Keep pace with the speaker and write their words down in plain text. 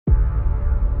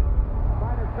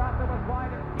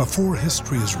Before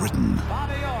history is written,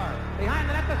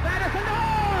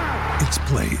 it's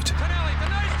played.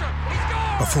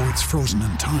 Before it's frozen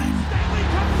in time,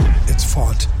 it's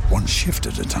fought one shift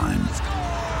at a time.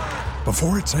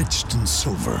 Before it's etched in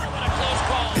silver,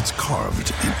 it's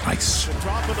carved in ice.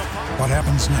 What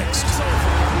happens next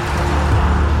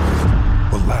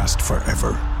will last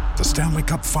forever. The Stanley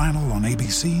Cup Final on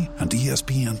ABC and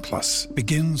ESPN Plus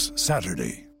begins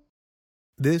Saturday.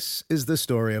 This is the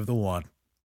story of the one.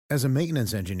 As a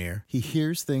maintenance engineer, he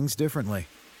hears things differently.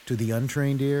 To the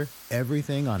untrained ear,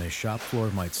 everything on his shop floor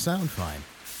might sound fine,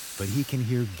 but he can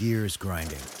hear gears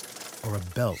grinding or a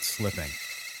belt slipping.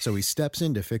 So he steps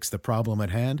in to fix the problem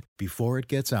at hand before it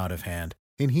gets out of hand.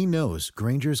 And he knows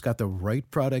Grainger's got the right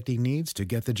product he needs to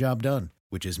get the job done,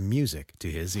 which is music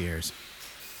to his ears.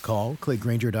 Call, click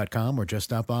Grainger.com, or just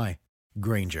stop by.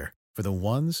 Grainger, for the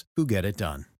ones who get it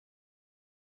done.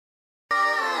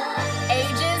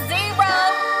 Ages zero.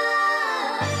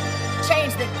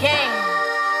 Change the game.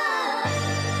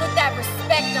 Put that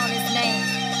respect on his name.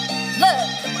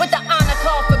 Look, with the honor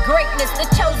call for greatness, the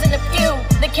chosen of few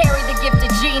that carry the gift of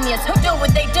genius, who do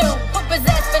what they do, who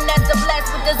possess finesse or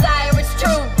blessed with desire, it's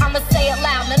true. I'ma say it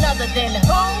loud, none other than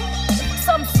who?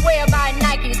 Some swear by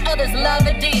Nikes, others love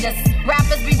Adidas.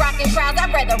 Rappers be rocking crowds,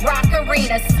 I'd rather rock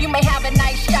arenas. You may have a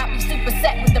nice shop, you super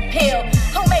set with the pill.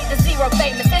 Who made the zero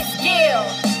famous? It's Gil.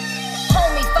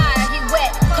 Homie fire, he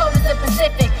wet, cold as the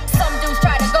Pacific. Some dudes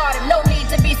try to guard him, no need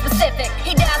to be specific.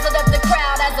 He dazzled up the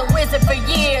crowd as a wizard for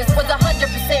years. Was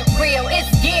 100% real, it's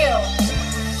Gil.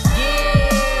 Gil.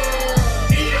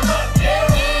 Eat him up, Gil.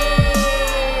 Gil.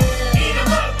 Eat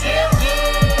him up, Gil.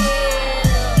 Gil.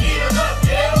 Eat him up,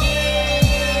 Gil. Gil.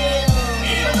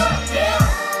 Eat him up, Gil.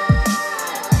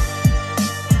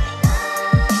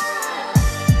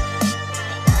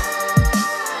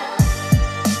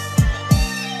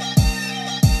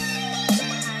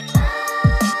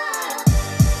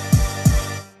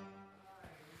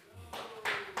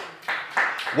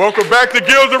 Welcome back to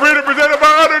Gil's Arena, presented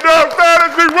by Underdog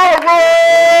Fantasy Football.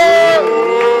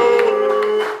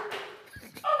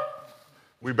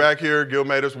 We back here. Gil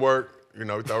made us work. You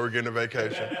know, we thought we were getting a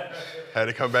vacation. Had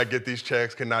to come back, get these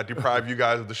checks. Cannot deprive you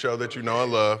guys of the show that you know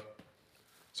and love.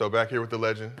 So back here with the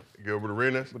legend, Gilbert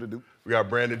Arenas. What it do? We got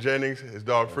Brandon Jennings, his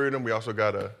dog Freedom. We also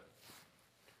got a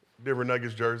Denver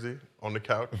Nuggets jersey on the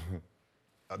couch.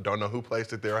 I don't know who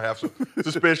placed it there. I have some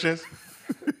suspicions.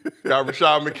 Got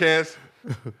Rashad McCants.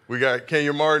 We got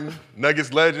Kenya Martin,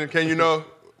 Nuggets legend. Can you know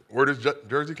where this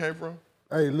jersey came from?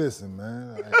 Hey, listen,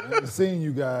 man. I haven't seen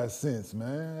you guys since,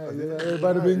 man.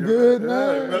 Everybody been good,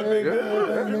 man?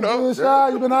 Everything been good, Shy?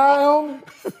 You been all right,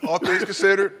 homie? All things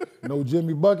considered. No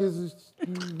Jimmy Buckets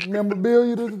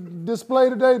memorabilia to display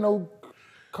today? No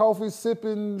coffee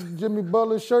sipping Jimmy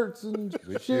Butler shirts and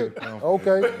shit?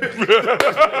 Okay.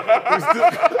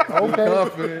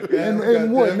 Okay.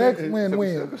 And what? Next when?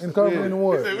 And confident in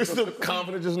what? We're still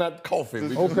confident, just not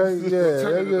coffee. Okay, yeah.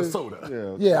 Turn it into soda.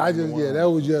 That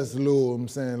was just a little,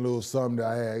 little something that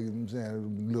I had, a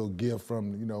little gift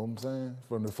from,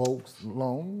 from the folks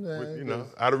alone.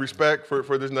 Out of respect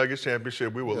for this Nuggets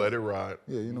championship, we will let it ride.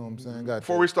 Yeah, you know what I'm saying?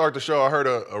 Before we start the show, I heard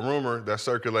a rumor that's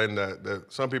circulating that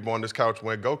some people on this couch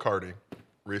went go-karting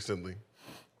recently.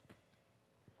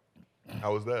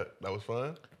 How was that? That was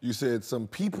fun? You said some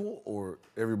people or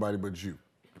everybody but you?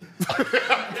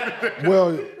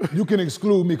 Well, you can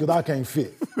exclude me because I can't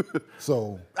fit.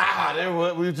 So.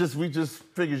 We just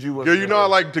figured you was. Yeah, you know I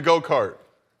like to go-kart.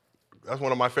 That's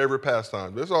one of my favorite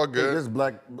pastimes. It's all good. This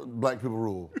black people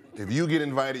rule. If you get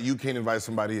invited, you can't invite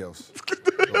somebody else.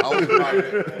 So I was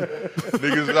invited.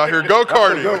 Niggas out here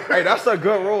go-karting. Hey, that's a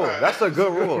good rule. That's a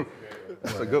good rule.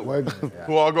 That's a good one.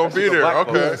 Who all gonna be there?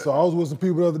 Okay. So I was with some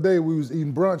people the other day. We was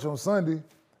eating brunch on Sunday.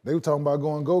 They were talking about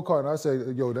going go-karting. I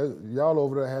said, y'all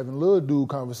over there having little dude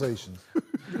conversations.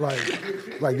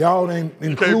 like y'all ain't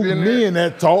including me in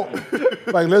that talk.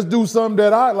 Like, let's do something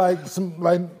that I like.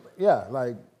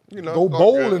 Go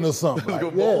bowling or something.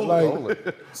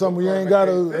 Something you ain't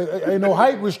ain't no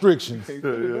height restrictions.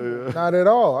 Not at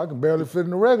all. I can barely fit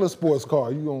in a regular sports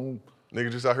car. You gonna.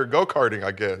 Niggas just out here go-karting,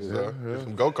 I guess. Just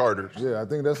some go-karters. Yeah, I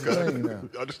think that's the thing now.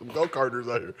 Y'all just some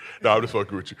go-karters out here. No, I'm just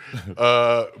fucking with you.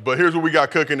 But here's what we got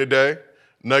cooking today.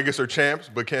 Nuggets are champs,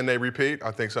 but can they repeat?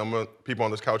 I think some people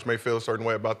on this couch may feel a certain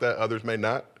way about that. Others may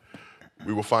not.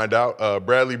 We will find out.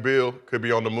 Bradley Beal could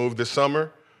be on the move this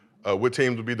summer. What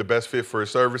teams would be the best fit for his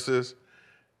services?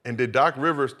 And did Doc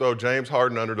Rivers throw James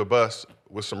Harden under the bus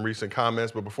with some recent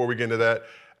comments? But before we get into that,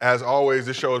 as always,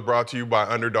 this show is brought to you by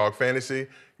Underdog Fantasy.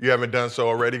 If you haven't done so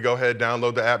already, go ahead,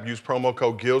 download the app, use promo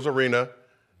code GillsArena.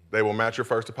 They will match your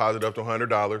first deposit up to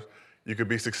 $100. You could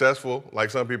be successful, like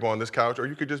some people on this couch, or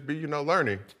you could just be,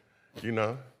 learning, getting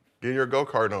your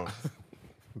go-kart on.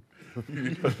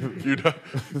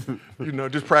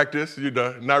 Just practice,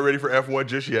 not ready for F1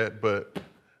 just yet, but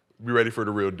be ready for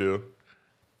the real deal.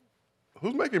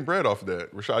 Who's making bread off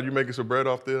that? Rashad, you making some bread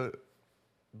off the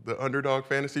underdog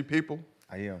fantasy people?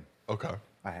 I am. Okay.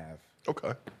 I have.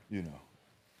 Okay. You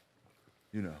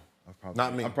know.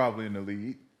 Not me. I'm probably in the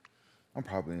lead. I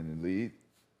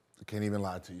can't even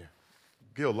lie to you.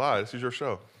 Gil, lie. This is your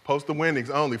show. Post the winnings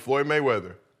only. Floyd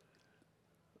Mayweather.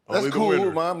 That's Only cool. the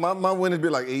winner. My winnings be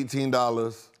like $18,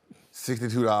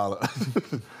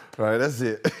 $62. Right, that's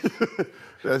it.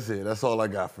 That's it. That's all I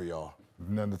got for y'all.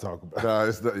 Nothing to talk about. Nah,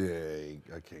 it's not,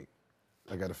 I can't.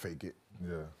 I gotta fake it.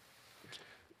 Yeah.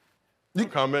 No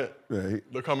comment? Yeah,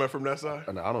 No comment from that side?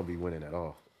 No, I don't be winning at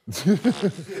all.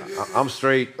 I'm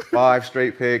straight, 5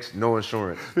 straight picks, no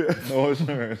insurance. No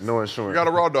insurance. No We insurance. got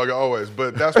a raw dog always,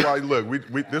 but that's why, look,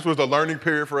 this was a learning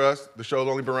period for us. The show's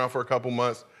only been around for a couple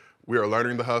months. We are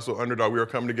learning the hustle. Underdog, we are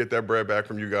coming to get that bread back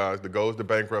from you guys. The goal is to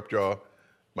bankrupt y'all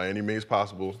by any means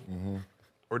possible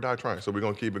or die trying. So we're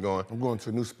going to keep it going. I'm going to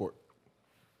a new sport.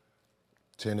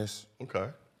 Tennis, Okay.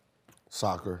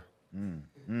 soccer,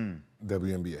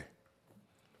 WNBA.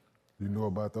 You know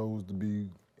about those to be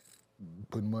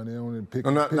putting money on and pick?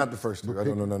 No, not the first two. I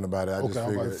don't know nothing about it. I just Okay, I'm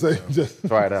figured. about to say, just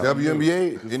Try it out.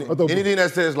 WNBA, anything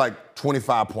that says like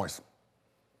 25 points,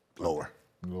 lower.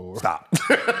 Stop.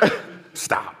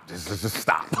 Stop. Just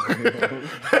stop.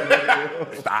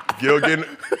 Stop. Gil getting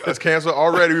us canceled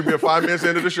already. We've been 5 minutes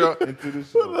into the show. Go, it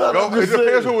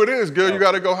depends who it is, Gil. You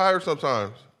got to go higher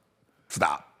sometimes.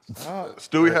 Stop.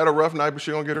 Stewie had a rough night, but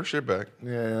she don't get her shit back.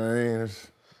 Yeah, I mean, it's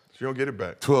She don't get it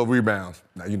back. 12 rebounds.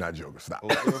 No, you're not joking. Stop.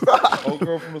 Old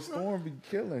girl from the Storm be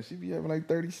killing. She be having like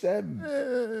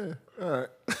 37. All right.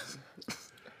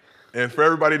 And for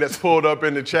everybody that's pulled up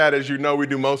in the chat, as you know, we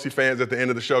do mostly fans at the end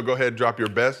of the show. Go ahead and drop your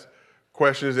best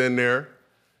questions in there,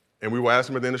 and we will ask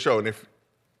them at the end of the show. And if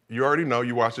you already know,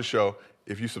 you watch the show,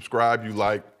 if you subscribe, you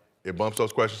like, it bumps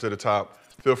those questions to the top.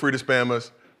 Feel free to spam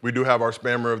us. We do have our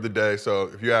spammer of the day, so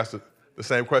if you ask the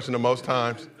same question the most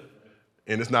times,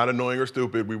 and it's not annoying or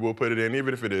stupid, we will put it in.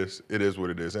 Even if it is what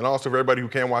it is. And also for everybody who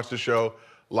can't watch the show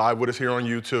live with us here on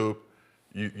YouTube,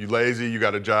 you lazy, you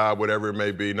got a job, whatever it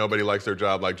may be. Nobody likes their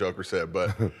job, like Joker said.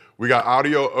 But we got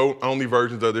audio-only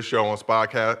versions of this show on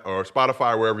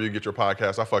Spotify, wherever you get your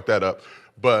podcasts. I fucked that up.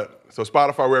 But so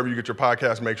Spotify, wherever you get your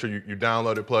podcast, make sure you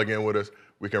download it, plug in with us.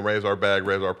 We can raise our bag,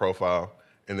 raise our profile,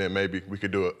 and then maybe we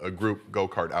could do a group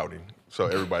go-kart outing. So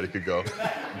everybody could go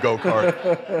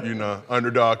kart,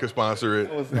 Underdog could sponsor it.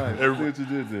 That was nice. See what you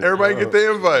did there. Everybody get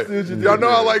the invite. See what you did Y'all know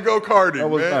there. I like go-karting, That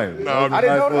was man. nice. No, I'm I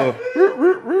didn't know that.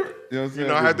 You know what I'm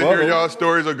saying? I had to hear y'all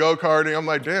stories of go-karting. I'm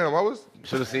like, damn, I was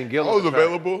Should have seen Gil.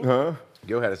 available.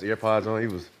 Gil had his earpods on. He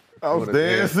was. I was doing a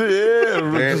dance.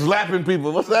 dancing, just lapping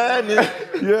people. What's happening?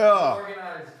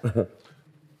 Yeah.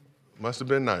 Must have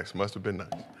been nice.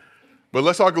 But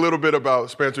let's talk a little bit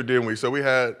about Spencer Dinwiddie. So we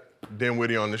had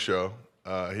Dinwiddie on the show.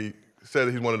 He said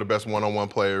that he's one of the best one-on-one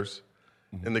players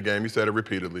in the game. He said it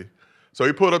repeatedly. So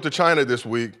he pulled up to China this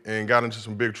week and got into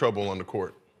some big trouble on the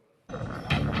court.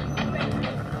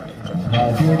 注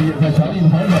意力在强力的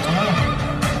防守啊，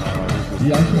比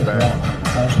较适合后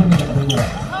面打动作，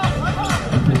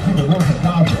而且基本功很扎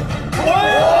实。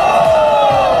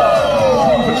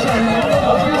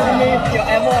有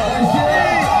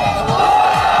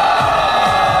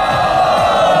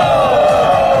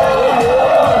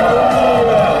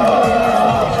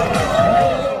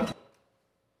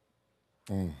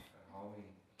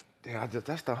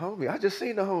that's the homie. I just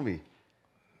seen the homie.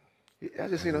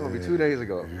 2 days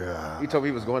ago. Yeah. He told me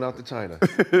he was going out to China.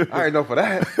 I ain't know for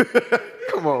that.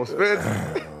 Come on, Spence.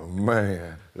 Oh,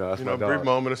 man. No, that's my dog. Brief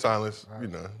moment of silence.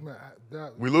 Man,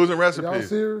 We losing y'all recipes.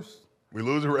 serious? We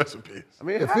losing recipes. I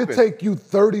mean, it If happened. it take you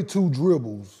 32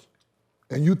 dribbles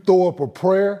and you throw up a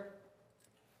prayer,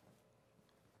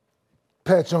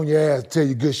 pat you on your ass and tell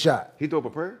you good shot. He threw up a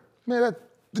prayer? Man,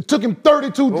 it took him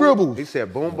 32 dribbles. He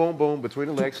said boom, boom, boom, between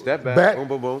the legs, step back, boom,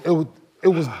 boom, boom. It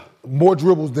was more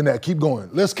dribbles than that. Keep going.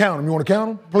 Let's count them. You want to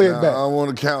count them? Play it I back. don't want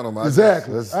to count them.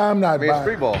 Exactly. I'm not I mean, it's buying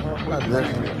free ball.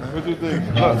 What you think?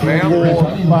 Look, fam. 4,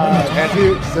 5, As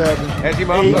 6, 7, as he 8,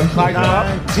 mounts up, size him up.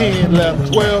 9, 10,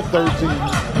 11, 12, 13,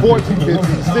 14,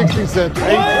 15, 16, 17,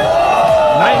 18,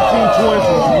 19,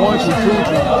 20, 1, 2,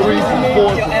 3,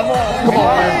 4. Come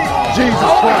on, man. Jesus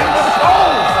Christ.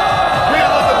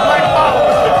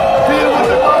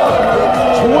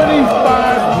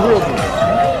 25 dribbles.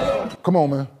 Come on,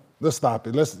 man. Let's stop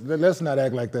it. Let's not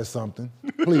act like that's something.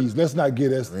 Please, let's not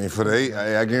get us. I mean, for the 8,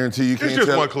 I guarantee you can't It's just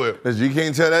tell. one clip. You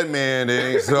can't tell that man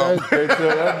there ain't something.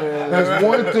 That's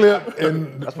one clip,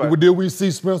 and did we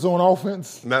see Spencer on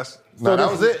offense? That's No, that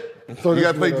was it. So You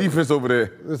got to play this- defense over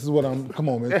there. This is what I'm. Come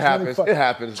on, man. It happens. It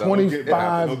happens, though.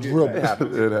 25 dribbles.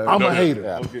 It I'm a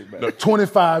hater.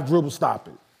 25 dribbles. Stop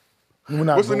it. We're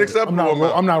not What's an rolling. acceptable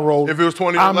amount? I'm not rolling. If it was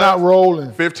 20 I'm less? not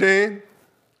rolling. 15?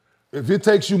 If it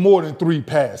takes you more than 3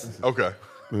 passes, Okay.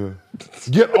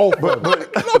 get off of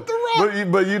it.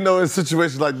 But you know, in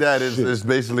situations like that, it's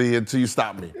basically until you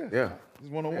stop me. Yeah. It's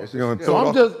one-on-one. So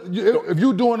I'm just, if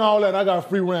you doing all that, I got a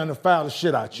free round to foul the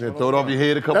shit out you. Throw it off your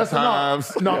head a couple That's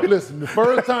times. No, listen, the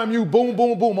first time you boom,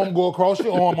 boom, boom, I'm gonna go across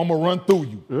your arm, I'm gonna run through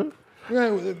you.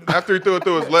 After he threw it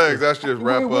through his legs, that's just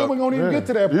wrap We up. ain't gonna even get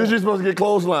to that point. Usually supposed to get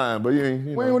clothesline, but you ain't.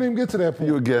 We ain't gonna even get to that point.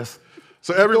 You a guess.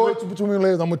 So Throw it between your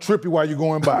legs, I'm gonna trip you while you're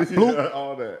going by. Bloop.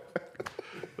 All that.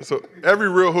 So every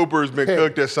real hooper has been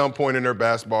cooked at some point in their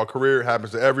basketball career. It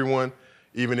happens to everyone,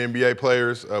 even NBA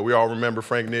players. We all remember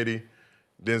Frank Nitti,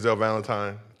 Denzel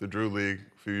Valentine, the Drew League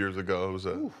a few years ago. It was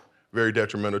very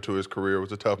detrimental to his career. It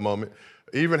was a tough moment.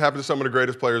 It even happened to some of the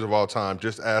greatest players of all time.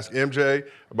 Just ask MJ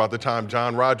about the time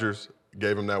John Rodgers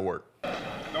gave him that work.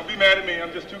 Don't be mad at me.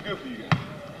 I'm just too good for you guys.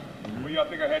 Well, y'all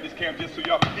think I had this camp just so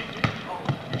y'all could beat me?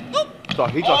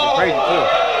 He talking crazy, too.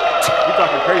 He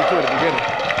talking crazy, too, at the beginning.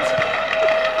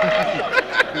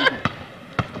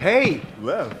 Hey.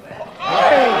 Left.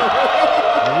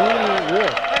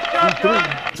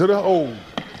 Yeah. To the old.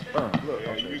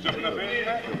 You jumping up in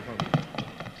that?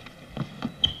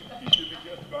 You should be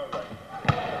just about right.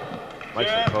 Mike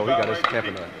said, oh, he got his camp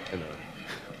in a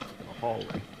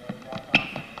hallway.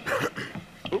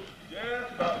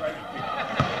 Just about right.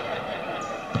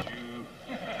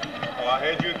 Oh, I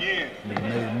had you again.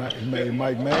 He made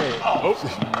Mike mad.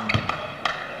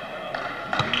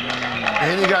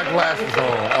 And he got glasses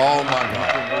on. Oh my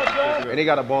God. And he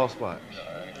got a ball spot.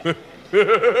 That's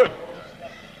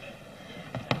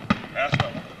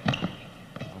right.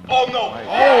 Oh no!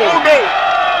 Oh no!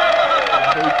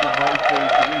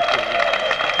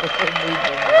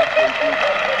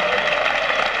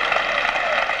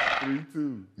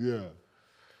 3-2. Yeah.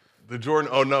 The Jordan,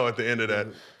 oh no, at the end of that.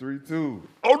 3-2.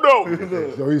 Oh no!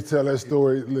 So he tell that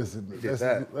story. Listen,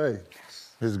 hey,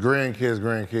 His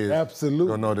grandkids absolutely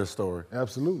gonna know this story.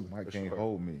 Absolutely. Mike can't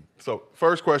hold me. So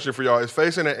first question for y'all is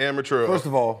facing an amateur. First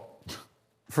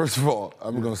of all,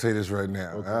 I'm gonna say this right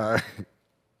now. Okay. All right.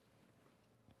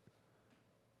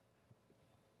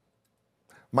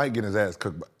 Mike getting his ass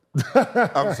cooked by.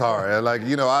 I'm sorry. Like,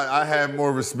 you know, I have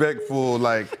more respect for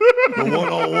like the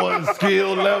one-on-one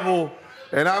skill level.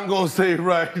 And I'm gonna say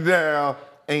right now,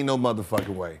 ain't no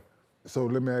motherfucking way. So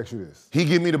let me ask you this. He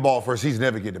give me the ball first, he's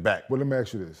never getting it back. Well, let me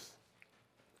ask you this.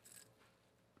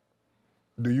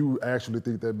 Do you actually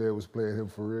think that man was playing him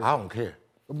for real? I don't care.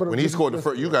 But when he scored the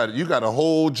first, you got a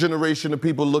whole generation of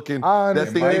people looking that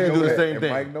think they can do the same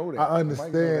thing. Mike know that. I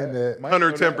understand that.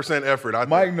 110% effort. I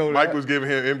Mike think know Mike that. was giving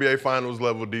him NBA Finals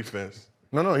level defense.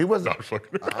 No, he wasn't. No, fuck.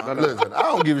 Listen, I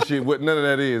don't give a shit what none of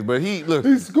that is, but he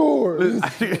scored. Yeah.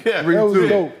 That was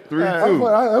dope.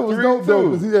 3-2. That was dope though,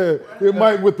 because he had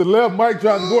Mike with the left. Mike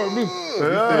tried to go at me. He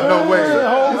said, no way. He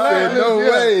said, no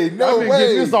way. No I've been way.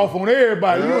 getting this off on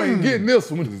everybody. You ain't getting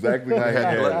this one. Exactly how he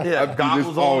had Yeah, I do goggles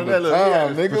this all on the and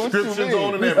time, that. nigga. What you Prescriptions mean?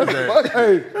 on and everything.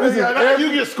 Hey, this is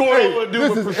you get scored over and do this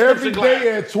with is every prescription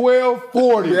day at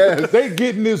 12:40. Yes. They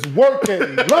getting this work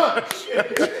at lunch.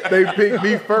 They picked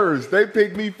me first. They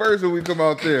picked me first when we come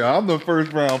out there. I'm the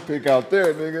first round pick out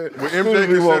there, nigga. Would Soon as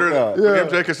we walk out.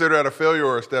 MJ consider that a failure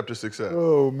or a step to success?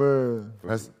 Oh man.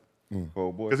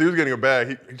 Oh boy. Because he was getting a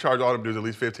bag. He charged all them dudes at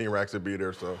least 15 racks to be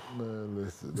there. So Man,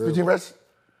 listen. 15 reps?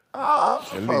 I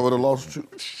probably would have lost you.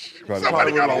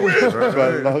 somebody got to win.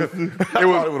 It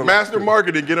was master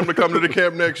marketing. Get him to come to the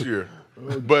camp next year.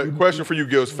 But question for you,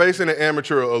 Gills. Facing an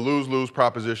amateur, a lose-lose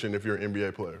proposition if you're an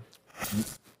NBA player.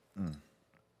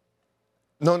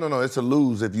 No. It's a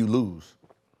lose if you lose.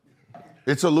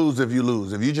 It's a lose if you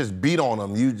lose. If you just beat on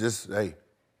them, you just, hey.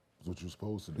 That's what you're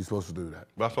supposed to do. You're supposed to do that.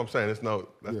 That's what I'm saying.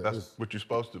 That's what you're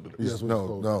supposed to do. Yes.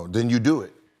 No. Then you do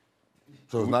it.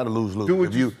 So it's not a lose-lose. Do what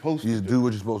If you're supposed to You do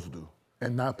what you're supposed to do.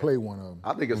 And not play one of them.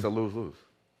 I think it's a lose-lose.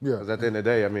 Yeah. Because at the end of the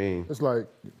day, I mean, It's like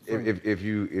if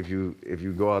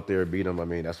you go out there and beat him, I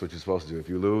mean, that's what you're supposed to do. If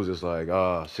you lose, it's like,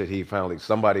 oh shit,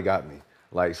 somebody got me.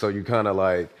 Like, so you kind of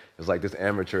like, it's like this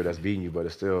amateur that's beating you, but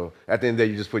it's still, at the end of the day,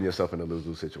 you're just putting yourself in a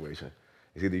lose-lose situation.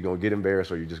 It's either you're going to get embarrassed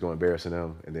or you're just going to embarrass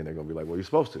them, and then they're going to be like, well, you're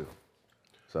supposed to.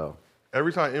 So.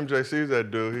 Every time MJ sees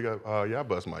that dude, he got, yeah, I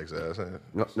bust Mike's ass.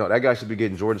 No, that guy should be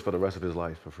getting Jordans for the rest of his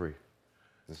life for free.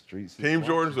 The streets. Team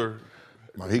Jordans or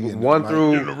One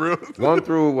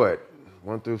through what?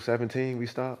 1 through 17 we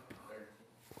stopped.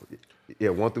 Yeah,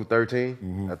 1 through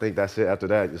 13. I think that's it. After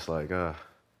that, it's like,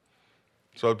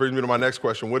 So it brings me to my next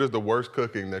question. What is the worst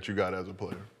cooking that you got as a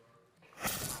player?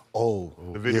 Oh,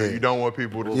 The video you don't want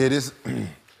people to. Yeah, this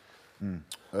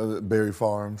Berry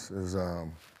Farms is.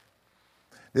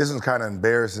 This is kind of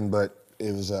embarrassing, but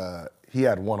it was. He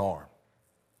had one arm.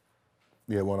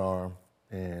 He had one arm,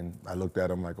 and I looked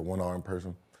at him like a one-armed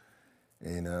person,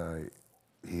 and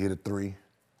he hit a 3,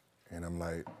 and I'm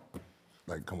like,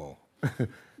 come on.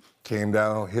 Came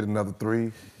down, hit another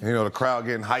 3. And, the crowd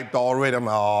getting hyped already. I'm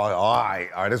like, all right,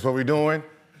 that's what we doing.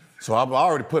 So I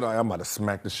already I'm about to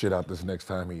smack the shit out this next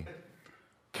time he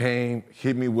came,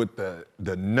 hit me with the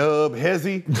nub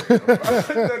hezzy.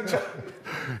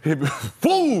 Hit me,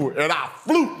 woo, and I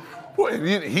flew.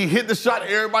 He hit the shot,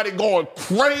 everybody going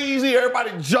crazy,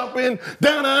 everybody jumping.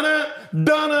 Da-na-na,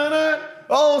 da-na-na.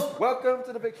 Oh, welcome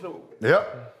to the big show.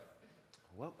 Yep.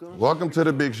 Welcome to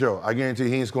the big show. I guarantee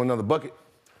he ain't scoring another bucket.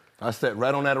 I sat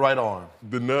right on that right arm.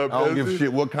 The nub. I don't give a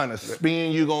shit what kind of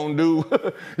spin you gonna do.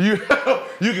 you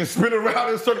can spin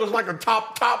around in circles like a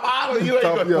top idol. You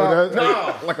ain't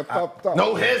gonna, like a top.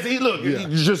 No hezzy. Look, you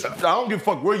just I don't give a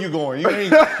fuck where you going. You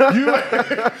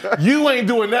ain't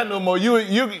doing that no more.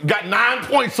 You got 9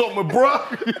 points on me, bro.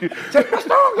 Take my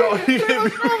strong.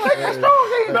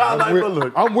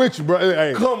 I'm with you, bro.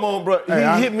 Hey, come on, bro. He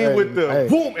hit me with the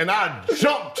boom, and I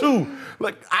jumped too.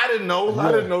 Like I didn't know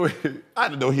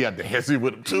he had the hezzy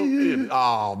with him too.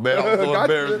 Oh man, I'm so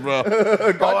embarrassed, bro.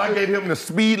 I gave him the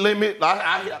speed limit.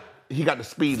 He got the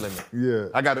speed limit. Yeah.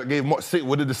 Gave more.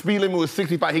 What the speed limit was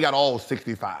 65? He got all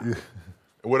 65. Yeah.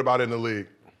 What about in the league?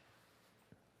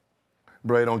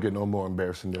 Bro, it don't get no more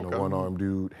embarrassing than a one-armed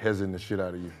dude hezzing the shit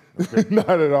out of you. Okay? Not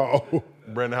at all.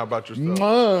 Brandon, how about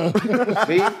yourself?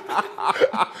 See?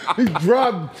 He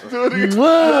dropped. Dropped on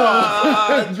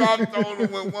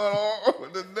him with one arm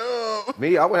with the nub.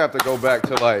 Me, I would have to go back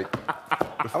to like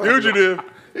The Fugitive.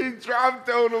 He dropped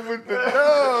on him with the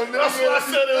nub. That's why I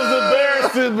said it was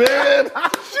embarrassing, man.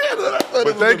 Shit,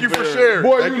 But thank you for sharing.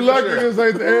 Boy, Thank you for lucky sharing. this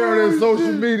ain't the era of that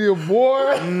social media,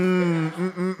 boy.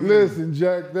 Listen,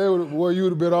 Jack, you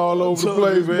would have been all over the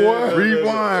place, boy.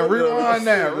 Rewind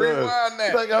that.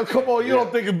 Like, come on, you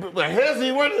don't think of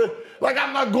hezzy? Like,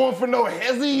 I'm not going for no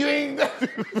hezzy. You ain't.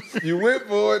 You went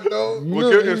for it, though.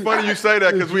 Well, it's funny you say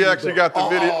that because we actually got the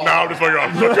video. No, I'm just fucking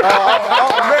off.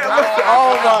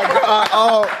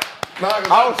 Oh, my God.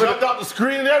 I jumped out the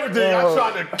screen and everything. I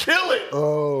tried to kill it.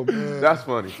 Oh, man. that's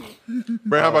funny.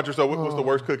 Brand, how about yourself? What's the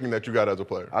worst cooking that you got as a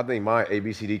player? I think my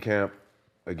ABCD camp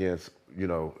against,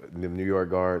 the New York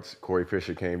guards, Corey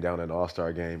Fisher came down in the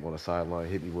All-Star game on the sideline,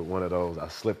 hit me with one of those. I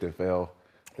slipped and fell.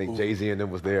 I think Jay-Z and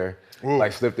them was there.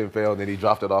 Like slipped and fell, and then he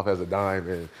dropped it off as a dime.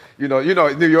 And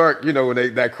New York,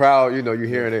 when that crowd, you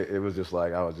hearing it, it was just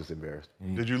like I was just embarrassed.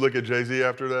 Did you look at Jay-Z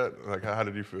after that? Like, how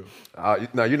did you feel?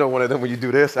 Now one of them when you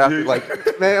do this after,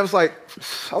 man, I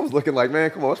was looking like,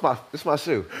 man, come on, it's my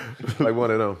shoe, like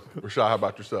one of them. Rashad, how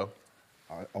about yourself?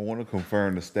 I want to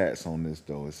confirm the stats on this,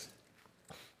 though. It's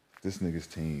this nigga's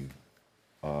team.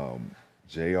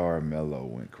 JR and Melo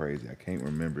went crazy. I can't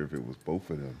remember if it was both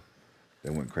of them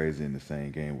that went crazy in the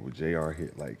same game. But JR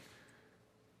hit like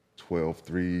 12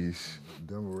 threes.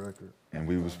 Denver record. And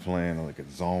we was playing like a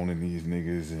zone in these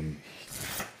niggas and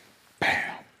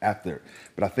bam, after.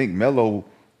 But I think Melo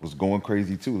was going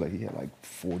crazy too. Like he had like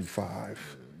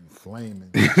 45. Flaming.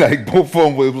 Like both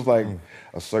of them, it was like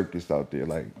a circus out there.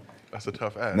 Like That's a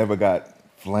tough ass. never got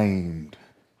flamed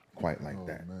quite like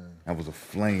that. Man. That was a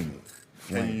flaming.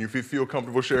 And you feel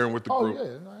comfortable sharing with the Oh, group?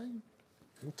 yeah.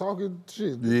 I'm talking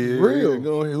shit. Yeah, Real.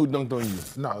 Go ahead. Who dunked on you?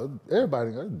 No,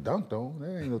 everybody got dunked on.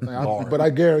 That ain't no thing. But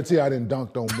I guarantee I didn't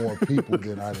dunked on more people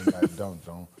than I didn't got dunked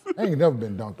on. I ain't never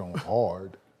been dunked on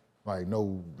hard. Like,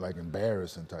 no, like,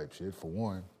 embarrassing type shit, for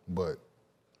one. But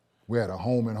we had a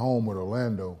home and home with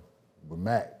Orlando with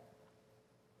Mac.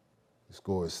 He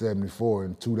scored 74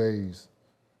 in 2 days.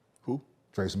 Who?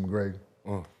 Tracy McGrady.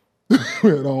 We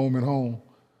had a home and home.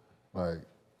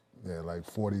 Like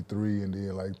 43 and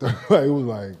then like 30. Like, it was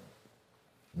like,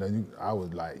 I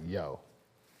was like, yo,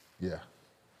 yeah.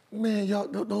 Man, y'all,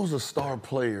 those are star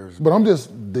players. But I'm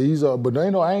just, but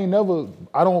I ain't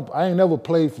never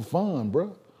played for fun,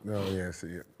 bro. No, yeah, see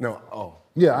it. No,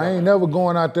 Yeah, I ain't never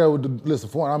going out there with listen,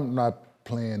 for one, I'm not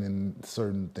playing in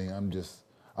certain things.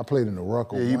 I played in the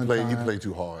Rucker one time. You played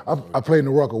too hard. I played in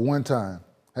the Rucker one time.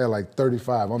 I had like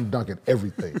 35. I'm dunking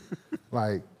everything.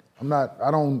 Like, I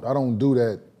don't do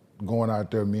that going out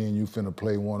there, me and you finna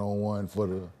play one-on-one for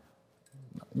the,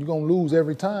 you're gonna lose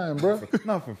every time, bro.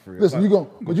 Not for free. Listen, you're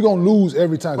gonna lose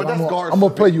every time. But that's guard I'm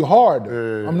gonna play you hard.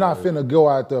 Yeah, I'm not finna go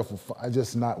out there for fun. That's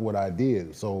just not what I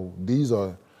did. So these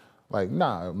are like,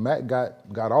 nah, Matt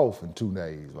got off in 2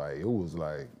 days. Like it was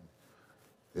like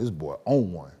this boy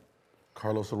on one.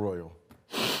 Carlos Arroyo.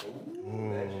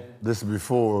 This is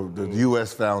before the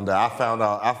U.S. found out.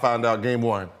 I found out game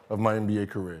 1 of my NBA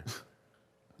career.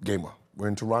 Game 1. We're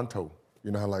in Toronto.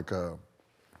 You know how like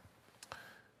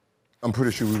I'm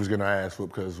pretty sure we was gonna ask for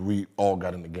because we all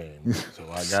got in the game. So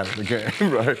I got in the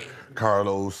game, right?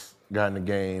 Carlos got in the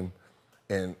game.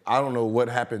 And I don't know what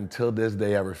happened till this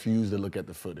day. I refuse to look at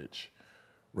the footage,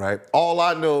 right? All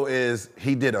I know is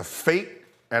he did a fake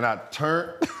and I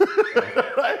turned,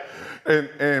 right?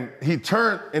 And he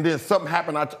turned and then something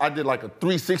happened. I did like a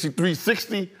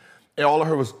 360, and all I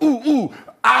heard was, ooh,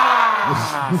 right?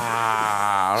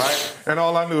 And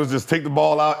all I knew was just take the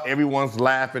ball out. Everyone's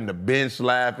laughing, the bench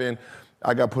laughing.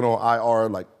 I got put on IR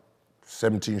like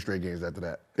 17 straight games after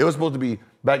that. It was supposed to be,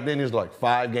 back then it was like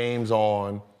 5 games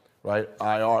on, right?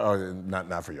 IR,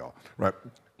 not for y'all, right?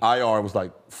 IR was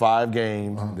like 5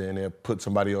 games, then they put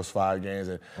somebody else 5 games,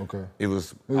 and I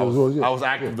was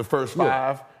active the first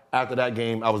 5. After that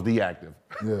game, I was deactive.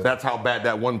 Yeah. That's how bad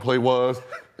that one play was.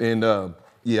 And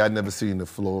I'd never seen the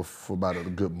floor for about a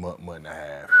good month and a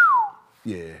half.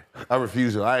 Yeah, I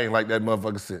refuse it. I ain't like that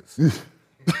motherfucker since.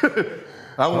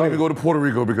 I won't even go to Puerto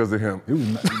Rico because of him. He was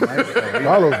nice.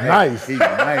 Carlos nice. He's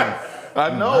nice. I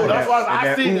know. That's why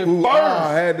I seen it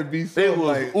first. Had to be so it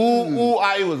was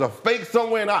like, it was a fake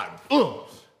somewhere, and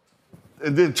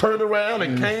and then turned around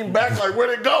and came back like, where'd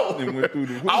it go? And went through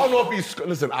the I don't know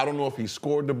if I don't know if he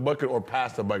scored the bucket or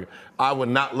passed the bucket. I would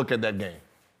not look at that game.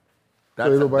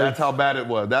 That's how bad it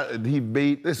was.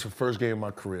 This is the first game of my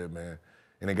career, man,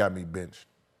 and it got me benched.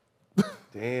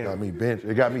 Damn.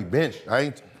 It got me benched. I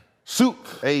ain't suit.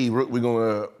 Hey, Rook, we're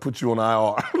gonna put you on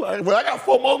IR. Like, well, I got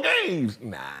 4 more games.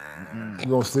 Nah. We're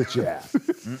gonna sit you out.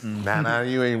 Nah,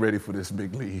 you ain't ready for this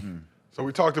big league. So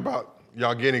we talked about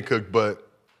y'all getting cooked, but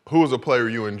who was a player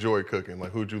you enjoyed cooking?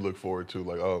 Like, who'd you look forward to?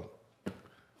 Like, oh,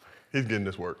 he's getting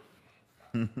this work.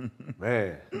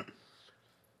 Man.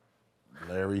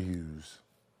 Larry Hughes.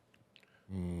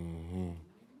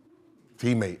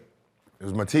 Teammate. It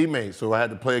was my teammate, so I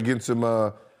had to play against him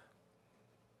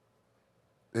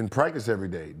in practice every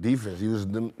day. Defense. He was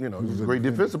a great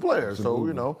defensive player.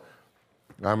 So,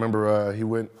 I remember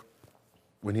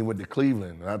when he went to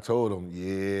Cleveland, and I told him,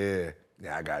 yeah,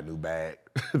 I got a new bag.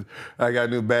 I got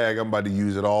a new bag. I'm about to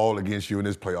use it all against you in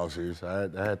this playoff series. I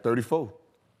had 34.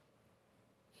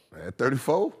 I had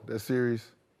 34 that series.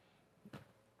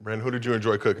 Brandon, who did you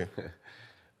enjoy cooking?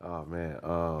 Oh,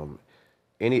 man.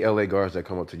 Any LA guards that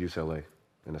come up to UCLA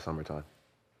in the summertime.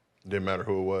 Didn't matter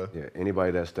who it was? Yeah,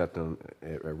 anybody that stepped on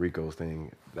at Rico's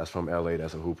thing, that's from LA,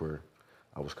 that's a hooper,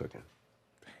 I was cooking.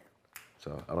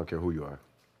 So I don't care who you are.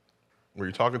 Were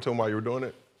you talking to him while you were doing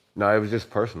it? No, it was just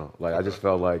personal. Like, I just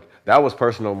felt like that was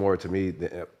personal more to me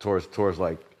than, towards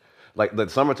like the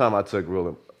summertime I took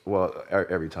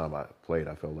every time I played,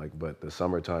 I felt like, but the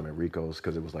summertime at Rico's,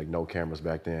 because it was like no cameras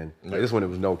back then. Like, this one, it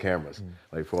was no cameras.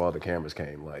 Like, before all the cameras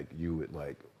came, like, you would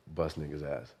like bust niggas'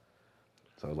 ass.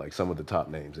 So like some of the top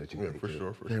names that you think. For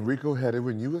sure. And Rico had it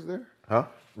when you was there? Huh?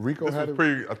 Rico this had was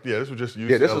it? this was just UCLA.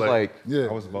 Yeah, this was like... Yeah,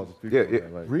 I was about to speak yeah,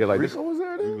 on that. Rico was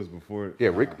there then? He was before. Yeah,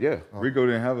 Rico, yeah. Rico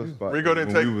didn't have a spot. Rico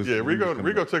didn't take... Rico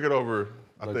Rico took it over,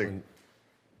 I think.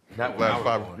 That last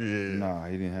 5 going. years. Nah,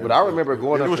 he didn't have But I remember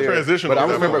going it up was there. transitional. But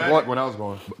I remember going... When I was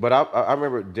going. But I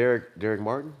remember Derek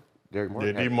Martin. Derek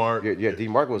Martin. Yeah, D. Mark. Yeah, D.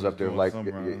 Mark was up there. Like,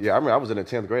 rounds. yeah, I remember I was in the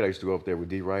 10th grade. I used to go up there with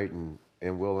D. Wright and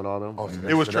Will and all them. Oh,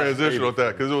 It was transitional with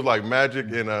that, because it was like Magic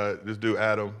and this dude,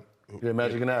 Adam. Yeah,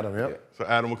 Magic and Adam, yep. So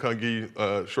Adam would come give you,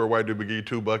 short white dude would give you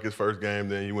 2 buckets first game,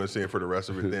 then you wouldn't see him for the rest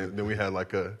of it. Then we had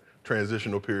like a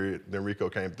transitional period, then Rico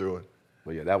came through and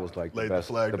But yeah, that was like laid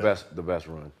the best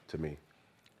run to me.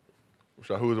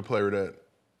 So who was a player that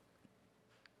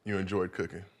you enjoyed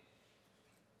cooking?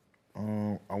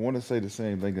 I want to say the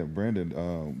same thing that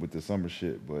Brandon with the summer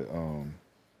shit, but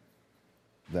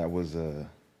that was an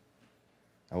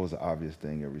obvious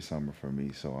thing every summer for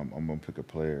me. So I'm gonna pick a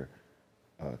player,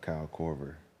 Kyle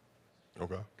Korver.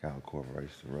 Okay. Kyle Korver, I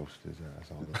used to roast his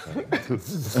ass all the time.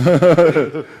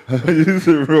 I used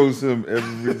to roast him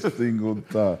every single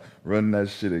time. Run that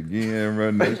shit again,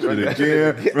 run that shit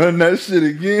again, run that shit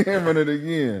again, run it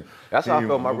again. That's how I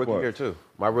felt my rookie year too.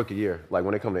 My rookie year, like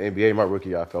when it come to NBA, my rookie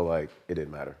year, I felt like it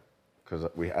didn't matter because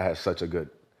I had such a good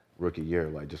rookie year,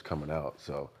 like just coming out.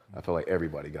 So I felt like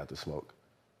everybody got the smoke.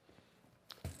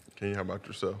 Can how about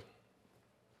yourself?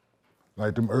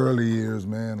 Like them early years,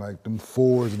 man, like them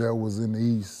 4s that was in the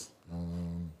East.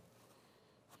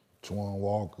 Twan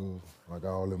Walker, like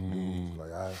all them dudes.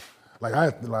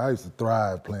 I used to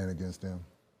thrive playing against them.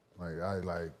 I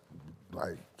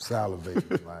salivate.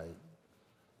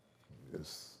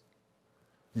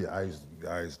 I used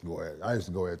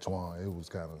to go at Twan. It was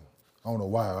kind of, I don't know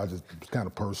why. It was kind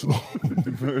of personal.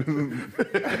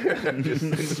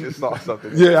 just saw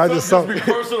something. Yeah, I just saw.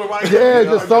 Personal, right? Yeah,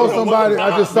 just saw somebody.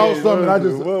 I just saw something. I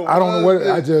don't know what. I don't know what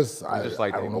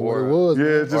it was. Yeah,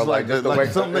 it's just like like, the way-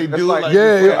 something they it's do. like-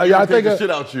 Like, I think the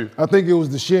shit out you. I think it was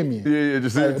the shimmy. Yeah,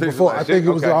 just Before I think it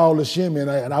was okay. all the shimmy,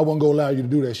 and I wasn't gonna allow you to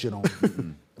do that shit on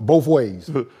me. Both ways.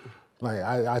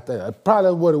 I think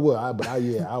probably what it was. I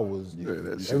was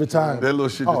every time. That little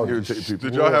shit just irritates people.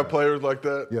 Did y'all have players like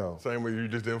that? Yeah. Same way you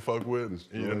just didn't fuck with, and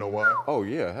you didn't know why? Oh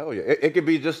yeah, hell yeah. It could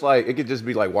be just like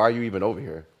why are you even over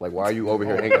here? Like why are you over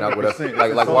here hanging out with us?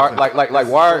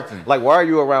 Why are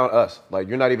you around us? Like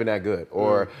you're not even that good.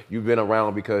 Or you've been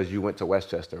around because you went to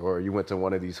Westchester or you went to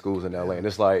one of these schools in LA. And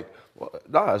it's like,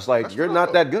 it's like That's you're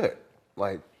not that good.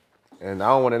 Like, and I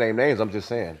don't want to name names, I'm just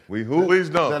saying. We hoop. Please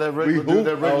don't. That regular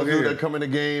dude that come in the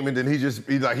game and then he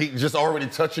just already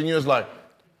touching you. It's like,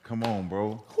 Come on,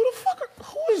 bro. who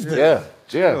is this?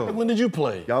 Yeah. Like, when did you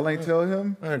play? Y'all ain't tell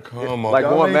him? Man, come on. Like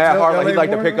Y'all going ain't mad tell- hard, y'all like he ain't like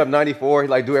to warn pick him? up 94, he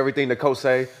like do everything the coach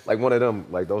say, like one of them,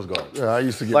 like those guards. Yeah, I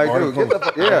used to get Like, Arden dude, get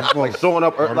close. the like showing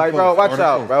up, Guard him like, bro, close, watch guard him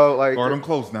out, close. bro. Like, Guard him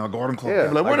close now. Guard him close. Yeah,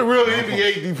 Like, we're the real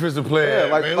NBA defensive player.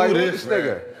 yeah, like, man. like Who who this this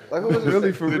nigga? Like, who is this?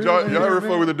 Really, for Did real? y'all ever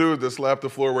fuck with the dudes that slapped the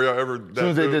floor? Where y'all ever? As soon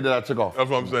as they did that, I took off. That's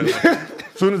what I'm saying.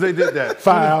 As soon as they did that.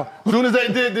 Foul. As soon as they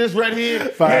did this right here,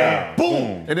 Foul. yeah,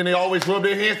 boom. And then they always rub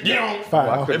their hands, yeah,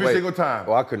 Foul. every single time.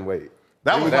 Oh, I couldn't wait.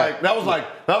 That was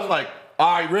like,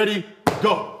 all right, ready,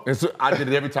 go. And so I did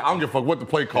it every time. I don't give a fuck what the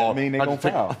play called. That mean they I gonna just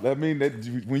take- foul. That mean that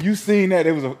when you seen that,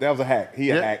 that was a hack. He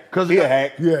a Yeah, hack. 'cause He he a got-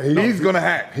 hack. Yeah, he's gonna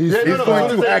hack. He's Yeah, no, going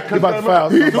as soon to as act. they- He's about to foul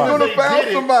He's somebody. gonna foul did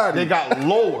it, somebody. They got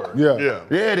lower. Yeah.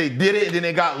 Yeah, they did it, and then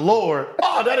they got lower.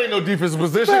 Oh, that ain't no defensive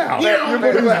position. Foul. Yeah.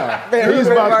 You're gonna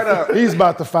foul. He's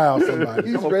about to foul somebody.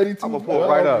 He's ready to. I'm gonna pull it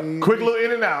right up. Quick little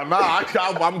in and out. Nah,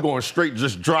 I'm going straight,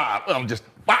 just drive. I'm just,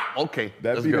 wow, okay.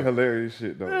 That'd let's be the go. hilarious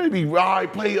shit though. Maybe, all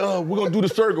right, play, we're gonna do the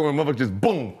circle, and motherfucker just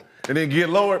boom. And then get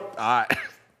lower. All right.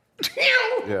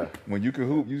 Yeah. When you can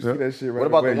hoop, you see that shit right What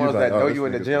about away. the You ones like, that oh, know this you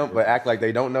in the nigga's gym fucking- but act like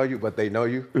they don't know you, but they know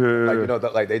you? Like, you know,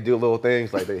 like they do little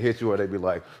things, like they hit you or they be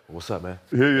like, "What's up, man?"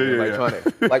 Like trying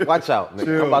to, like, watch out, nigga.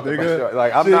 Chill, I'm about to nigga. bust your,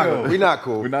 like, I'm Chill. not, we not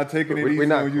cool. We're not taking it We easy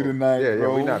not on you cool. tonight, Yeah,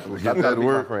 bro. we not cool. Get Stop trying that to be my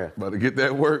work. friend. About to get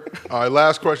that work. All right,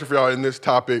 last question for y'all in this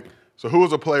topic. So who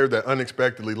was a player that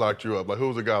unexpectedly locked you up? Like who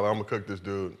was a guy like, I'm gonna cook this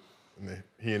dude, and then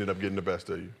he ended up getting the best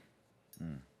of you?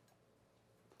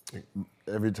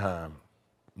 Every time,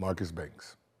 Marcus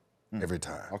Banks. Every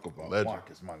time. Talk about Legend.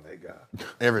 Marcus, my nigga.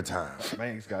 Every time.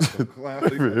 Man's got some clown.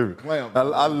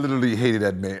 I literally hated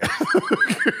that man.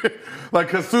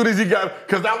 Like, as soon as he got,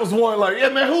 because that was one, like, yeah,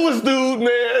 man, who was dude,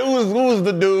 man? Who was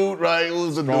the dude, right? Who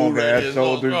was the Strong dude right ass here?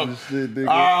 shoulders Strong. and shit, nigga.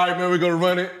 All right, man, we're going to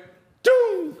run it.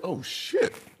 Doom. Oh,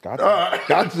 shit. Got All right.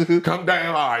 Got you. Come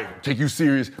down. All right, take you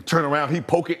serious. Turn around. He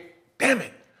poke it. Damn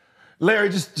it. Larry,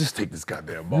 just take this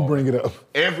goddamn ball. You bring it up.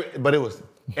 But it was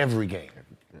every game.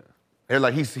 And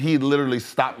like he literally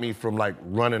stopped me from like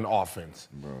running offense.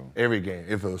 Bro. Every game.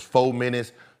 If it was 4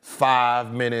 minutes,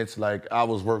 5 minutes, like I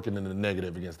was working in the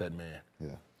negative against that man. Yeah.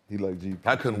 He like GP.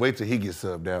 I couldn't wait till he gets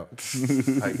subbed out.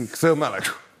 Like sub him out like.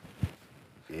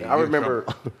 I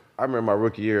remember my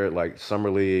rookie year, like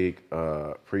summer league,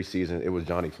 preseason. It was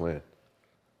Johnny Flynn.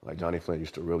 Like Johnny Flynn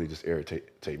used to really just irritate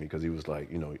me because he was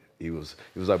like, you know, he was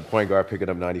like point guard picking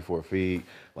up 94 feet,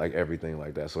 like everything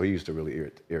like that. So he used to really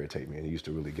irritate me, and he used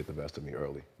to really get the best of me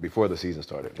early before the season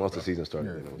started. Once the season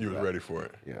started, then it was You was bad. ready for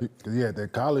it. Yeah, Because he had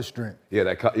that college strength. yeah,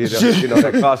 you know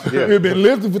that cost. Yeah, He had been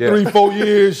lifting for Yeah. 3-4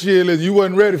 years, shit. You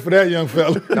wasn't ready for that, young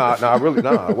fella. I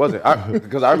wasn't.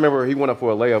 Because I remember he went up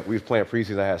for a layup. We was playing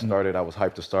preseason. I had started. I was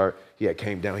hyped to start. He had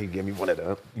came down. He gave me one of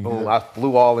them. Boom. I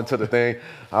flew all into the thing.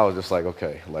 I was just like,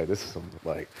 okay, like this is some,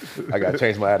 like I got to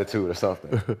change my attitude or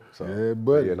something. So, Yeah,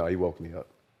 buddy. Yeah, no, he woke me up.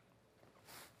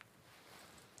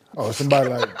 Oh, somebody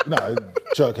like,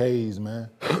 Chuck Hayes, man.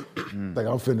 Think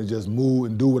I'm finna just move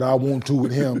and do what I want to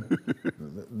with him.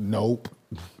 Nope.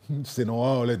 Sitting on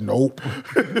all that, nope.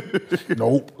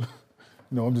 Nope.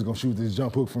 No, I'm just gonna shoot this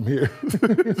jump hook from here.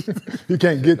 He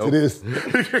can't get to this.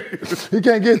 He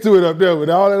can't get to it up there with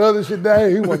all that other shit down here.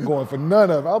 He wasn't going for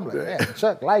none of it. I'm like, man,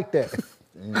 Chuck like that.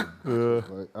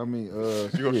 I mean, You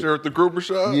gonna share with the group,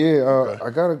 Rashad? yeah,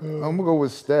 I'm gonna go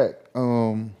with Stack.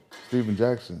 Steven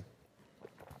Jackson.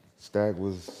 Stack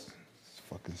was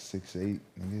fucking 6'8",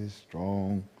 nigga,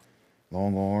 strong,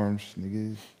 long arms,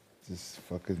 nigga, just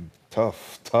fucking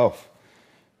tough.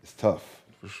 It's tough.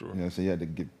 for sure. You know what I'm saying? You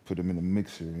had to put him in the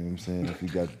mixer, you know what I'm saying, if he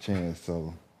got the chance.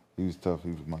 So he was tough. He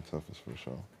was my toughest for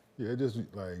sure. Yeah, just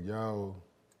like y'all,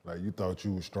 like you thought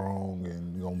you was strong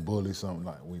and you gonna bully something.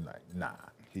 Like we like, nah.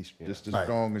 He's just as like,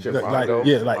 strong as Rondo,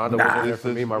 Rondo nah. wasn't there for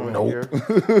me my rookie year.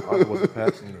 Rondo was the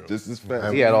best. Just as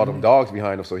fast. He had all them dogs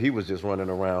behind him, so he was just running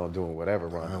around doing whatever.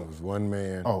 Rondo I was one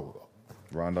man. Oh,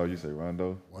 Rondo, you say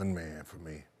Rondo? One man for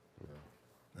me.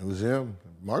 It was him,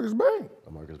 Marcus Bank.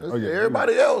 Marcus Oh, yeah.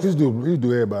 Everybody else. He do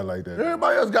everybody like that.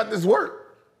 Everybody else got this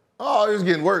work. Oh, he was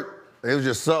getting work. It was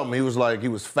just something. He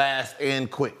was fast and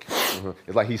quick.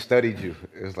 It's like he studied you.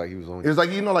 It's like he was on. It was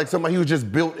like, like somebody, he was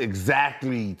just built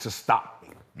exactly to stop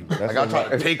me. Like I tried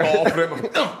to take off of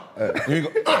him. Here you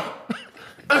go.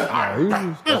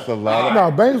 That's a lot of. No,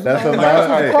 Banks. That's a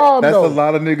lot. That's a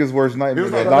lot of niggas' worst nightmare.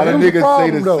 A lot of niggas say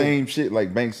the same shit.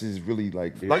 Like Banks is really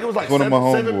like it was like one of my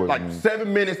homeboys.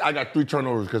 7 minutes. I got 3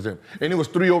 turnovers because of him, and it was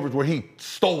 3 overs where he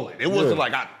stole it. It wasn't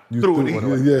like I threw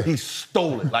it. He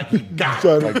stole it. Like he got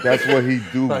it. Like that's what he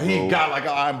do. Like he got like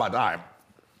I'm about to die.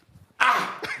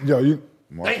 Yo,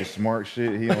 Marcus Smart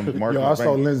shit. He on Marcus. Yo, I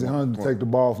saw Lindsey Hunter take the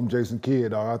ball from Jason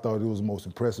Kidd. Dog. I thought it was the most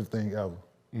impressive thing ever.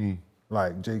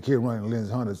 Like J. Kidd running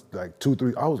Lindsey Hunter like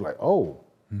 2-3. I was like, oh.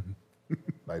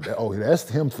 Like that, oh, that's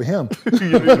him for him. That's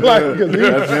him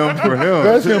for him.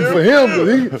 That's him for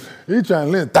him. Cause he trying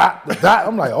to land dot.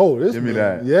 I'm like, oh, this. Give me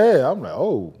that. Yeah, I'm like,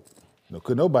 oh. No,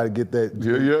 could nobody get that?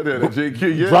 That J.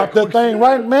 Kidd. Drop that thing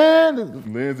right,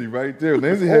 man. Lindsey right there.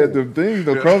 Lindsey had them things,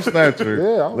 the crumb snatcher.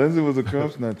 Yeah. Lindsey was a crumb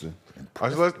snatcher. All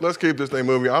right, so let's keep this thing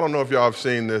moving. I don't know if y'all have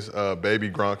seen this baby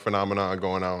Gronk phenomenon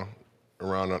going on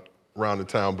around the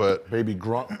town, but Baby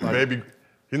Gronk. Like, baby,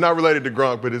 he's not related to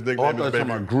Gronk, but his nickname is Baby.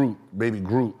 About Groot, Baby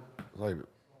Groot. Like a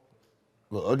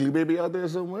little ugly baby out there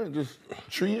somewhere, just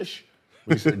tree-ish.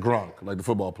 But he said Gronk, like the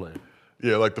football player.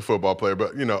 Yeah, like the football player.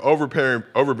 But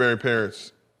overbearing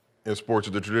parents in sports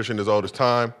is the tradition as old as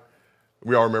time.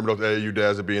 We all remember those AAU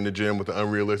dads that be in the gym with the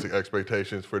unrealistic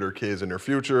expectations for their kids and their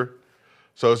future.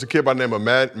 So it's a kid by the name of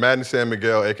Madden San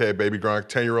Miguel, aka Baby Gronk,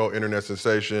 10-year-old internet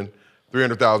sensation,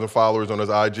 300,000 followers on his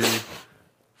IG.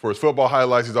 For his football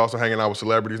highlights, he's also hanging out with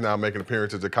celebrities now, making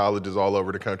appearances at colleges all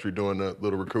over the country, doing the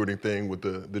little recruiting thing with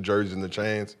the jerseys and the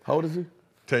chains. How old is he?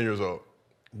 10 years old.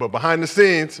 But behind the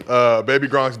scenes, Baby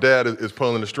Gronk's dad is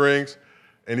pulling the strings,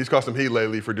 and he's caught some heat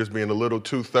lately for just being a little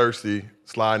too thirsty,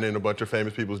 sliding in a bunch of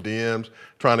famous people's DMs,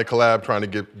 trying to collab, trying to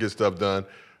get stuff done.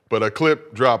 But a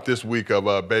clip dropped this week of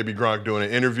Baby Gronk doing an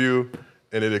interview,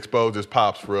 and it exposed his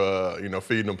pops for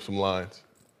feeding him some lines.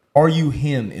 Are you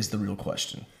him is the real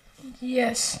question.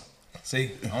 Yes.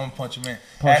 See, I'm gonna punch him in.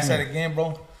 Ask that again,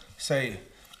 bro. Say,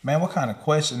 man, what kind of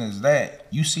question is that?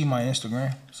 You see my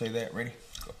Instagram. Say that. Ready?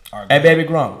 All right, hey, Baby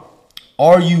Gronk,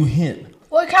 are you him?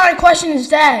 What kind of question is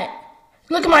that?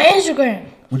 Look at my Instagram.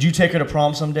 Would you take her to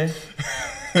prom someday?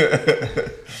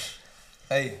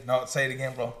 Hey, no, say it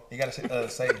again, bro. You gotta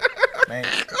say it. Man,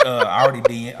 I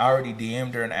already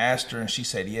DM'd her and asked her, and she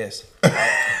said yes. All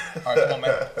right, come on,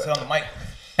 man. Sit on the mic.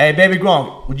 Hey, Baby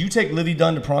Gronk, would you take Livy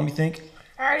Dunn to prom, you think?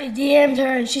 I already DM'd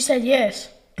her, and she said yes.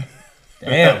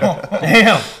 Damn.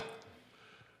 Damn.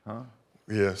 Huh?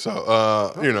 Yeah,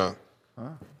 so,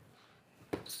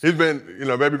 he's been,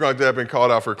 Baby Gronk's dad been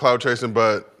called out for clout chasing,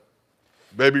 but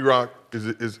Baby Gronk,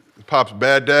 is Pop's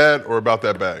bad dad or about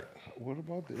that bag? What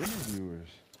about the interviewers?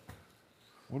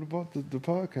 What about the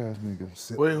podcast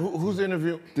niggas? Wait, who's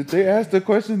interviewing? Did they ask the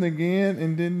question again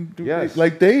and then yes.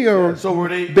 they are? Yeah, so were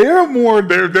they? They're more.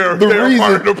 They're reason,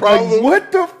 part of the problem. Like,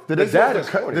 what the? Did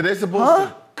they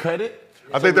supposed to cut it?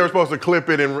 I think they were supposed to clip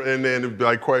it and then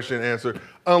like question and answer.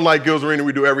 Unlike Gil's Arena,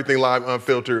 we do everything live,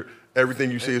 unfiltered.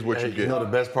 Everything you see is what you get. You know the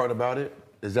best part about it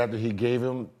is after he gave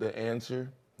him the answer,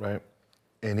 right?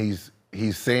 And he's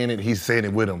saying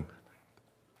it with him.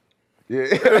 Yeah.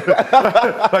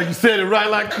 Like you said it right,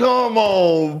 like, come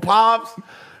on, Pops.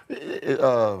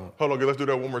 Hold on, let's do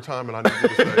that one more time, and I need you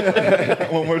to say it.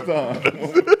 One more time.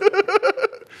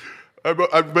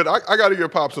 But I got to give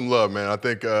Pop some love, man. I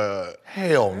think.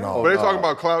 Hell no. But they talking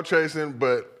about clout chasing,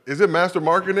 but is it master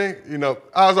marketing?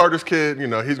 Ozar, this kid,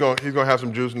 he's gonna have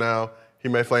some juice now. He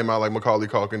may flame out like Macaulay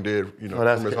Culkin did,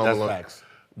 from his Home Alone. Facts.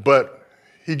 But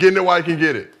he getting it while he can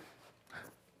get it.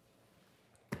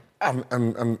 I'm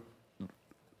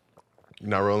You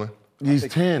not rolling? He's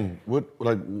 10. Why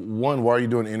are you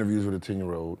doing interviews with a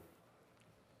 10-year-old?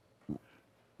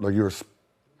 Like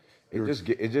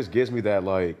It just gives me that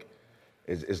like,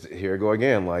 it's here I go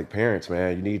again. Like parents,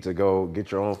 man, you need to go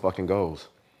get your own fucking goals.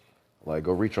 Like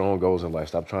go reach your own goals in life.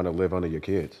 Stop trying to live under your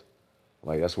kids.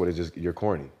 Like that's what you're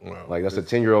corny. Wow. Like that's a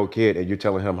 10-year-old kid and you're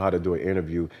telling him how to do an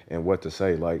interview and what to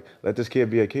say. Like let this kid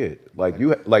be a kid. Like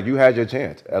you had your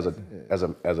chance as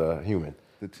a human.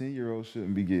 The 10-year-old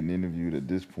shouldn't be getting interviewed at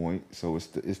this point. So it's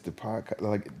the podcast.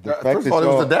 Like the fact First of all, it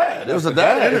was the dad. It was a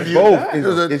dad interview.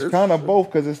 Both. It's kind of both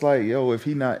because it's like, yo, if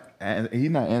he not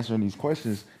answering these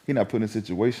questions, he not put in a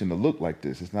situation to look like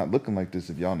this. It's not looking like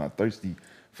this if y'all not thirsty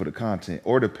for the content,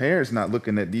 or the parents not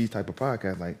looking at these type of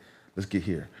podcasts like, let's get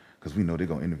here because we know they're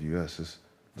gonna interview us.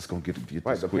 Let's go get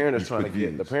right. The parents trying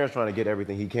to get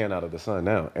everything he can out of the son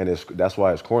now, and that's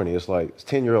why it's corny. It's like it's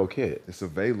 10-year-old kid. It's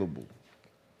available.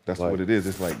 That's like, what it is.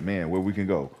 It's like, man, where we can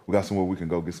go. We got somewhere we can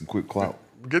go get some quick clout.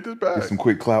 Get this back. Get some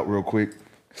quick clout real quick.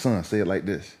 Son, say it like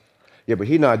this. Yeah, but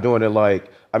he not doing it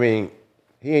like, I mean,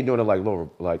 he ain't doing it like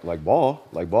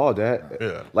Ball Dad.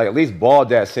 Yeah. Like at least Ball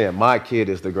Dad saying my kid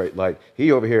is the great. Like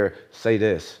he over here say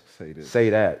this, say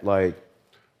that. Like.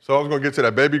 So I was gonna get to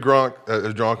that. Baby Gronk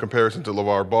has drawn comparison to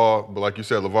LeVar Ball, but like you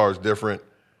said, LeVar is different.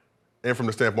 And from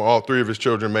the standpoint, all three of his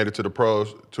children made it to the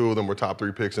pros. 2 of them were top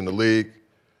 3 picks in the league.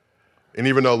 And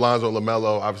even though Lonzo and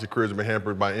LaMelo, obviously careers have been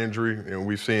hampered by injury, and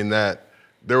we've seen that,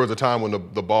 there was a time when the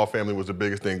Ball family was the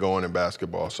biggest thing going in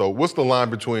basketball. So what's the line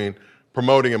between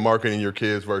promoting and marketing your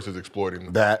kids versus exploiting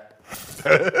them? That.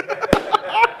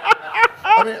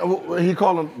 I mean, he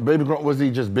called him Baby Gronk. Was he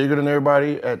just bigger than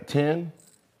everybody at 10?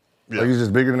 Yeah. Like he's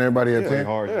just bigger than everybody at 10?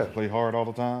 Play hard all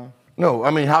the time? No,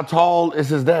 I mean, how tall is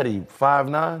his daddy?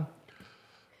 5'9"?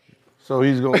 So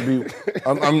he's gonna be.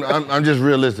 I'm just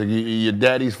realistic. Your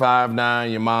daddy's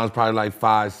 5'9", your mom's probably like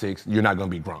 5'6". You're not gonna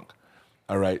be Gronk,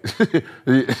 all right?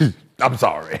 I'm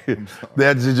sorry.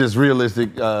 That's just realistic.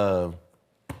 Yeah,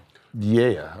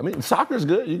 I mean, soccer's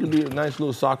good. You can be a nice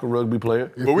little soccer rugby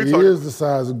player. If he is the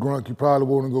size of Gronk, you probably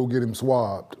want to go get him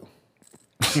swabbed.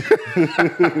 Because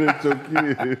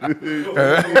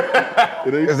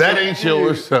that ain't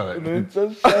your son.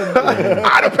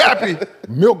 Out of pappy.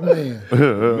 Milkman.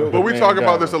 But we talk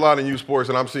about this a lot in youth sports,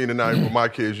 and I'm seeing it now with my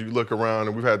kids. You look around,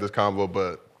 and we've had this convo,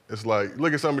 but it's like,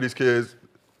 look at some of these kids,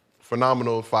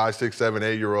 phenomenal 5, 6, 7,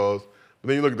 8-year-olds. But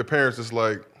then you look at the parents, it's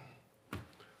like,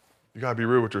 you gotta be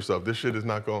real with yourself. This shit is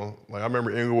not going. Like I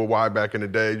remember Inglewood Y back in the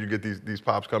day. You get these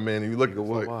pops come in, and you look at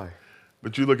like, why?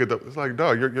 But you look at it's like,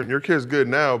 dog, your kid's good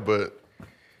now, but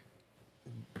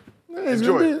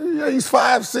enjoy it. Yeah, he's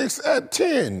 5'6" at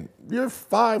 10. You're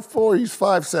 5'4", he's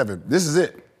 5'7". This is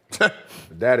it.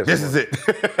 This is it.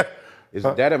 Is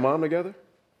dad and mom together?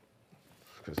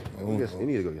 Because he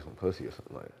need to go get some pussy or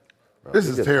something like that. Bro, this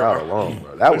is terrible. Alone,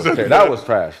 bro. That was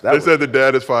trash. They said the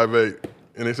dad is 5'8",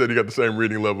 and they said he got the same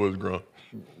reading level as Gronk.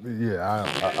 Yeah,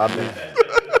 I mean.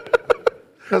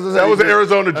 That was an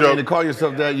Arizona joke. I mean, to call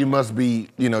yourself that, you must be,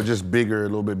 just bigger, a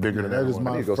little bit bigger than that. That is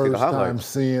my first time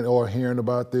seeing or hearing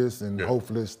about this, and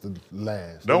hopefully it's the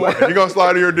last. Don't worry, you're gonna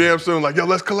slide in your DM soon, like, yo,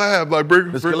 let's collab. Like,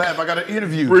 let's collab. I got an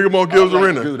interview. Bring him on Gil's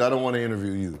Arena. Dude, I don't want to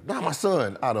interview you. Not my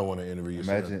son. I don't want to interview you.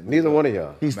 Imagine. Neither one of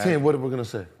y'all. He's 10. What are we gonna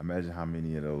say? Imagine how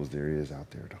many of those there is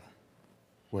out there, though.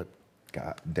 What?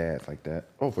 Got dads like that.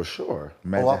 Oh, for sure.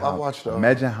 Imagine I watched.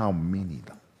 Imagine how many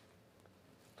though.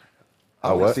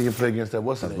 I want to see him play against that.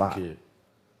 What's the name, kid?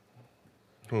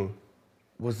 Who?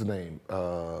 What's the name?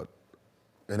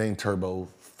 It ain't Turbo.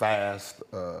 Fast.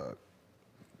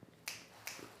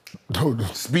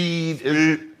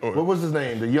 Speed. What was his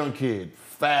name? The young kid.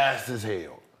 Fast as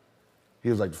hell. He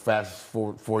was like the fastest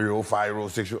 4-year-old, 5-year-old,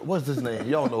 6-year-old. What's his name?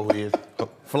 Y'all know who he is.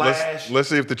 Flash. Let's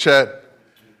see if the chat.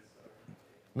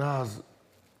 Nah,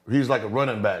 he's like a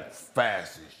running back.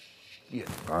 Fast as shit.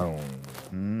 I don't.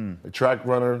 A track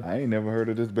runner. I ain't never heard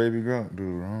of this Baby Gronk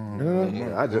dude.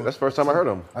 That's the first time I heard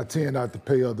him. I tend not to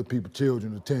pay other people's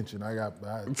children attention. I got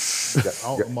my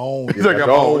own. I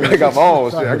got my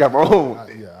own. I got my own.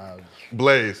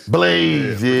 Blaze.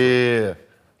 Yeah.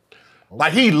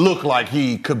 Like he looked like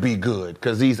he could be good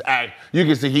because you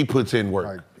can see he puts in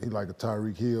work. He's like a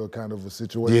Tyreek Hill kind of a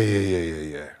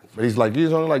situation. Yeah. But he's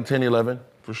only like 10, 11.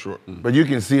 For sure. But you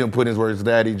can see him put in his work. His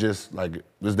daddy his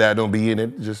dad don't be in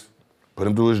it. Just put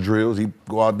him through his drills. He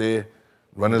go out there,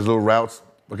 run his little routes,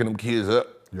 looking them kids up.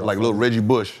 Like little Reggie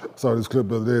Bush. Saw this clip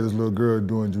the other day, this little girl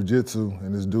doing jujitsu,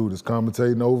 and this dude is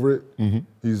commentating over it. Mm-hmm.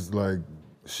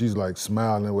 She's like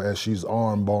smiling as she's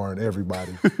arm barring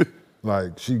everybody.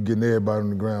 Like she getting everybody on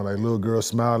the ground. Like little girl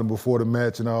smiling before the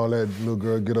match and all that. Little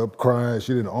girl get up crying.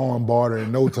 She didn't arm bar her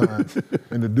in no time.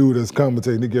 And the dude that's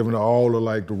commentating, he giving her all of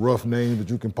like the rough names that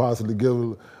you can possibly give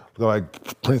her,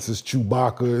 like Princess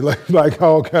Chewbacca, like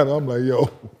all kind of. I'm like, yo.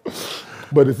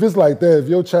 But if it's like that, if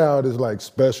your child is like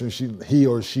special, he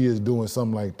or she is doing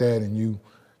something like that, and you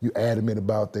adamant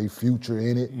about their future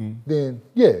in it, then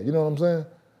yeah, you know what I'm saying?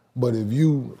 But if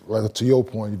you, like to your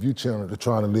point, if you trying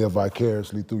to live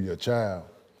vicariously through your child,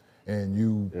 and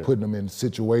you putting them in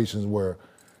situations where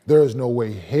there's no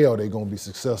way hell they're gonna be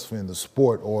successful in the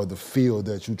sport or the field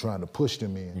that you're trying to push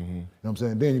them in. You know what I'm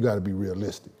saying? Then you got to be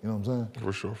realistic. You know what I'm saying?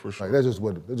 For sure. Like that's just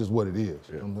what it is. You know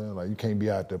what I'm saying? Like you can't be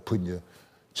out there putting your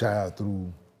child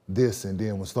through this, and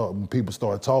then when people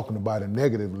start talking about it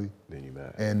negatively, then you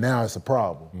mad. And now it's a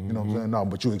problem. You know what I'm saying? No,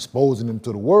 but you're exposing them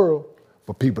to the world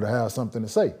for people to have something to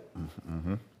say.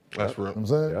 That's real. You know what I'm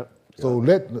saying? Yep. So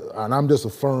and I'm just a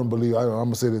firm believer, I'm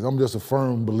gonna say this, I'm just a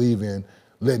firm believer in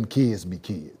letting kids be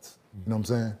kids. You know what I'm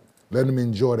saying? Let them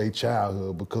enjoy their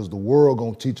childhood, because the world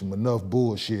gonna teach them enough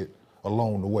bullshit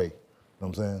along the way. You know what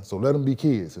I'm saying? So let them be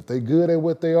kids. If they good at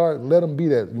what they are, let them be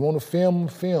that. You wanna film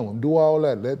them, do all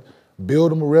that.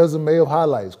 Build them a resume of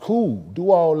highlights. Cool,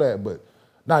 do all that, but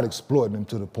not exploiting them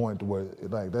to the point to where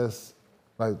it's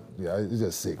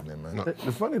just sickening, man.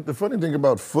 The funny thing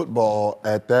about football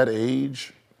at that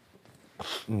age,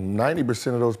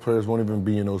 90% of those players won't even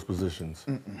be in those positions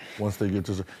once they get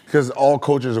to, because all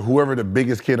coaches or whoever the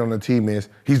biggest kid on the team is,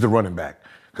 he's the running back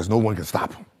because no one can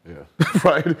stop him. Yeah.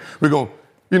 Right? We're going,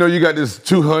 you got this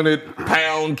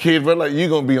 200-pound kid, but like you're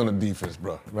gonna be on the defense,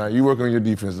 bro. Right? You work on your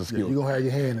defensive skills. You're gonna have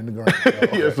your hand in the ground.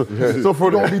 So for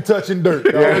you're gonna be touching dirt.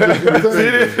 You're gonna have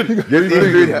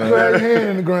your hand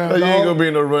in the ground. You ain't gonna be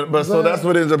in the run. But so that's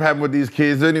what ends up happening with these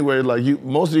kids anyway. Like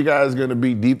most of you guys are gonna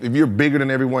be deep. If you're bigger than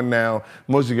everyone now,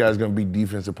 most of you guys are gonna be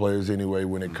defensive players anyway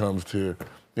when it comes to,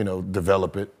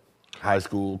 develop it, high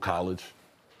school, college.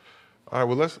 All right,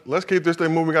 well, let's keep this thing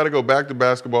moving. We got to go back to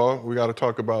basketball. We got to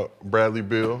talk about Bradley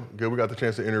Beal. Good, we got the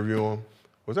chance to interview him.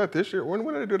 Was that this year? When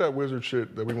did they do that Wizard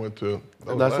shit that we went to?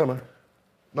 Last summer.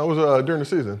 No, it was during the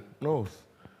season. No.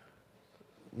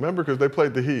 Remember, because they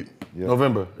played the Heat. Yeah.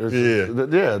 November.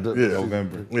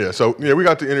 November. Yeah, so we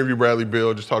got to interview Bradley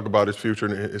Beal, just talk about his future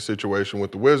and his situation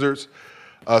with the Wizards.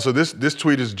 So this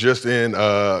tweet is just in.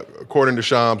 According to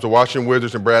Shams, the Washington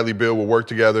Wizards and Bradley Beal will work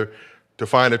together to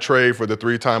find a trade for the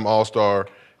three-time All-Star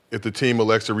if the team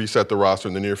elects to reset the roster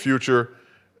in the near future.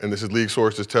 And this is league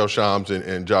sources tell Shams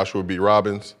and Joshua B.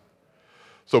 Robbins.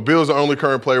 So Beal is the only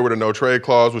current player with a no-trade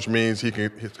clause, which means he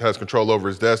has control over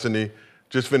his destiny.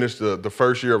 Just finished the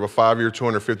first year of a 5-year,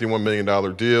 $251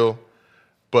 million deal.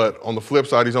 But on the flip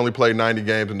side, he's only played 90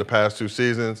 games in the past 2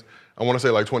 seasons. I want to say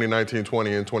like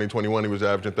 2019-20 and 2021, he was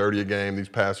averaging 30 a game. These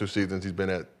past 2 seasons, he's been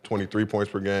at 23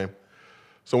 points per game.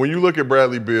 So when you look at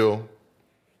Bradley Beal,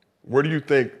 where do you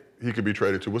think he could be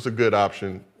traded to? What's a good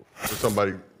option for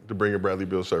somebody to bring in Bradley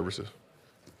Beal's services?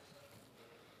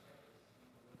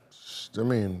 I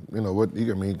mean,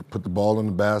 put the ball in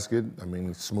the basket. I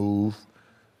mean, smooth,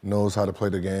 knows how to play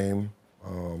the game.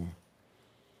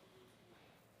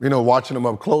 Watching him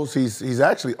up close, he's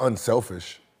actually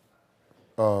unselfish.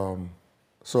 So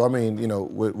I mean,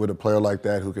 with a player like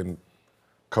that who can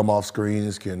come off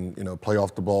screens, can play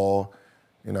off the ball,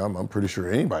 I'm pretty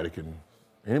sure anybody can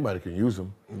use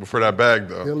him. But for that bag,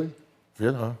 though. Philly?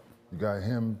 Yeah. You got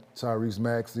him, Tyrese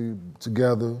Maxey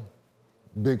together,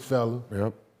 big fella.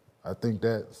 Yep. I think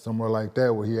that somewhere like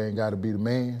that where he ain't got to be the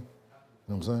man. You know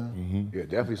what I'm saying? Mm-hmm. Yeah,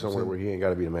 definitely somewhere where he ain't got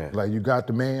to be the man. Like you got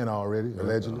the man already,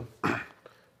 allegedly.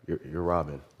 You're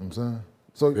Robin. You know what I'm saying?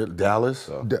 So Dallas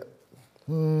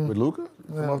with Luka?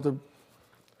 I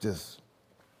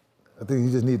think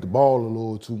he just need the ball a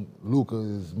little too. Luka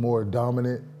is more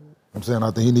dominant. I'm saying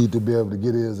I think he need to be able to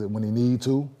get his when he need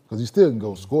to, because he still can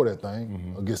go score that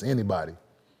thing against anybody.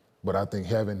 But I think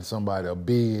having somebody a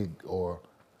big or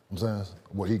I'm saying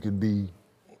where he could be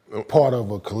part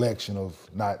of a collection of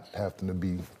not having to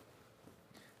be.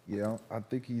 Yeah, I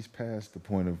think he's past the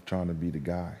point of trying to be the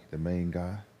guy, the main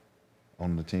guy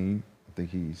on the team. I think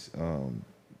he's going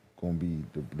to be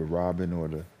the Robin or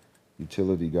the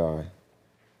utility guy.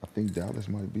 I think Dallas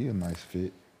might be a nice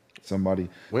fit. Somebody.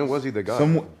 When was he the guy?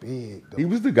 Big, though. He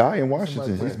was the guy in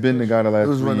Washington. He's been the guy the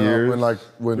last 3 years.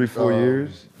 3-4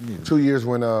 years. 2 years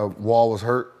when Wall was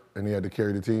hurt and he had to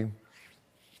carry the team.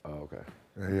 Oh, okay.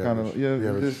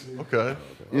 Okay.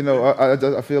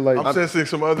 I feel like I'm sensing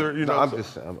some other.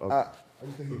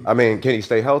 I mean, can he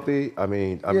stay healthy? I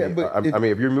mean,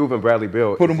 if you're moving Bradley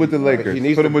Beal, put him with the Lakers.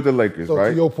 Put him with the Lakers, so right?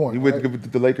 To your point, he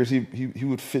with the Lakers. He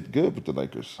would fit good with the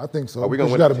Lakers. I think so. Are we gonna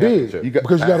because win you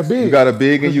got a big. You got a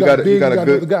big, and you got a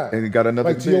good guy, and you got another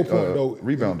like, to your point, though,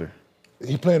 rebounder.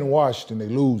 He playing in Washington. They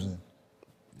losing.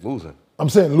 Losing. I'm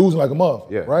saying losing like a month.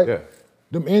 Yeah. Right. Yeah.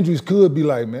 Them injuries could be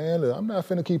like, man, look, I'm not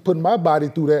finna keep putting my body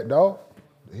through that, dog.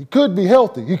 He could be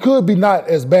healthy. He could be not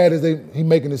as bad as he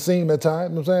making it seem at times.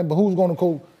 You know what I'm saying? But who's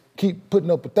gonna keep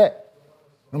putting up with that?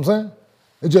 You know what I'm saying?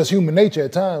 It's just human nature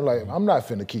at times. Like, I'm not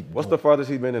finna keep. What's the farthest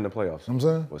he's been in the playoffs? You know what I'm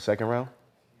saying? What, second round?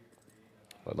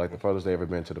 Like the furthest they ever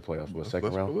been to the playoffs was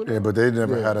second round. Yeah, but they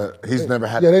never had a. He's never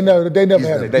had. Yeah, they never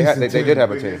had a They decent did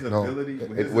have a His team. ability,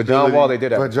 with his With John Wall, they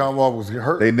did have. But John Wall was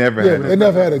hurt. They never Yeah, had. but they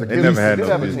never had a They never had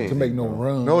decent no team team. to make no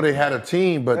run. No, they had a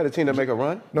team, but Had a team to make a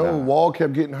run. no, Wall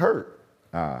kept getting hurt,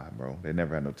 Bro, they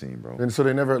never had no team, bro. and so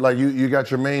they never like you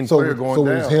got your main So, player going so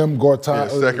down. it was him,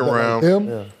 Gortat, Yeah, second round. Him.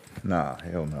 Yeah. Nah,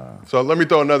 hell nah. So let me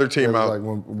throw another It team was out. like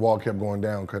when Wall kept going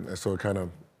down, so it kind of.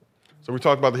 So we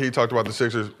talked about the Heat, talked about the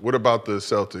Sixers. What about the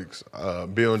Celtics?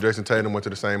 Bill and Jason Tatum went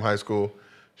to the same high school.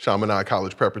 Chaminade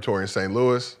College Preparatory in St.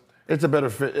 Louis. It's a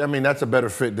better fit. I mean, that's a better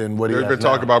fit than what he There's has been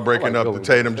talk now. about breaking I like up the Bill.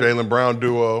 Tatum Jalen Brown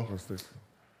duo.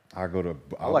 I go to.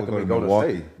 I like him in Golden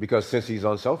State because since he's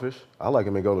unselfish, I like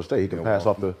him in Golden State. He can pass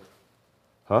off the.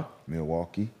 Huh?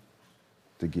 Milwaukee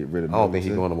to get rid of. I don't think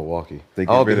he's going to Milwaukee. They I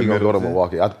get don't rid think he's of going to go to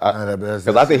Middleton? Milwaukee. That's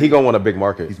Because I think he's going to want a big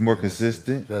market. He's more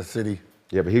consistent. that city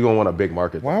Yeah, but he's going to want a big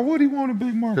market. Why would he want a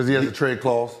big market? because he has a trade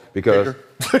clause. Because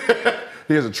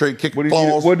He has a trade kick What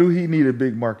clause. do he need a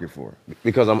big market for?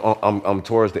 because I'm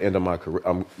towards the end of my career.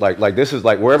 I'm like this is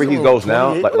like wherever he goes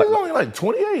now. He's only like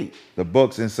 28. The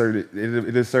Bucks inserted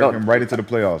it inserted him right into the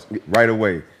playoffs right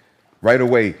away. Right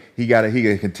away, he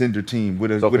a contender team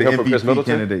with So with for an him for Chris MVP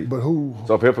Middleton? candidate. But who?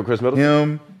 So for him for Chris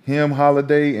Middleton. Him,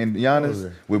 Holiday, and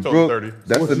Giannis with Total Brook. 30.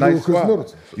 That's What a you do nice with Chris squad.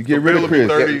 Middleton? You get So rid Bill of will be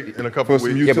Chris 30 in a couple for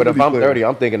some weeks. Yeah, but if I'm utility 30, players.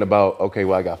 I'm thinking about, okay,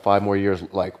 well, I got 5 more years,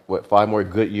 like, 5 more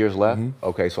good years left? Mm-hmm.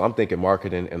 Okay, so I'm thinking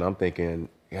marketing, and I'm thinking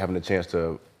having a chance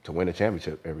to win a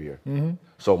championship every year. Mm-hmm.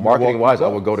 So marketing-wise, I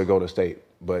would go to Golden State.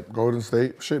 But Golden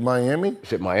State, shit, Miami,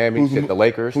 shit, Miami, shit, the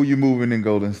Lakers, Who you moving in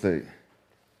Golden State?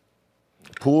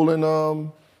 Poole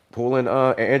and Poole and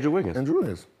Andrew Wiggins. Andrew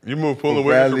Wiggins. You move Poole and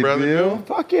Bradley Williams for Bradley Beal? Beal?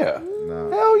 Fuck yeah. Nah.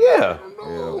 Hell yeah.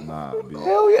 Hell nah, B.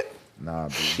 Hell yeah. Nah,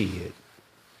 B. Shit.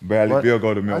 Bradley What? Beal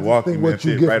go to I just Milwaukee, think man. what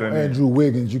you Fit get right from on there. Andrew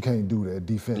Wiggins, you can't do that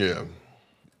defense. Yeah.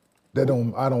 I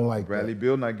don't like Bradley that.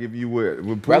 Beal not giving you what?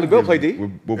 Poole Bradley Beal give play you? D.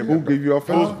 What Poole give you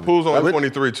offensively? Poole's only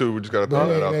 23 too. We just got to throw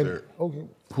that out And- there. Okay.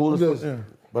 Poole I'm is, just- yeah.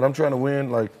 But I'm trying to win.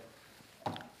 Like,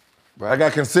 I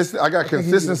got consistency. I think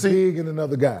he's big and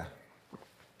another guy.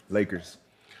 Lakers.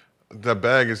 That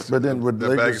bag is But then with that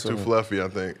bag Lakers, is too fluffy, I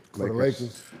think. For the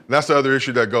Lakers. And that's the other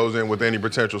issue that goes in with any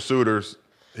potential suitors.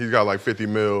 He's got like 50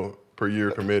 mil per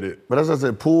year committed. But as I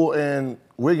said, Poole and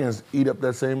Wiggins eat up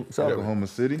that same salary. Oklahoma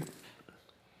City.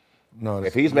 No,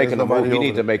 If he's making a there's move, nobody he over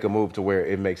needs to there. make a move to where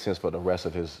it makes sense for the rest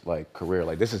of his like career.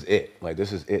 Like this is it. Like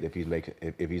this is it if he's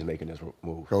making this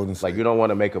move. Golden State. Like you don't want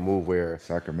to make a move where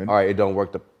Sacramento. all right, it don't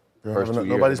work the first 2 years,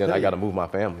 nobody's then I paid. got to move my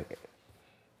family.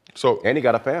 So And he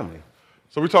got a family.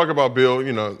 So we talk about Bill,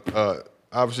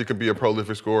 obviously could be a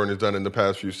prolific scorer and has done it in the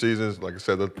past few seasons. Like I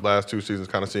said, the last 2 seasons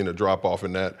kind of seen a drop off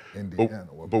in that. Indiana,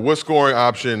 But what scoring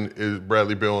option is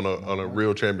Bradley Bill on a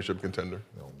real championship contender?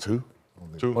 Two.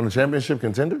 Two? On the championship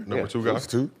contender? Number 2 guy? It's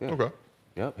two. Okay.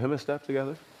 Yep, him and Steph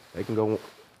together, they can go.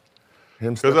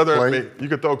 Him, Because Steph, Clay. you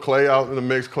could throw Clay out in the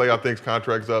mix. Clay, I think's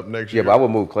contract's up next Yeah, year. but I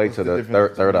would move Clay to the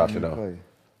difference third between option him and though. Clay?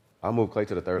 I'll move Clay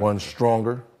to the third. One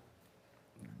stronger.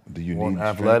 Do you One need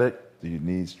athletic. Strength? Do you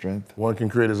need strength? One can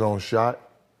create his own shot.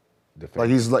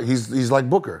 Defense. Like he's like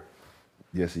Booker.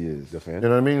 Yes, he is. Defense. You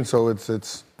know what I mean? So it's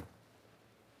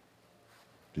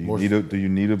Do you More- need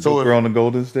a So Booker if- on the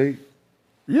Golden State?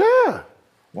 yeah.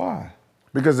 Why?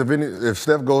 Because if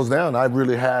Steph goes down, I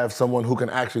really have someone who can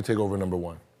actually take over number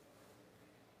one.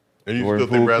 And you Jordan still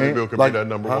think Poole Bradley can't? Bill could Like, be that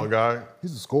number huh? one guy?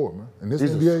 He's a scorer, man. In this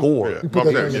He's a NBA, scorer. you Yeah, put I'm that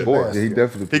saying, man in yeah. the Yeah, basket. he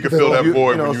definitely. He could fill that void.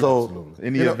 when you-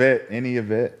 And he you a know- vet. And he a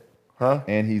vet. Huh?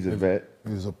 And he's a vet.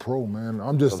 He's a pro, man.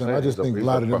 I'm just saying. I He's just think a he's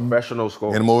lot of them. professional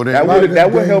scorer. And more than That lot of would them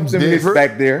help games them get different.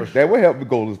 back there. That would help the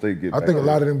Golden State get I back think a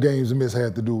there. lot of them games miss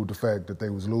had to do with the fact that they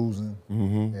was losing.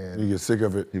 And you get sick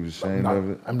of it. He was ashamed of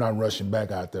it. I'm not rushing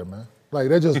back out there, man. Like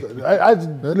that just. I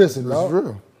listen, This dog. is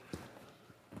real.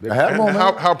 And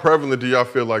how prevalent do y'all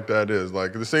feel like that is?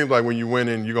 Like it seems like when you win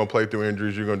in, you're gonna play through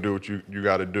injuries. You're gonna do what you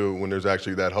got to do when there's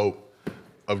actually that hope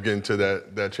of getting to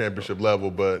that championship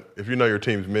level. But if you know your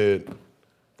team's mid,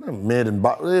 Mid and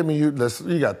bottom. I mean, you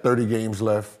got 30 games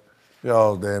left.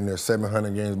 Y'all damn near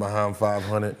 700 games behind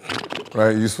 500.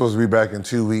 Right? You're supposed to be back in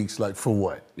 2 weeks. Like for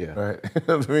what? Yeah. Right?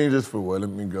 I mean, just for what?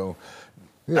 Let me go.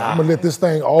 Yeah, I'm gonna let this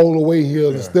thing all the way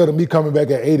here. Instead of me coming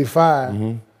back at 85,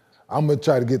 I'm gonna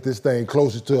try to get this thing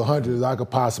closer to 100 as I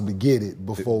could possibly get it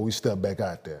before we step back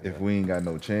out there. If we ain't got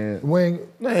no chance, We ain't,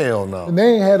 Hell no. and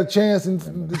they ain't had a chance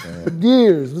in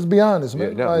years. Let's be honest, man.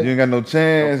 Yeah, no, Like, you ain't got no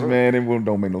chance, man. It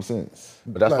don't make no sense.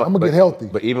 But that's Like, why- I'm gonna but- get healthy.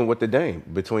 But even with the Dame,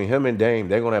 between him and Dame,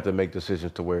 they're gonna have to make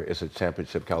decisions to where it's a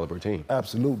championship caliber team.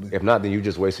 absolutely. If not, then you're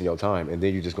just wasting your time, and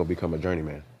then you're just gonna become a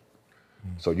journeyman.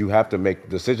 So you have to make the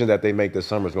decision that they make this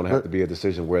summer is gonna have to be a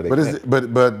decision where they. But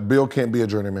can't. but Bill can't be a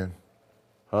journeyman.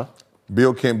 Huh?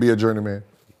 Bill can't be a journeyman.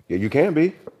 Yeah, you can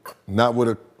be. Not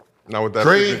with that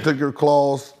trade to your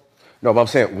clause. No, but I'm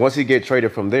saying once he get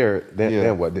traded from there,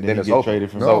 then what? Then it's over. Traded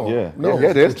from No,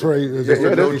 it is.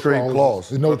 There's no trade clause.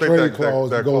 There's no trade clause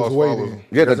that goes away then.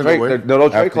 Yeah, the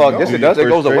trade clause. Yes, it does. It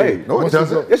goes away. No, it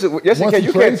doesn't. Yes, it can.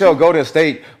 You can't tell Golden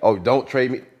State, oh, don't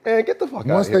trade me. Man, get the fuck out of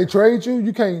here. Once they trade you,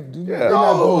 you can't. They're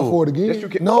not going for it again. Yes, you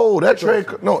can. No, that trade.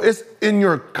 No, it's in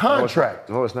your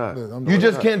contract. No, it's not. You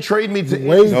just can't trade me to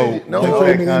No,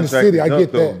 trade me in the city. I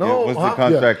get that. No, once the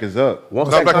contract is up. Once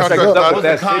the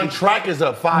that contract is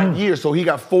up 5 years, so he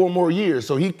got 4 more years.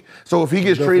 So if he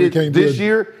gets traded this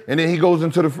year and then he goes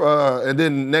into the and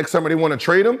then next summer they want to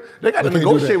trade him, they got to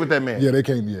negotiate with that man. Yeah, they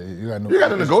can't. Yeah, you got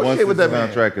to negotiate with that man.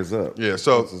 Contract is up. Yeah.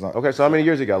 So okay. So how many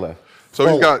years he got left? So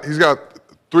he's got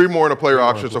 3 more in the player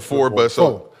option, so 4. But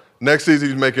so next season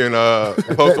he's making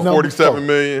close to $47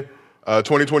 million.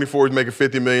 2024 he's making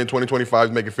 $50 million. 2025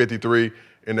 he's making $53.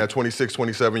 In that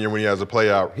 26-27 year when he has a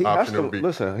play option, it'll be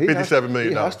 $57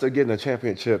 million. He has to get in a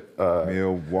championship. But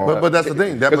that's the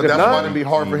thing. That's why it'd be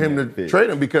hard for him to trade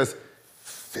him because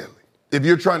if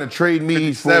you're trying to trade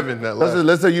me,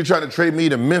 let's say you're trying to trade me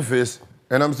to Memphis,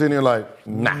 and I'm sitting here like,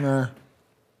 nope.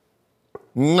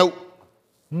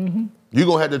 Mm-hmm. You're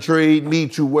going to have to trade me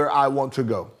to where I want to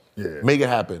go. Yeah. Make it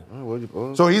happen.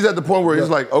 So he's at the point where he's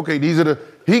like, okay,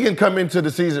 he can come into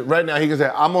the season right now. He can say,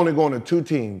 I'm only going to 2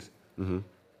 teams. Mm-hmm.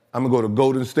 I'm going to go to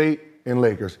Golden State and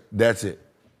Lakers. That's it.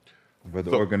 But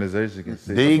the organization can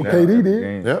see. KD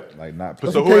did. Yep. Like not.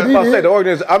 So who I say the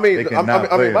organization? I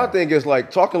mean, my thing is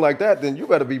like talking like that. Then you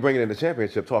better be bringing in the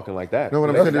championship talking like that. No, what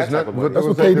I'm saying is that's what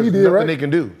KD did, right? They can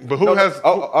do. But who has?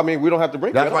 I mean, we don't have to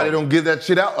bring. That's why they don't give that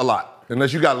shit out a lot.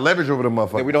 Unless you got leverage over the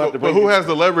motherfucker. Yeah, we don't have to but who has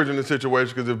the leverage in this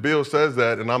situation? Because if Bill says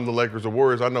that and I'm the Lakers or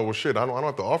Warriors, I know, well, shit, I don't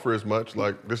have to offer as much.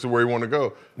 Like, this is where you want to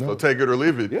go. No. So take it or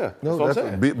leave it. Yeah, that's what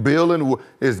I'm saying. Bill and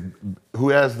who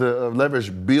has the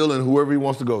leverage, Bill and whoever he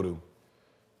wants to go to.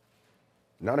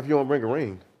 Not if you don't bring a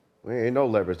ring. We ain't no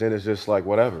leverage. Then it's just like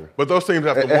whatever. But those teams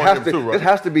have to want them too, right? It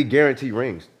has to be guaranteed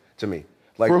rings to me.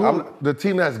 Like for who, the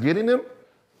team that's getting them?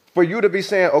 For you to be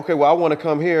saying, okay, well, I want to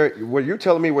come here. Well, you're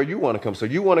telling me where you want to come. So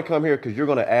you want to come here because you're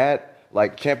going to add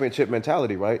like championship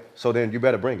mentality, right? So then you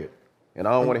better bring it. And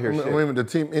I don't want to hear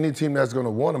shit. Any team that's going to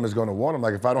want them is going to want them.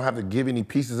 Like if I don't have to give any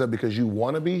pieces up because you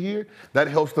want to be here, that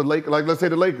helps the Lakers. Like let's say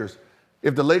the Lakers.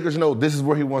 If the Lakers know this is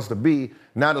where he wants to be,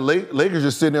 now the Lakers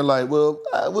just sitting there like, well,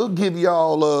 we'll give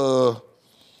y'all.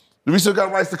 Do we still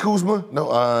got rights to Kuzma? No,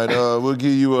 all right, we'll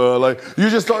give you, you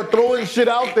just start throwing shit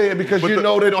out there because you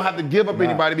know they don't have to give up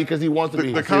anybody because he wants to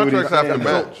be. The contracts have to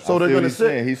match. So they're going to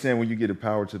say. He's saying when you get the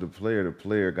power to the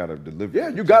player got to deliver. Yeah,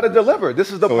 you got to deliver.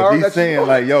 This is the power he's saying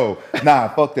like, yo, nah,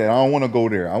 fuck that. I don't want to go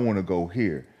there. I want to go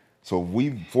here. So if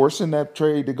we forcing that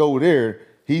trade to go there,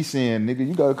 he's saying, nigga,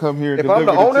 you got to come here and deliver. If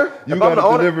I'm the owner, you got to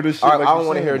deliver the shit. I don't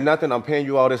want to hear nothing. I'm paying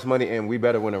you all this money and we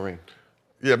better win a ring.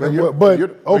 Yeah, but we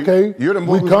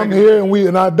come here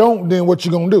and I don't, then what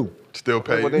you gonna do? Still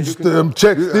pay. Well,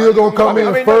 check still gonna come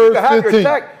in first. You can have your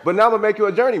check, but now I'm gonna make you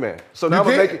a journeyman. So now I'm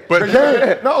gonna make you. But you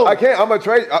can't. No, I can't. I'm gonna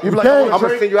trade. I'm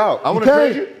gonna send you out. I want to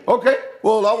trade you. Okay.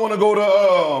 Well, I want to go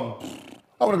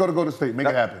to Golden State. Make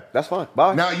it happen. That's fine.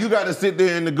 Bye. Now you got to sit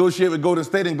there and negotiate with Golden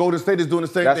State, and Golden State is doing the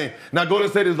same thing. Now Golden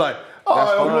State is like, you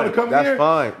want to come here? That's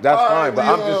fine. That's fine. But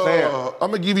I'm just saying,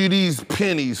 I'm gonna give you these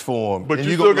pennies for him. But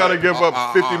you still got to give up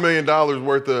 $50 million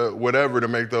worth of whatever to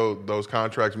make those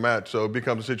contracts match. So it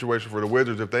becomes a situation for the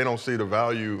Wizards if they don't see the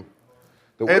value.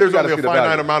 There's only a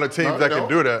finite amount of teams that can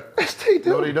do that.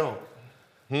 No, they don't.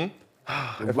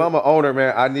 If I'm an owner,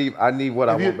 man, I need what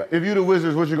I want back. If you the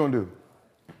Wizards, what you gonna do?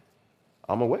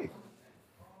 I'm gonna wait.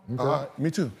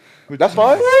 Me too. That's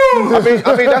fine. I mean,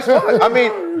 that's fine. I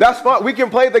mean, that's fine. We can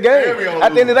play the game.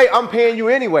 At the end of the day, I'm paying you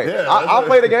anyway. Yeah, I'll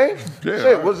play the game. Yeah,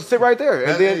 shit, we'll sit right there,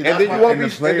 and then you won't be,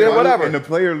 and then whatever. And the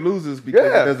player loses because he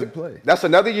doesn't play. That's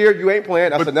another year you ain't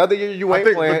playing. That's another year you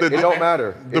ain't playing. It don't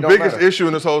matter. The biggest issue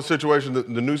in this whole situation,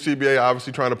 the new CBA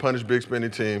obviously trying to punish big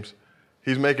spending teams.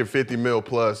 He's making $50 million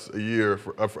plus a year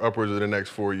for upwards of the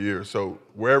next 4 years. So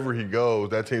wherever he goes,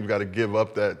 that team's got to give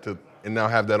up that and now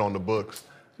have that on the books.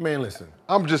 Man, listen.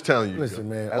 I'm just telling you. Listen,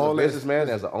 man. As a businessman,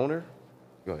 as an owner,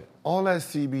 go ahead. All that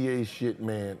CBA shit,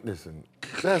 man, listen,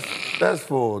 that's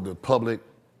for the public,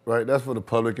 right? That's for the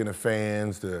public and the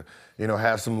fans to,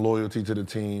 have some loyalty to the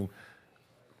team.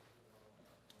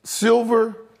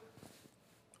 Silver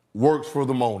works for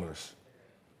the owners,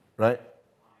 right?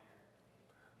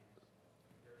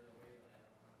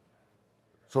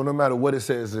 So no matter what it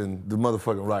says in the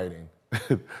motherfucking writing,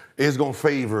 it's gonna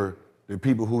favor the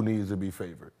people who needs to be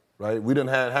favored, right? We done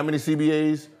had how many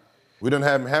CBAs? We done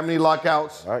have how many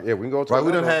lockouts? All right, yeah, we can go to Right,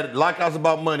 we done another had lockouts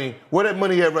about money. Where that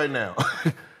money at right now?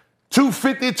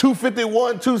 250,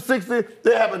 251, 260.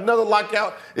 They have another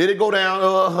lockout. It'll go down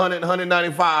 100,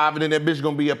 195, and then that bitch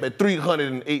gonna be up at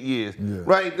 308 years. Yeah.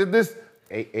 Right? This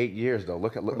 8 years though.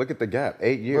 Look at the gap.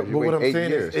 8 years. But what I'm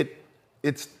saying years. is,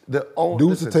 it's the only.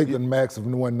 Dudes to take the max of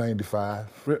 195.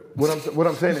 What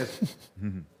I'm saying is,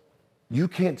 you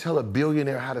can't tell a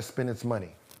billionaire how to spend its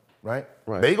money, right?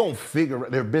 Right. They gonna figure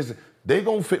their business. They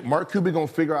gonna Mark Cuban gonna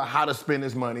figure out how to spend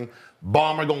his money.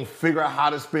 Balmer gonna figure out how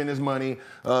to spend his money.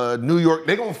 New York,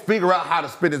 they gonna figure out how to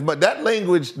spend his money. That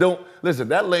language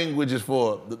that language is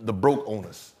for the broke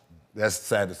owners. That's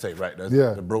sad to say, right? That's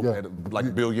the broke, like a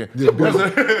billion. Yeah,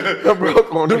 the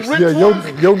broke owners. The rich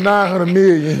ones. Your 900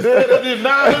 million. Yeah,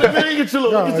 900 million. Get your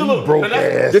little broke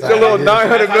ass. Get your little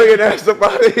 900 million ass up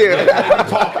out of here.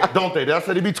 Don't they? That's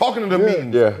how they be talking in the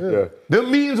meetings. Yeah. The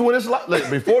meetings when it's like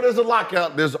before there's a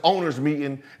lockout, there's owners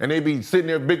meeting, and they be sitting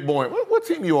there big boy. What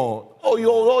team you on? You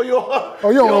on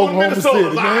Oklahoma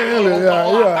City, man.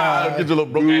 Yeah. Get your little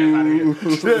broke ass out of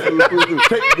here.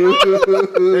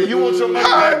 Hey, you want your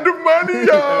money? The money,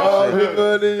 y'all.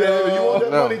 You want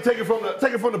that money? Take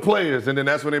it from the players, and then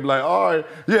that's when they be like, all right,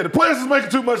 the players is making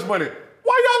too much money.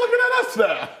 Why y'all looking at us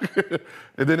now?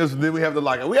 And then we have the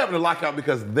lockout. We having the lockout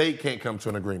because they can't come to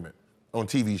an agreement on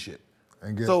TV shit.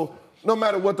 So no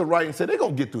matter what the writing said, they're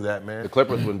gonna get through that, man. The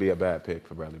Clippers wouldn't be a bad pick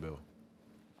for Bradley Beal.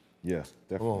 Yeah,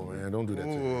 definitely. Come on, man, don't do that to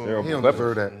him. Terrible. He don't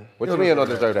deserve that. What you mean he don't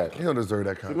deserve that? He don't deserve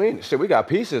that What kind. you mean? Shit, we got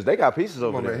pieces. They got pieces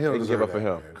over Come on, there. man. He don't They can give deserve up for that,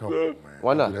 him. man. Come on, man.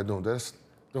 Why not? Don't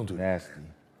do that. Nasty.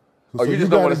 Oh, you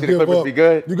just don't want to see the Clippers be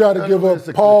good? You got to give up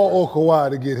Paul or Kawhi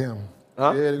to get him.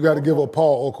 Huh? Yeah, you got to give up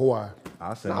Paul or Kawhi.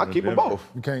 I'll keep them both.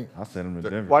 You can't. I'll send him to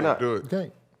Denver. Why not? You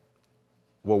can't.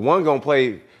 Well, one gonna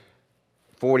play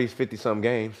 40, 50-some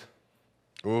games.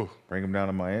 Ooh. Bring him down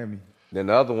to Miami. Then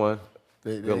the other one,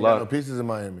 They good ain't luck. got no pieces in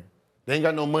Miami. They ain't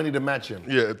got no money to match him.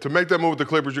 Yeah, to make that move with the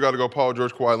Clippers, you got to go Paul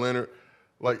George, Kawhi Leonard.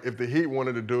 Like, if the Heat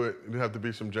wanted to do it, it'd have to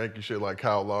be some janky shit like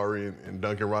Kyle Lowry and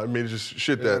Duncan Robinson. I mean, just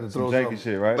shit that. Some janky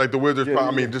shit, right? Like the Wizards, I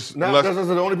mean, just Now, unless. those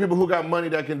are the only people who got money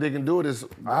that they can do it is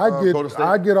Golden State.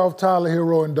 I get off Tyler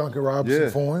Hero and Duncan Robinson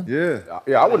for him.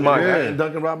 Yeah, I wouldn't mind and that.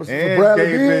 Duncan Robinson. And For Bradley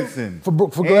Gabe Beal? Benson. For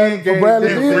Bradley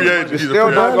He's a free Beal? agent. You're He's a still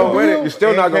free not agent. gonna win it. You're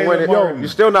still not gonna win it. Yo, You're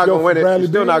still not gonna win it. Bradley You're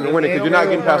still not gonna win it because you're not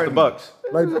getting past the Bucks.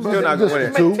 Like, Still not gonna win it.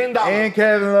 just the two. $10. And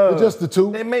Kevin Love. It's just the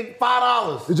two. They make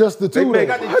 $5. It's just the two. They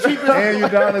got the cheapest. And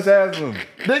Udonis Haslam.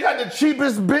 They got the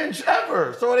cheapest bench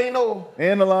ever. So it ain't no.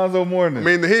 And Alonzo Mourning. I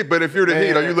mean, the Heat, but if you're the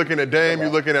Heat, are you looking at Dame? You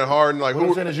looking at Harden? Like, What I'm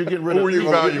who saying is you getting rid who of. are you You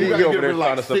gotta valuing? get rid over there of trying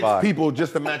like to 6 survive. people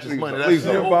just to match his money. Please,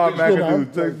 That's Bob Still McAdoo.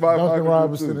 not- Take Bob Duncan McAdoo,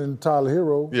 Robinson too. and Tyler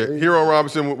Hero. Yeah, Hero and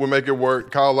Robinson would make it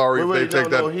work. Kyle Lowry, if they take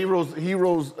that.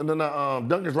 Heroes, and then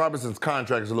Duncan Robinson's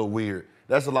contract is a little weird.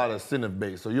 That's a lot of incentive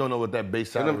base, so you don't know what that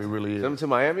base salary really is. Send them to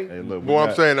Miami. Hey, look, Well,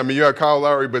 I'm saying, I mean, you got Kyle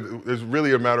Lowry, but it's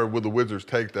really a matter of will the Wizards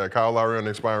take that. Kyle Lowry on the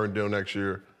expiring deal next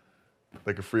year.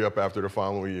 They could free up after the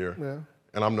following year. Yeah.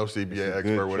 And I'm no CBA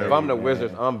expert, whatever. If I'm the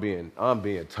Wizards, I'm being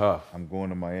tough. I'm going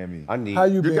to Miami. I need. How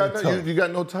you You being got, tough? you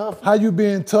got no tough. How you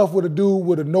being tough with a dude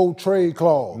with a no trade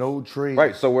clause? No trade.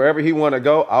 Right. So wherever he want to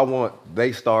go, I want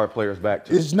they star players back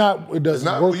to. It's not. It doesn't It's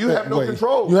not- work you that have no way.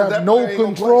 control. You have That no player ain't gonna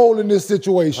control in this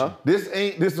situation.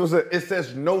 It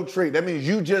says no trade. That means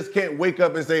you just can't wake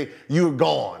up and say you're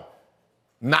gone.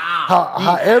 Nah.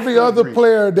 How every other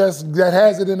player that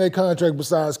has it in their contract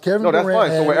besides Kevin No, that's Durant. fine.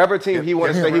 So had wherever team he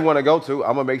want to him. say he want to go to,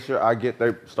 I'm gonna make sure I get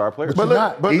their star players. But you're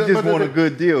not. He just want a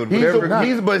good deal. But He still, gonna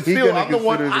I'm the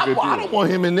one. consider it a good I deal. don't want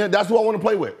him in there. That's who I want to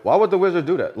play with. Why would the Wizards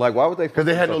do that? Like, why would they? Because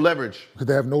they had no leverage. Because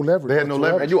they have no leverage. They had no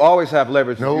whatsoever. leverage. And you always have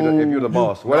leverage if you're the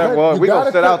boss. Whatever. Well, we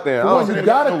gonna sit out there. For one, you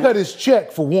gotta cut his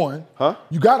check for one. Huh?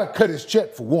 You gotta cut his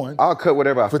check for one. I'll cut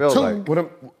whatever I For feel two, like.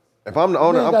 If I'm the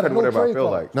owner, You ain't I'm got cutting no whatever I trade feel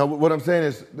clause. like. No, what I'm saying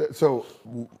is, so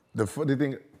the funny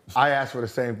thing, I asked for the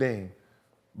same thing,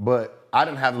 but I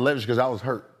didn't have the leverage because I was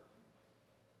hurt.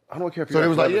 I don't care if you. So it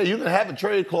was like, yeah, you can have a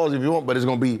trade clause if you want, but it's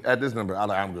gonna be at this number.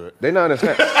 I'm good. They not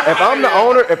understand. If I'm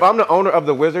the owner of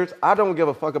the Wizards, I don't give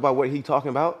a fuck about what he talking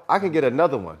about. I can get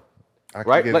another one.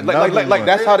 Right? get Like another one.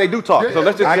 that's how they do talk. So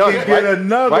let's just I be honest, can get right?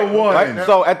 another one. Right?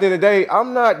 So at the end of the day,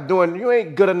 I'm not doing. You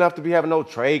ain't good enough to be having no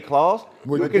trade clause.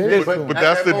 Well, You you can did. just. But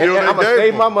that's the and deal they then gave I'ma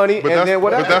save him. my money But and that's- then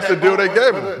whatever. But that's the deal they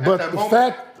gave him. But the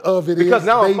fact of it is, Because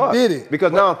now I'm they fucked. did it.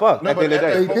 Because now I'm fucked. At the end of the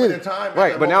They day. did it.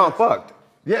 Right, but now I'm fucked.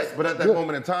 Yes, but at that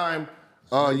moment in time,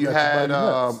 you got had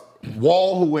somebody nuts.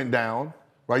 Wall who went down,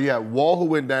 right? You had Wall who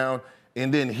went down,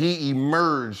 and then he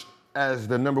emerged as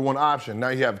the number one option. Now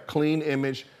you have clean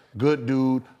image, good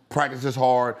dude, practices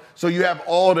hard. So you have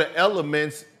all the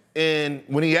elements, and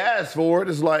when he asked for it,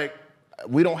 it's like,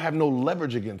 we don't have no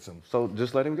leverage against him. So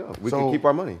just let him go. We can keep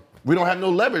our money. We don't have no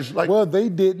leverage. Like, well, they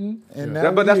didn't, and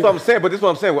now but that's what I'm saying. But this is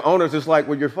what I'm saying. With owners, it's like,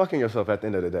 well, you're fucking yourself at the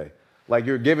end of the day. Like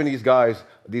you're giving these guys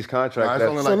these contracts. Nah, it's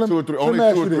only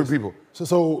like two or three people.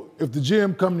 So if the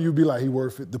GM come to you, be like, he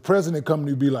worth it. The president come to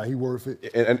you, be like, he worth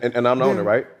it. And I'm the owner,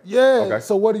 right? Yeah. Okay.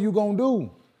 So what are you gonna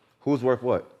do? Who's worth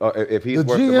what? If he's the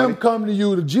worth GM the money? come to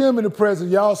you, the GM and the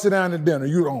president, y'all sit down at dinner.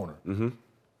 You the owner. Mm-hmm.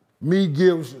 Me,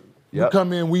 Gibbs, we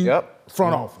come in. We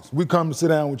front office. We come to sit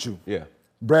down with you. Yeah.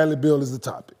 Bradley Beal is the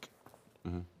topic.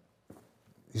 Mm-hmm.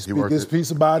 He speak his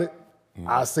piece about it.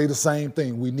 I say the same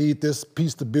thing. We need this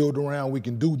piece to build around. We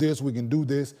can do this. We can do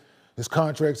this. His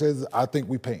contract says, I think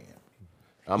we pay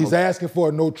him. He's asking for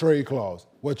a no trade clause.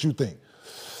 What you think?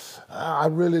 I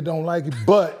really don't like it,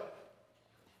 but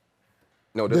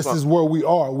this is where we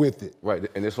are with it. Right,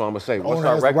 and this is what I'm gonna say. Owner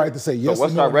has the right to say yes or no.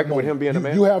 What's our record with him being a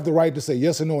man? You have the right to say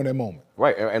yes or no in that moment.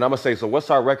 Right, and I'm gonna say, so what's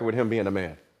our record with him being a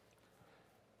man?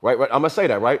 Right, I'm gonna say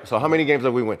that, right? So how many games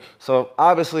have we won? So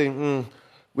obviously,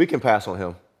 we can pass on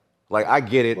him. Like I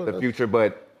get it, the future,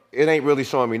 but it ain't really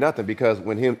showing me nothing because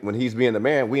when he's being the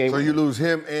man, we ain't. So you lose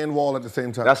him and Wall at the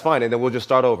same time. That's fine, and then we'll just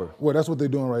start over. Well, that's what they're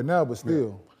doing right now, but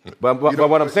still. Yeah. But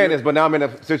what I'm saying is, but now I'm in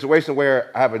a situation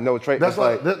where I have a no trade. That's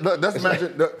like let's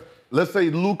imagine. Let's say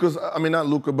Luka's. I mean, not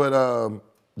Luka, but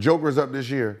Joker's up this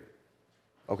year.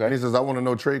 Okay. And he says, "I want a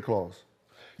no trade clause."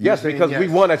 Yes, because we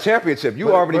won a championship.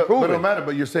 You already proved it. But it don't matter.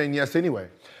 But you're saying yes anyway.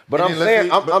 But I'm saying,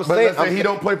 let's say he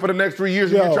don't play for the next 3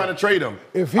 years, and you're trying to trade him.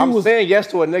 I'm saying yes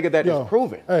to a nigga that is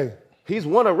proven. Hey, he's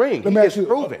won a ring. He is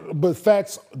proven. But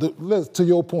facts, to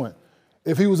your point,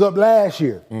 if he was up last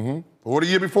year, or the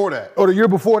year before that, or the year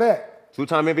before that,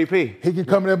 two-time MVP, he can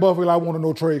come in that Buffalo. I want a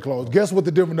no trade clause. Guess what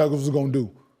the Denver Nuggets was gonna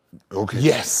do? Okay.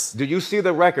 Yes. Do you see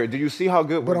the record? Do you see how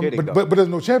good we're getting? But there's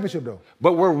no championship though.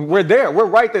 But we're there. We're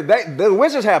right there. The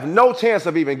Wizards have no chance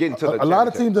of even getting to the championship. A lot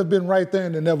of teams have been right there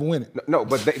and they never win it. No,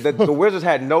 but the Wizards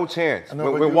had no chance.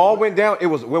 When Wall went down, it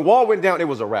was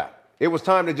a wrap. It was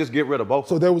time to just get rid of both.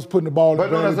 So they was putting the ball in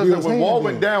Bradley Beal's hand. When Wall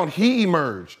went down, he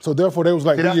emerged. So therefore they was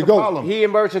like, here you go. Problem. He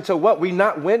emerged into what? We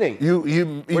not winning.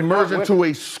 You emerged into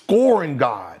a scoring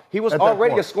god. He was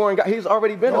already a scoring guy. He's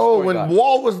already been a scoring guy. When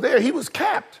Wall was there, he was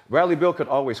capped. Bradley Beal could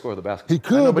always score the basketball. He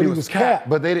could, but he was capped.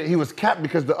 But he was capped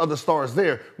because the other star's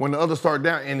there. When the other star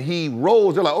down and he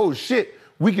rolls, they're like, oh shit,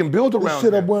 we can build around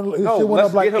him.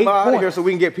 Let's get him out of here so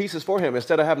we can get pieces for him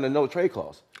instead of having a no trade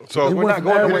clause. So we're not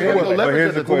going to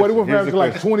here's the question. What he went from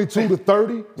like 22 to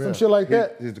 30, some shit like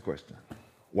that. Here's the question.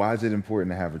 Why is it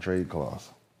important to have a trade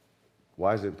clause?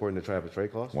 Why is it important to have a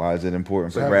trade clause? Why is it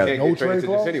important for Bradley? No trade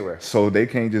clause anywhere. So they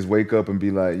can't just wake up and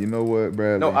be like, you know what,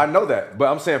 Bradley? No, I know that,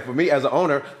 but I'm saying for me as an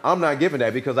owner, I'm not giving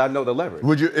that because I know the leverage.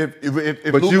 Would you if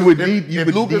But Luka, you would need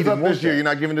if Luka's up this year, that. you're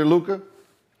not giving it to Luka?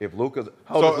 If Luka's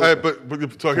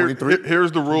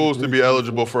here's the rules to be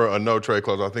eligible for a no trade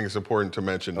clause. I think it's important to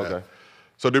mention that. Okay.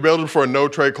 So to be eligible for a no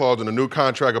trade clause in a new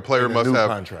contract, a player must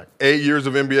have 8 years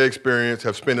of NBA experience,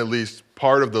 have spent at least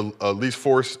part of at least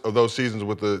 4 of those seasons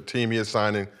with the team he is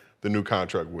signing the new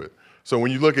contract with. So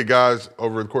when you look at guys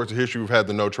over the course of history who've had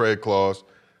the no trade clause,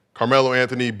 Carmelo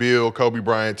Anthony, Bill, Kobe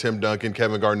Bryant, Tim Duncan,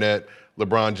 Kevin Garnett,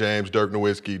 LeBron James, Dirk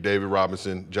Nowitzki, David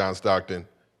Robinson, John Stockton,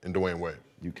 and Dwayne Wade.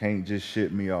 You can't just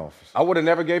shit me off. I would have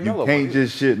never gave Melo. You can't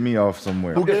just shit me off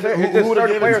somewhere. Who You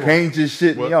can't just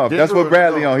shit me off. That's what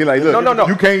Bradley on. He like, look, No.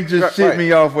 you can't just shit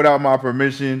me off without my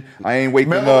permission. I ain't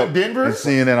waking up and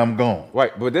seeing that I'm gone.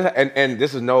 Right, but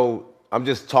this is no. I'm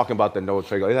just talking about the no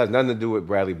trade. It has nothing to do with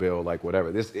Bradley Beal, like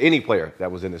whatever. This any player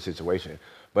that was in this situation.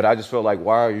 But I just feel like,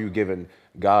 why are you giving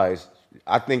guys?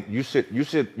 I think you should. You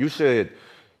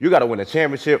got to win a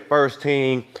championship, first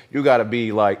team. You got to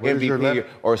be like MVP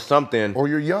or something. Or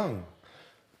you're young.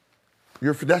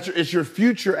 It's your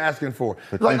future asking for.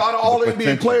 Like out of all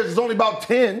NBA players, it's only about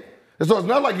 10. And so it's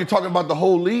not like you're talking about the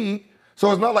whole league. So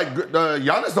it's not like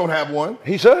Giannis don't have one.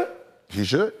 He should. He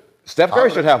should. Steph Curry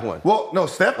should have one. Well, no,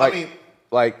 Steph.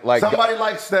 Like somebody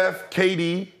like Steph,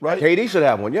 KD, right? KD should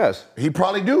have one. Yes, he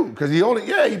probably do because he only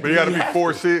But you got to be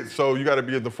 4 seasons, so you got to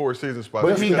be at the 4 season spot.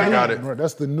 But he got it. Right,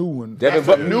 that's the new one.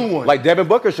 New one. Like Devin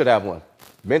Booker should have one.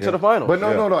 Been to the finals. But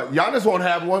no. Giannis won't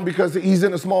have one because he's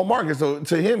in a small market. So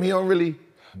to him, he don't really.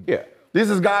 Yeah.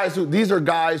 These are guys who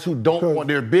don't want.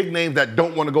 They're big names that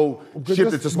don't want to go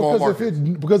shift it to small markets.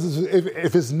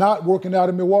 If it's not working out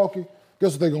in Milwaukee,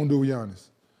 guess what they're gonna do with Giannis?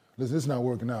 Listen, it's not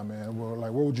working out, man. Well,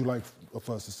 like, where would you like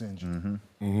for us to send you?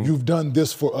 Mm-hmm. You've done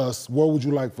this for us. Where would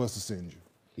you like for us to send you?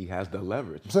 He has the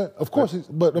leverage. Of course,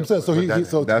 but I'm saying, so to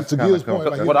Gil's point,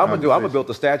 like, what I'm gonna do, I'm gonna build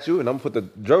the statue and I'm gonna put the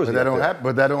jersey.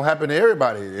 But that don't happen to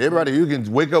everybody. You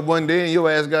can wake up one day and your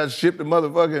ass got shipped to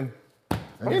motherfucking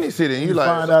Any city, and you like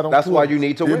find out on That's why Twitter. you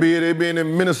need to win. they be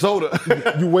in Minnesota.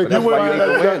 You wake That's up why and you need to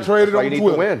find out you got win. traded That's why on you need to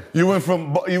Twitter. win.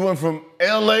 You went from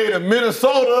L.A. to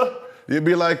Minnesota. You'd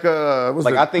be like, what's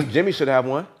Like it? I think Jimmy should have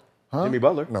one. Jimmy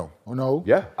Butler. No. Oh, no.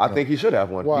 Yeah, I think he should have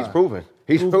one. Why? He's proven.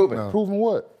 He's proven. Proven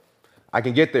what? I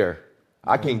can get there.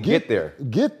 I can get there.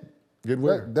 Get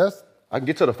where? That's I can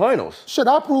get to the finals. shit.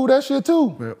 I proved that shit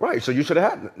too. Right. So you should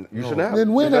have had. You should have.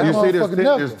 Didn't win that You see, motherfucker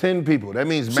never. there's 10 people. That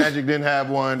means Magic didn't have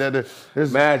one.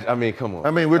 There's Magic. I mean, come on.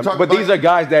 I mean, we're talking But about- these are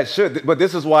guys that should. But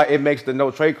this is why it makes the no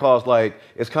trade clause like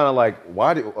it's kind of like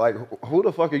why do like who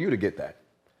the fuck are you to get that?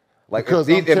 Like Because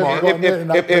if, I'm Kevin Garnett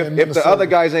and I play in if the Minnesota. other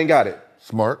guys ain't got it.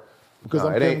 smart. Because No,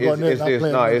 I'm it Kevin ain't. It's Garnett and I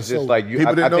play in it's just Minnesota. like you.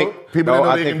 People I didn't know- think, people didn't know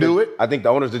I they think can do it? I think the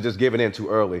owners are just giving in too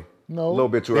early. No. A little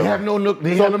bit too They early. have no nook.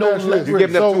 They So have let me no ask you leverage. this. You're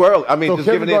giving them too early. I mean, so just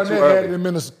Kevin giving in too Garnett had early. it in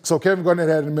Minnesota. So Kevin Garnett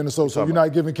had it in Minnesota. So you're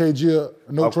not giving KG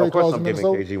a no Of trade course clause I'm in giving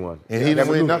Minnesota? KG one. And he didn't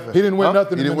win nothing. He didn't win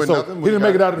nothing He in didn't win Minnesota. nothing. He didn't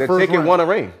make it out of the The first ticket round. won a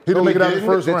ring. He didn't No, make he it out of the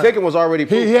didn't. first The round. ticket was already.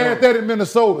 He had that in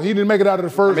Minnesota. He didn't make it out of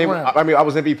the first round. I mean, I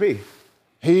was MVP.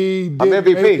 He did I'm make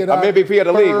MVP. it I'm out MVP of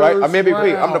the league, right? I'm first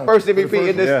MVP. I'm the round. first MVP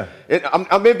in this. I'm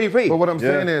MVP. But what I'm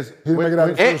saying is, He didn't make it out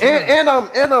of the first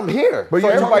round. and I'm here. But so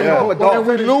you're everybody talking know I'm a about- dog. And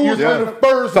we lose in the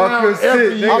first Talk round your shit, every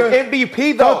nigga. year. I'm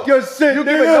MVP though. Talk your shit, You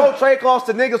giving nigga. no trade clause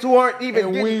to niggas who aren't even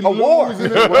And we getting awards.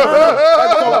 lose in Like, the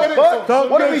what the fuck? So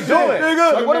What are let we me doing? ask you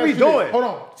this. Like, what are we doing? Hold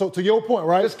on. So to your point,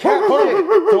 right? It's cap Hold shit.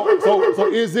 on.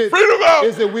 So is it Freedom out.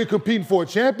 is it we competing for a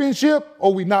championship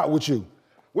or we not with you?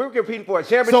 We're competing for a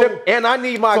championship, and I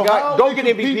need my So guy. how Go we get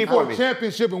MVP competing for a me.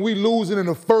 championship and we losing in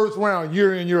the first round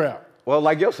year in year out. Well,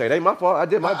 like yo say, it ain't my fault. I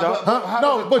did my job.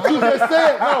 No, but you just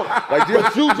said no. Like, dude,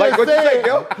 But you just like what you say, said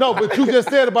Gil? no. But you just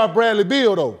said about Bradley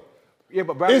Beal though. Yeah,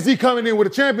 but Bradley, Is he coming in with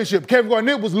a championship? Kevin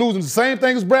Garnett was losing the same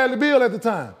thing as Bradley Beal at the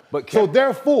time. But So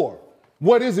therefore,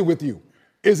 what is it with you?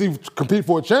 Is he compete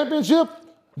for a championship?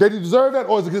 Did he deserve that,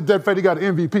 or is it that fact he got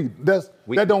an MVP? That's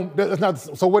not.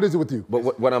 So what is it with you?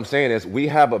 But what I'm saying is, we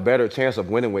have a better chance of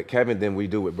winning with Kevin than we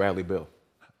do with Bradley Bill.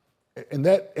 In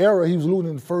that era, he was losing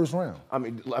in the first round. I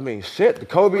mean, shit. The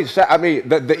Kobe, I mean,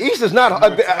 the East is not.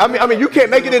 I mean, you can't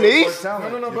make it in the East. No,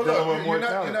 but look, you're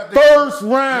not First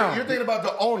round. You're thinking about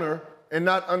the owner and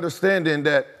not understanding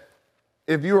that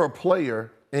if you're a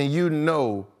player and you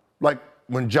know, like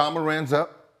when John Moran's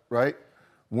up, right?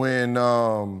 When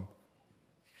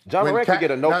John Moran could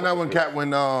get a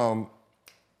no.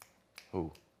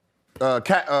 Who?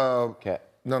 Cat. Cat.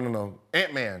 No.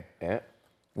 Ant-Man. Ant.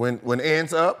 When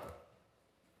Ant's up,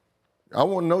 I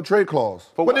want no trade clause.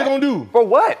 For what they gonna do? For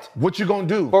what? What you gonna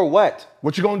do? For what?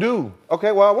 What you gonna do?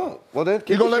 Okay, well I won't. Well then,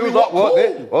 You gonna let me shoes walk? off.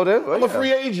 Well, Cool. then, I'm a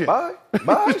free agent. Bye.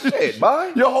 Shit.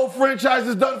 Bye. Your whole franchise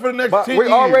is done for the next 10 We're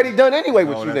years. already done anyway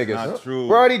with you that's niggas. not true.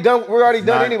 We're already done. We're already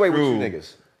done Not anyway with you true.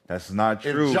 niggas. That's not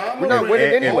If true. John We're not Moran-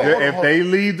 winning anyway. If they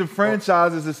leave the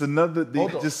franchises, it's another.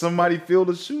 Hold on. Just somebody fill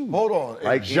the shoe. Hold on.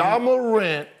 Like If John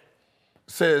Morant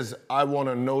says, I want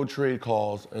a no trade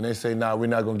clause, and they say, nah, we're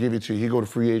not gonna give it to you. He go to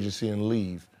free agency and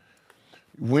leave.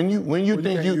 When you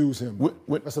think can't you use him.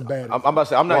 That's a bad. I'm about to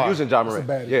say I'm not Why? using John That's a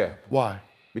Moran. bad Yeah, why?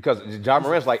 because John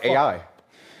Moran's like AI.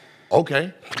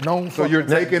 Okay. So you're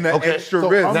taking the Okay. extra So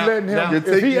risk. I'm letting him. You're If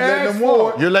taking, he you're letting asks them for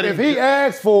walk. it, You're letting- if he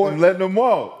asks for And it, letting them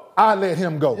walk. I let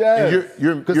him go. Yeah.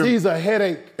 Because he's a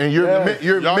headache. And you're Yes.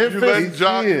 you're Y'all- you Memphis. letting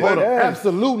John- Yeah. Hold on. Yes.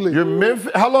 Absolutely. You're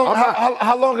Memphis. How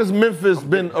long has Memphis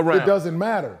been around? It doesn't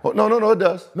matter. Oh, no, it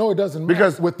does. No, it doesn't matter.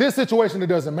 Because with this situation, it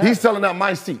doesn't matter. He's selling out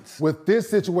my seats. With this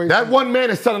situation, That one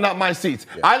man is selling out my seats.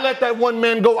 I let that one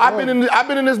man go. I've been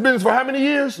in this business for how many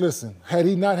years? Listen, had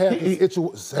he not had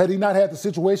the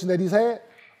situation that he's had,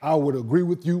 I would agree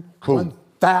with you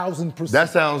 1,000%. That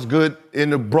sounds good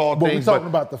in the broad But things. we're talking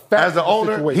about the facts as an of the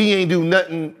owner, situation. he ain't do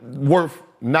nothing worth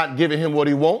not giving him what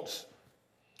he wants.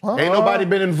 Ain't nobody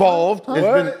been involved. It's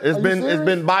Are you been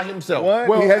serious? by himself.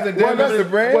 What? He hasn't damaged the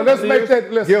brand. Well, let's make that.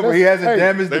 Gilbert, he hasn't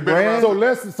damaged the They've been brand. So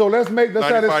let's have the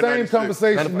 95, same 96.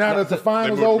 conversation now that the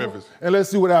finals moved over, Memphis. and let's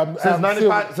see what Adam Since Silver.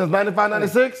 95, since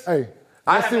 96? Hey,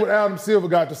 let's see what Adam Silver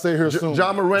got to say here soon.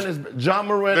 John Moran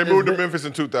They moved to Memphis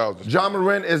in 2000. John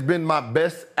Moran has been my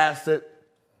best asset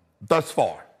thus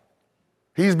far.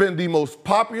 He's been the most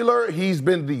popular. He's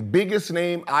been the biggest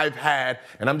name I've had,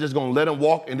 and I'm just gonna let him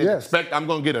walk and then expect I'm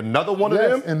gonna get another one of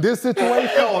them. In this situation,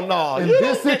 Hell no. In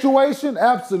this situation,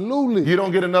 absolutely. You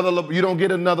don't get another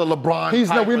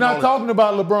LeBron. We're not talking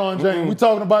about LeBron James. We're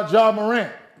talking about Ja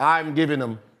Morant. I'm giving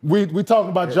him. We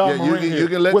talking about Ja Morant you here.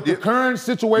 can let- with you- the current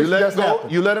situation You let that's him go.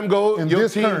 happening. You let him go. In Your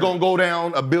this team current- gonna go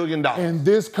down $1 billion. In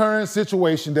this current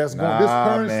situation that's going, this Nah,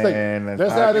 current man, state. that's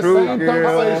Let's not have the true, same girl.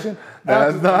 conversation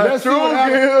That's not let's see true, what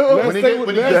happens.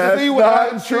 Gil. Let's see what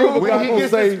happens. When he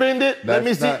gets suspended, let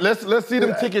me see. That's Let's see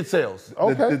them ticket sales.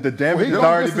 Okay. The damage has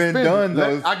already been done,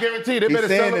 though. I guarantee you, they He's better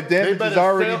saying sell the them. damage has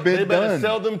already been They better done.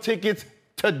 sell them tickets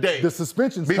today. The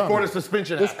suspension's before coming. the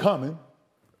suspension It's happens. coming.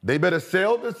 They better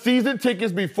sell the season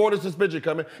tickets before the suspension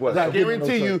coming. What? I Not getting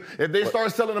guarantee no you, if they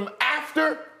start selling them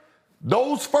after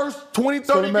those first 20,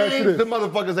 So 30 let me ask you games, the this.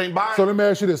 motherfuckers ain't buying. So let me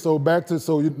ask you this. So back to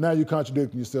now you're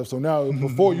contradicting yourself. So now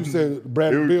before you said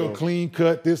Bradley Beal clean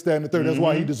cut this, that, and the third. That's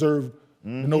why he deserved the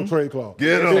no trade clause.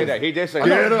 Get He him. say that. He did say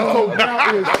Get that. him.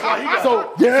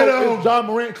 So now is John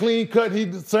Morant clean cut? He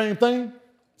the same thing.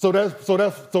 So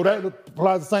that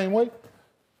applies the same way.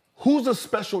 Who's a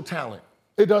special talent?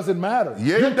 It doesn't matter.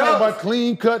 Yeah, You're it talking does. about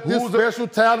clean cut, this Who's a- special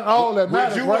talent, all that Would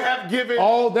matters, you right? have given-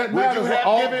 all that would matters. you have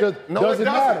all given- No, doesn't it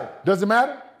doesn't. matter. Does it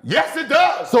matter? Yes, it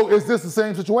does. So is this the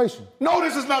same situation? No,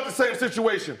 this is not the same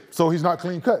situation. So he's not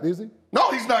clean cut, is he?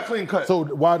 No, he's not clean cut. So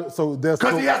why? So that's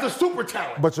Because he has a super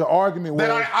talent. But your argument was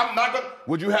Then I'm not gonna.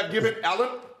 Would you have given Allen?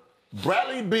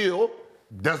 Bradley Beal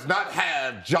does not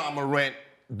have John Morant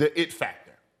the it factor.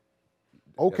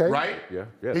 okay, Right?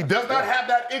 Yeah. He does not have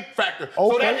that it factor.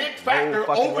 So Okay. that it factor No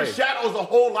fucking way. overshadows a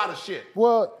whole lot of shit.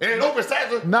 Well, And it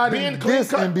overshadows not being in clean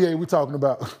this cut. NBA we're talking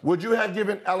about. Would you have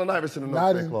given Allen Iverson a no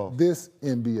Not trade in clause? this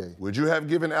NBA. Would you have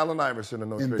given Allen Iverson a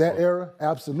no In trade that clause? era,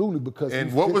 absolutely, because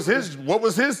And he what fit-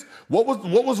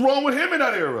 was wrong with him in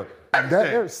that era? in that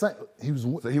era, he was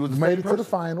he was the made same it to the person.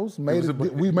 finals. was a-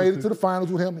 We made it to the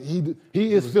finals with him.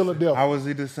 He is Philadelphia. How was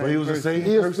he the same He was the person? same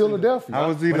He is person. Philadelphia. How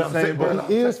was he But the I'm same saying, but person?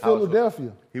 He is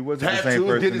Philadelphia. He wasn't the same Tattoo,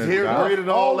 person get his as hair Ja. braided and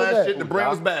all All of that that. shit. The brand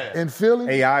was bad. In Philly,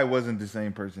 AI wasn't the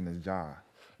same person as Ja.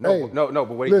 hey, No, but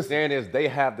what he's listen. saying is they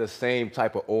have the same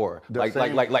type of aura. Like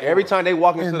same every aura. time they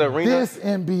walk into In the arena, this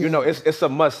NBA. you know, it's a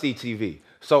must-see TV.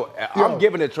 So Yo, I'm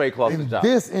giving a trade clause to in Ja.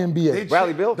 this NBA,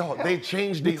 Bradley Beal? No, they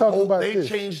changed We the talking whole. about They this.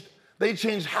 changed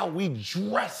how we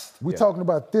dressed. we're talking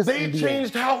about this They NBA.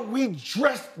 changed how we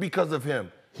dressed because of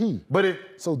him. But if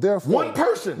so therefore one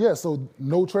person, yeah. So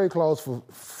no trade clause for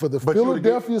the But you would've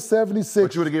Philadelphia 76ers.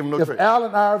 but you would've given him no if trade.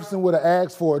 Allen Iverson would have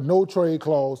asked for a no trade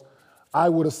clause, I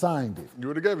would have signed it. You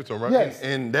would have gave it to him, right? Yes.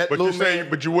 and that But little you're saying, man,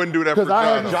 but you wouldn't do that for Because I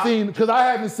John.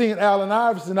 haven't seen Allen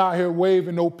Iverson out here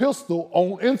waving no pistol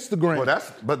on Instagram.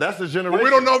 well, that's the generation. But we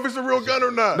don't know if it's a real gun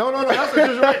or not. No, that's the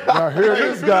generation. Now here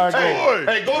this guy goes.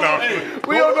 Hey, go No. to. Hey,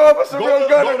 We don't know if it's a real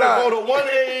gun or not. Go to one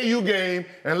AAU game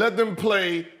and let them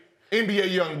play NBA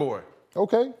YoungBoy.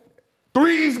 Okay.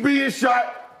 Threes being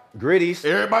shot. Gritties.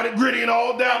 Everybody grittying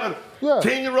all down. Yeah.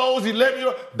 10-year-olds,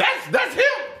 11-year-olds. That's him.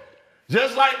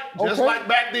 Just like Okay.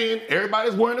 back then,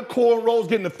 everybody's wearing the cornrows,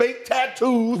 getting the fake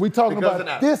tattoos. We talking because about of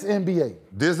that. this NBA.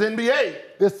 This NBA.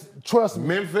 Trust me.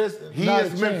 Memphis, he Not is a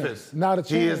chance. Memphis. Not a He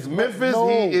chance. is Memphis, No.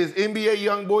 he is NBA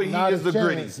YoungBoy, he Not is a the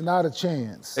gritty. chance. Not a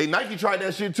chance. Hey, Nike tried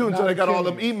that shit too until Not they a got all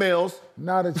them chance. emails.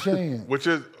 Not a chance.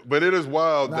 But it is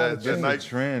wild Not that a the chance. It's Nike, a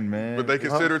trend, man. but they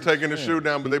consider taking the shoe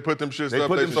down, but they put them shits They up.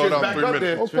 put They them sold shits out in back 3 up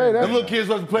minutes. there. Okay, Them little kids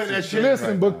wasn't playing that shit.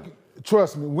 Listen, but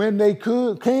trust me, when they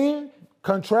can,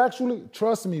 contractually,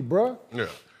 trust me, bruh. Yeah.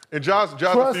 And Josh a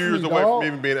Trust few years me, away dog. from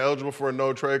even being eligible for a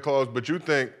no trade clause, but you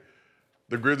think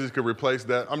the Grizzlies could replace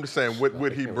that? I'm just saying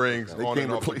what he brings on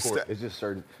and off the court. It's just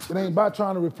certain. It ain't about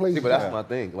trying to replace See, but Ja. that's my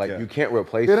thing. Like you can't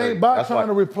replace. It certain- ain't about that's trying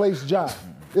to why- replace Ja.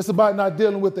 It's about not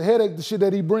dealing with the headache, the shit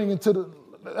that he bringing to the.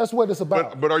 That's what it's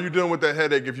about. But are you dealing with that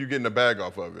headache if you're getting a bag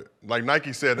off of it? Like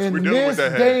Nike said, In we're dealing with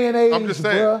this that day and headache. age, I'm just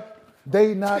saying. bruh,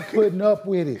 they not putting up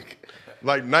with it.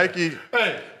 Like Nike,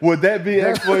 Would that be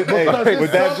exploitation? because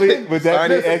Would that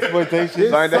be it's exploitation?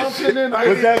 It's something in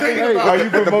Would that be? hey, Are you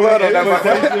blood promoting on that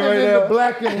exploitation something right in the now?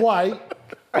 black and white.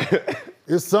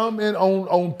 It's something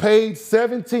on page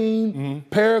 17,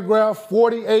 paragraph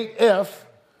 48F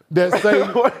that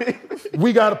say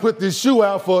we got to put this shoe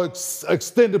out for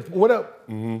extended whatever.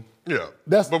 yeah.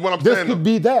 That's but what I'm this saying, could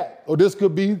be that, or this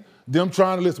could be them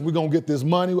trying to listen. We're gonna get this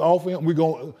money off him. We're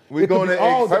gonna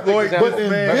exploit. exploit But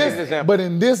this man. but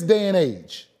in this day and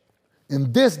age,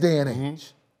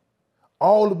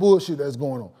 all the bullshit that's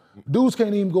going on, dudes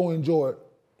can't even go enjoy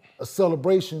a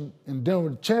celebration in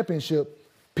Denver championship.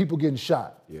 People getting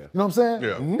shot. Yeah. You know what I'm saying?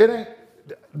 Yeah. It ain't.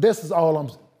 This is all I'm.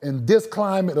 In this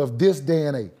climate of this day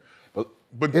and age.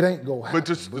 But it ain't gonna happen. But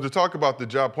just to talk about the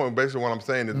job point, basically what I'm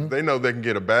saying is they know they can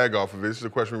get a bag off of it. This is a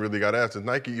question we really got asked. Is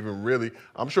Nike even really?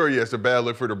 I'm sure yes, it's a bad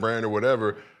look for the brand or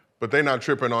whatever, but they're not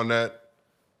tripping on that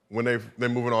when they're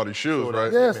moving all these shoes, right?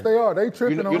 Yes, they are. They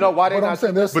tripping on. You know why they but I'm not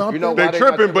saying there's tripping? something. You know why They they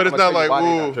not tripping, but it's I'ma not tell you like, why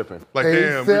they not ooh, tripping. like Page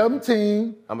damn.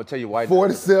 17, I'm gonna tell you why.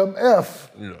 47F.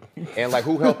 Yeah. And like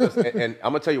who helped us? And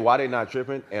I'm gonna tell you why they not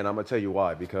tripping, and I'm gonna tell you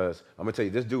why, because I'm gonna tell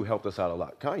you this dude helped us out a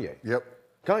lot. Kanye. Yep.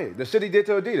 Kanye, the shit he did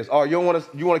to Adidas. Oh, you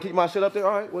want to keep my shit up there?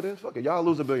 All right, well then fuck it. Y'all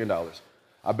lose $1 billion.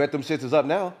 I bet them shits is up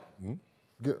now. Mm-hmm.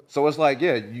 So it's like,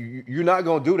 yeah, you're not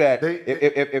gonna do that.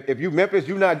 If you Memphis,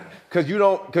 you're not because you're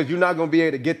not gonna be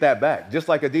able to get that back. Just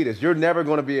like Adidas, you're never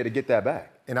gonna be able to get that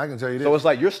back. And I can tell you this. So it's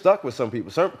like you're stuck with some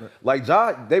people. Like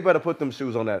Ja, they better put them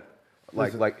shoes on that. They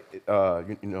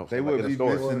would be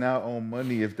missing out on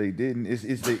money if they didn't.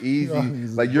 It's the easy,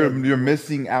 like you're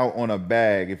missing out on a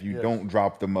bag if you don't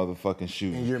drop the motherfucking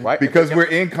shoes, right? Because we're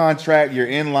in contract, you're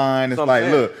in line. It's like,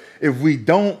 look, if we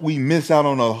don't, we miss out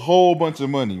on a whole bunch of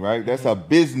money, right? That's a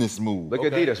business move. Look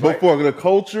at Adidas, but for the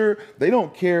culture, they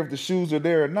don't care if the shoes are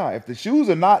there or not. If the shoes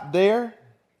are not there,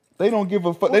 they don't give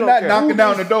a fuck. They're not knocking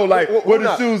down the door like, where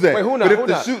the shoes at? But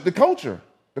if the culture.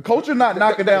 The culture not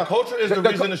knocking down. The culture is the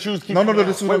reason the shoes keep No,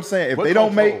 this is what I'm saying. If they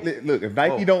don't if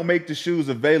Nike don't make the shoes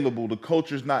available, the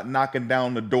culture's not knocking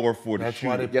down the door for the shoes. That's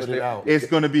why they put it out. It's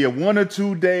going to be a 1 or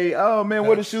 2 day, oh man,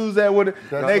 where the shoes at?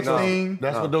 Next thing.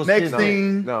 That's what those next kids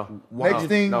thing. Next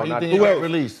thing. Who Who else else?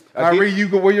 released? Kyrie, you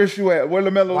go, where your shoe at? Where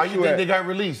LaMelo's shoe at? Why you think they got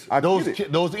released? Those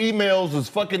emails was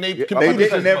fucking They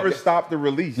didn't never stop the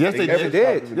release. Yes, they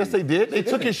did. Yes, they did. They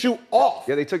took his shoe off.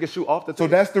 Yeah, they took his shoe off the So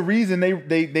that's the reason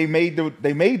they made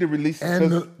the release.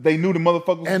 Because they knew the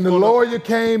motherfuckers. And the lawyer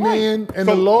came in, and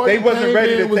the lawyer they wasn't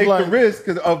ready to take like, the risk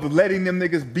of letting them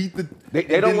niggas beat the. They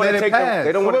don't want to take them.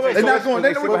 They don't want to take. They're not going.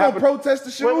 They don't want to protest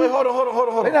the shoe. Wait, hold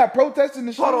on. They're not protesting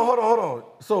the shoe. Hold on.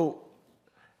 So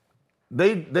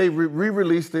they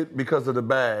re-released it because of the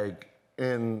bag,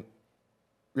 and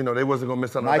they wasn't gonna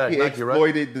miss out on the bag. Nike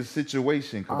exploited the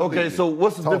situation. Okay, so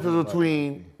what's the difference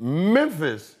between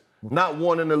Memphis not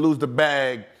wanting to lose the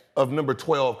bag of number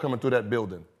 12 coming through that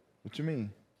building? What you mean?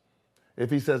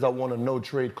 If he says I want a no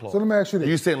trade clause. So let me ask you this.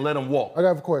 You saying let him walk. I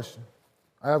have a question.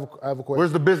 I have a question.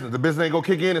 Where's the business? The business ain't gonna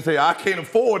kick in and say, I can't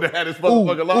afford to have this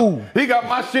motherfucker locked. He got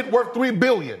my shit worth $3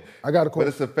 billion. I got a question.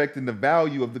 But it's affecting the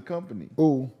value of the company.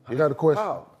 I got a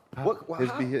question.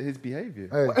 His behavior.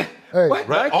 Hey.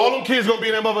 Right? All them kids gonna be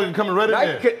in that motherfucker coming right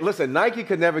in there. Listen, Nike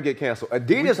could never get canceled.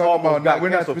 Adidas almost got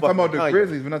canceled. We're talking about the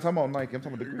Grizzlies. We're not talking about Nike. I'm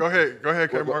talking about the Grizzlies. Go ahead,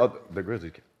 Kevin. The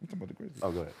Grizzlies. I'm talking about the Grizzlies.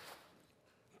 Oh, go ahead.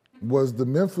 Was the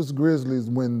Memphis Grizzlies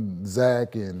when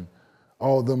Zach and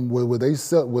all of them were they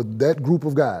set with that group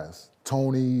of guys,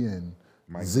 Tony and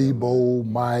Zebo,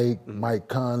 Mike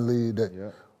Conley?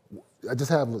 I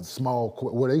just have a small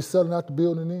question. Were they selling out the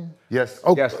building then? Yes.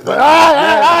 Okay. Yes. Thank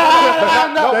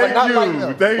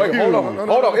you. Hold on. I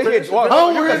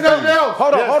don't hear nothing else.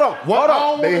 Hold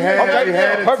on. They had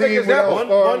a team with all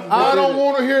stars. I don't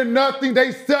want to hear nothing.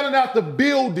 They selling out the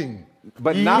building.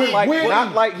 But not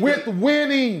like with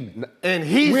winning. And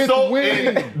he with sold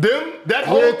winning. that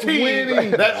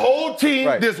whole team,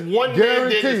 Right. this one man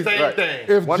did the same thing.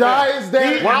 If Ja is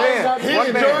there,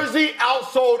 his jersey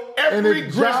outsold every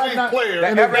Grizzlies player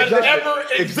that ever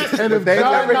existed. And if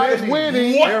Ja not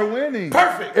winning, they're winning.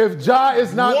 Perfect. If Ja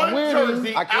is not one winning,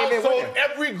 jersey outsold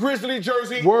every Grizzly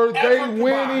jersey. were they ever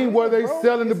winning? combined. Were they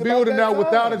selling the building out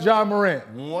without a Ja Morant?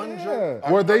 One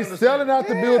jersey. Were they selling out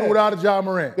the building without a Ja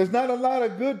Morant? There's not a lot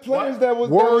of good players that was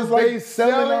Were they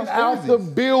selling out the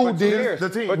building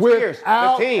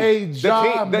without a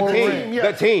Ja Morant?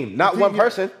 The team, not one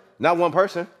person. Not one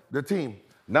person. The team.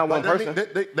 Not one person.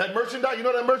 That merchandise, you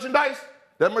know that merchandise?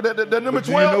 That number 12?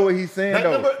 Do you know what he's saying,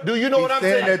 though? Do you know what I'm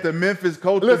saying? He's saying that the Memphis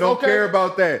culture don't care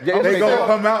about that. Yeah, they gonna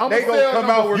come out. They gonna come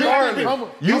out regardless.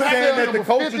 You saying that the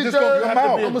culture just gonna come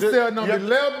out? I'm gonna sell number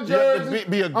 11 jersey. You have to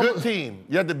be a good team.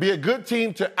 You have to be a good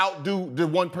team to outdo the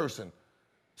one person.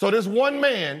 So this one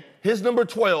man, his number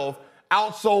 12,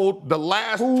 outsold the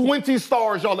last 20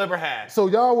 stars y'all ever had. So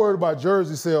y'all worried about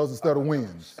jersey sales instead of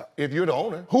wins? If you're the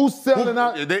owner. Who's selling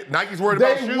out? Nike's worried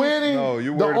about shoes? They winning. No,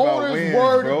 you're the worried about owner's wins,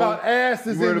 worried bro. about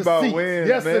asses You worried in the about seats. wins,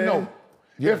 Yes man. or no?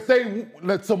 Yes. If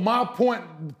they, to my point,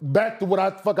 back to what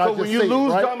I just said, So when you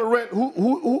lose right? Ja Morant,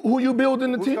 who you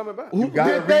building the team? Coming back?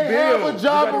 Did they have a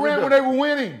Ja Morant when they were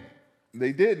winning?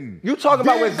 They didn't. You talking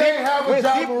about when they have a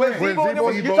Ja Morant? you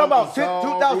talking about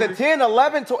 2010,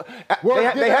 11,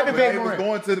 they haven't They been was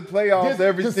going to the playoffs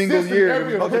every single year.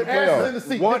 Did they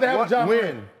have Ja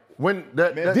Morant?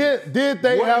 Did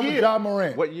they have a Ja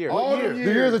Morant? What year? All the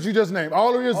years that you just named.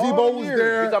 All the years Zebo was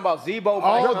there. You talking about Zebo?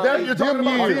 All Mike that Conley, you're talking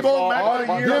about Zebo, all Mike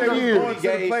them Conley, years.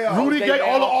 Rudy Gay,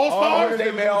 all the All-Stars?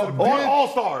 All All the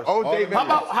All-Stars. How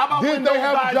about Did when they those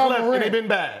have guys Ja left and Morant? they been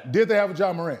bad? Did they have a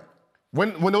Ja Morant?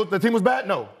 When the team was bad?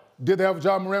 No. Did they have a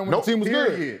Ja Morant when the team was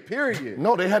good? Period.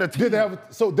 No, they had a team. Did they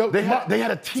have They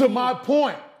had a team. To my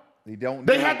point.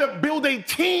 They had to build a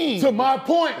team. To my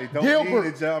point, They don't Gilbert.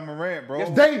 need a Ja Morant, bro.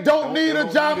 They don't need a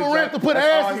Ja Morant to put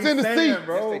asses in the seat.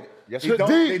 Bro. Yes, You don't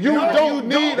need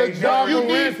a Ja You Morant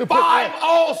need to put 5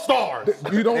 All-Stars.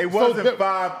 You don't. They wasn't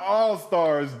 5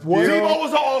 All-Stars. Zebo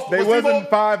was an All-Star. They wasn't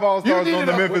 5 All-Stars You on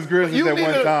the needed Memphis Grizzlies at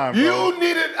one time, bro. You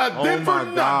needed a Denver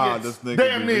Nuggets, this nigga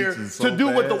damn be near, reaching so to do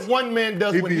what the bad. one man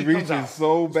does He when be he comes reaching out.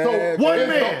 so bad. One man.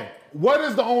 man. What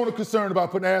is the owner concerned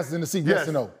about putting asses in the seat? Yes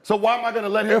or no? So why am I going to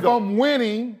let him If go? I'm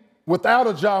winning without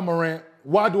a Ja Morant,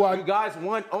 why do I? You guys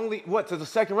won only to the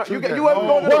second round. You Okay. haven't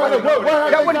gone to the Where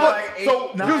have they got-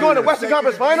 So you was going to Western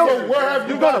Conference Finals? So where have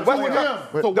you got to with him?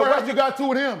 So The where have you got to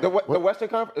with him? The Western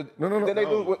Conference? No. Did they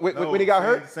lose when he got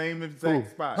hurt? Same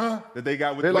exact spot that they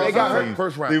got with They the lost Lakers. the team.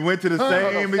 First round. They went to the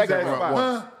same exact second spot.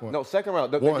 round. No, second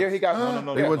round. The year he got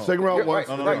No, They went second round once.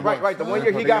 Right. The one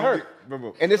year he got hurt.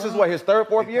 And this is what, his third,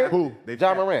 fourth year? Who?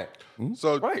 Ja Morant.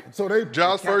 So, So they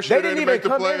Ja's first They year they didn't didn't make the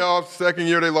even come in. playoffs. Second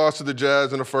year they lost to the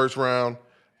Jazz in the first round.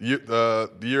 The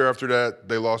year after that,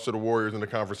 they lost to the Warriors in the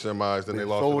conference semis. Then they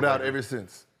lost. Sold to the out Lakers. ever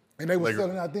since. and they were Lakers.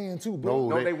 selling out then too, bro.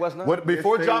 No, they was not.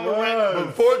 Before Yes, John they Morant, was.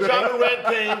 before John Morant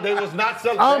came, they was not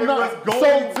selling. I'm They not. was So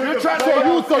going to you're the trying.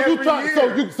 playoffs So you every try. year.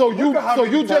 Look at how So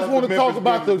many you just times want to the talk Memphis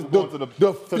about Grizzlies going to the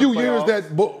the few years playoffs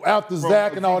that after from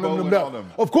Zach and all Tebow them. and all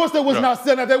them. Of course, they was Yeah. not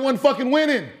selling out. They wasn't fucking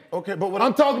winning. Okay, but what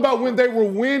I'm talking about when they were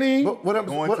winning Going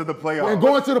to the playoffs. and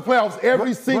going to the playoffs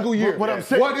every single year. what I'm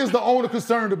saying- What is the owner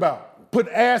concerned about? Put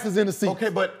asses in the seats. Okay,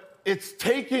 but it's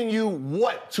taking you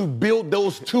what to build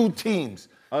those two teams?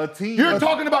 A team. You're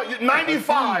talking about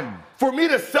 95. For me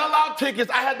to sell out tickets,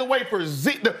 I had to wait for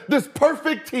this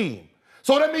perfect team.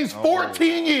 So that means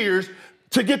 14 years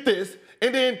to get this.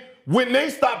 And then when they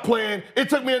stopped playing, it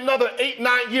took me another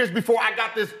 8-9 years before I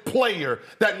got this player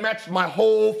that matched my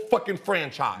whole fucking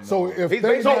franchise. So if He's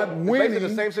they're basically, not basically winning,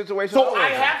 the same situation. So was I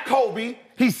in. have Kobe.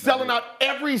 He's selling out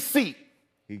every seat.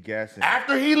 He gassing.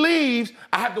 After he leaves,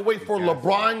 I have to wait for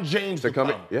LeBron James to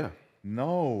come. Yeah.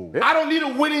 No. I don't need a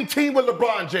winning team with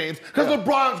LeBron James because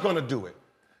LeBron's going to do it.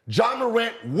 John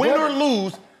Morant, win or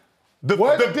lose, the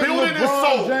what did building is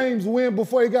LeBron sold. James win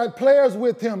before he got players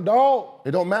with him, dog?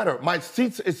 It don't matter. My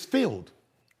seats is filled.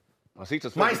 My seats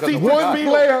is My filled seats because is One filled.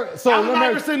 player- so Allen let me-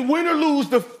 Iverson, win or lose,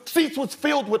 the seats was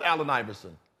filled with Allen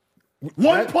Iverson.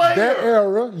 One That- player. that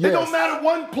era, It yes. don't matter.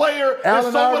 One player. Allen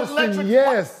is so Iverson, electric.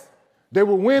 yes. They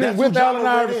were winning That's with who John Allen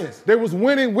Morant Iverson. is. They was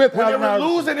winning with When they Allen were Iverson.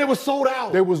 losing, it was sold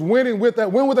out. They was winning with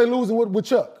that. When were they losing with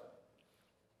Chuck?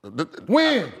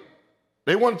 When?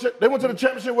 They went to the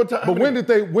championship one time. But when did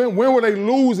they? When were they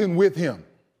losing with him?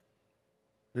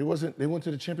 They went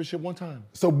to the championship one time.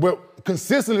 So, but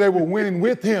consistently they were winning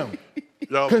with him.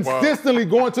 Y'all Consistently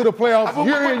going to the playoffs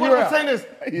year in, What year I'm out. saying is,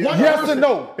 one Yes person- or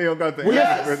no? He don't got the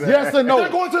Yes, answer for that. yes or no? They're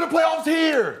going to the playoffs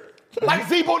here. Like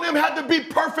Zebo and them had to be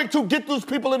perfect to get those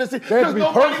people in the seat They had because to be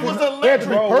nobody perfect. was They had to electric. be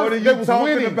Bro, perfect. what are They you was talking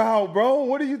winning. about, bro?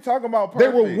 What are you talking about? They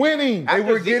Perfect? were winning. They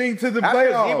were After getting to the after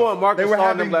playoffs. Zebo and Marcus They were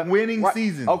Smart having left- winning Right.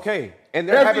 seasons. Okay. And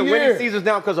they're Every having year. winning seasons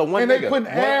now because of one And they nigga. putting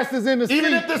asses in the seat.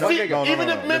 Even if the seat, no, even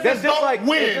no, if no. Memphis That's just don't like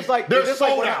win, it's just like they're it's just like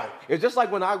sold when out. it's just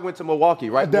like when I went to Milwaukee,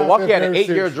 right? I doubt Milwaukee that had an very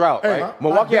 8-year serious. drought, Hey, right? I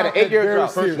Milwaukee had an doubt that 8-year very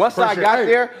drought. serious. Once I Hey, got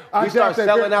there, I we doubt started that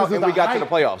selling very- out because and of we the got to the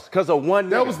hype. playoffs because of one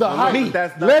That nigga. was the hype. Me.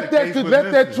 That's not Let the that case with let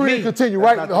that Memphis. trend Me. continue, That's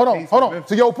right? not the Hold on, case hold with on. Memphis.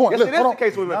 To your point. Yes, Look, it is hold the on.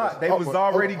 case with Memphis. They was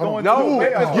already going No, to the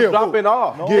Memphis playoffs. was Gil, dropping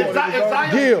off. No, Gil, they was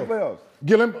already Gil, going to the playoffs.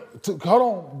 Gil, hold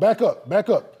on, back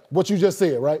up. What you just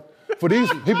said, right? For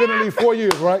these, he been in the league 4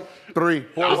 years, right? 3.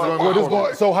 Well, this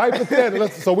going, so hypothetically,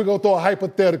 so we're gonna throw a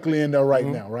hypothetically in there right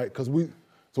now, right? Because we've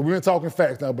been talking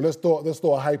facts now, but let's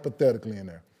throw a hypothetically in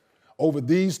there. Over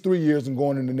these 3 years and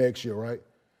going into next year, right?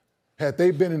 Had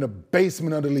they been in the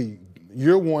basement of the league,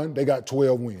 year 1 they got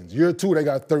 12 wins, year 2 they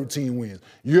got 13 wins,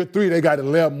 year 3 they got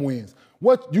 11 wins.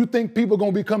 What you think people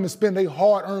gonna be coming spend their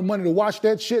hard-earned money to watch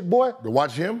that shit, boy? To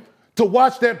watch him? To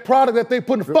watch that product that they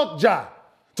put in fuck Ja.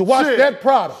 To watch Shit. that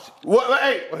product. Well,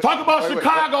 hey, talk about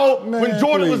Chicago Man, when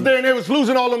Jordan was please. there and they was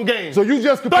losing all them games. So you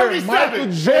just compared 37.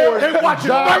 Michael Jordan They watching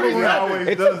Ja 37. Morant.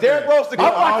 It took Derrick Rose to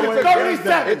I'm watching always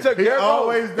 37. It took He Derrick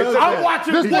always Rose. does I'm that.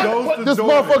 watching This, He goes to this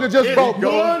Jordan. motherfucker just He broke.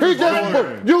 goes He to just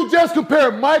Jordan. you just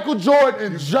compared Michael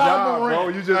Jordan and Ja Ja, Morant. bro,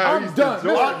 you just I'm reached done.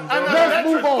 the Jordan, bro. Let's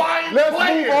move on. Electrifying Let's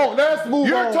player. move on. Let's move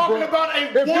You're on. talking bro. about a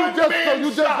If you one-man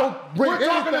just shot. don't bring We're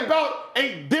talking anything. about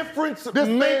a difference This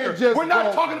man maker. just We're not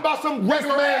broke. talking about some This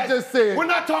regular man ass. just said We're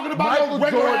not talking about Michael no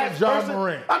regular Jordan, ass Ja person.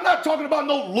 Morant. I'm not talking about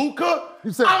no Luka.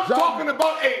 You said I'm Ja- talking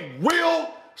about a real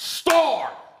star.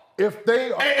 If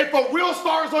they are, And if a real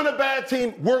star is on a bad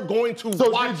team, we're going to so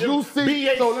watch did you him see? be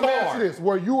a So let me ask star. you this: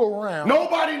 were you around?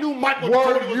 Nobody knew Michael Were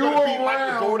Jordan was you going to be Michael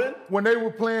around Jordan. when they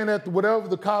were playing at whatever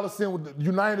the Coliseum with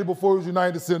United before it was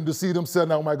United Center to see them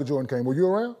setting out Michael Jordan came? Were you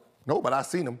around? No, but I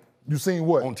seen him You seen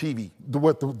what? on TV.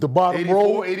 The bottom 84,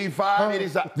 row? 85, Huh?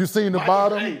 87. You seen the Michael-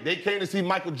 bottom? Hey, they came to see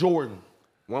Michael Jordan.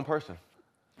 One person.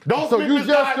 So you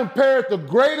just compared the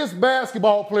greatest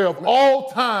basketball player of all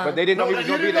time But they didn't know he was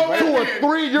going to be the to greatest. a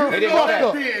 3-year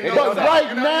fuck-up. But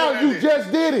right now, you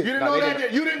just did it. You didn't know that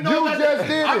yet. You didn't know that. You just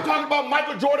did I'm it. talking about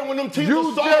Michael Jordan when them teams You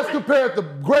were sorry. just compared the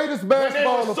greatest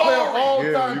basketball player of all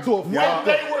Yeah, time to a When fuck-up.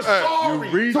 they were sorry.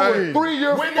 To a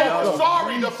 3-year When they were fuck-up.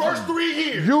 sorry, the first 3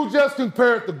 years. You just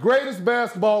compared the greatest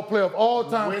basketball player of all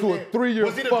time to a 3-year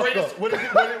Was he the greatest?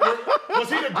 fuck-up. Was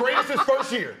he the greatest his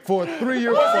first year? For a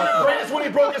 3-year Was he the fuck-up. greatest when he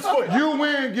broke his foot? You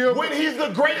win, Gilbert. When he's the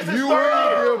greatest his You third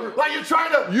win, year. Gilbert. Like you're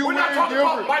trying to. You we're not win, talking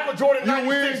Gilbert. about Michael Jordan You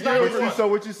win, 96, Gilbert. 91. So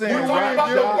what you saying? We're talking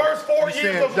about the first 4 you years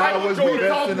saying of Ja Michael was the Jordan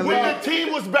best in the when league? the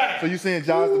team was bad. So you saying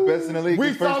Ja's the best in the league? We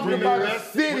his first talking 3 about years? the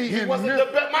city He in wasn't the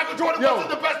best. Michael Jordan wasn't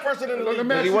the best person in the league. Let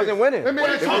me ask He you wasn't this. winning. Let me What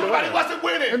are ask you you talking this. about? He wasn't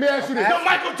winning. Let me ask you this. The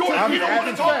Michael Jordan you don't want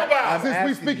to talk about. Since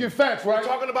we speaking facts, right? We're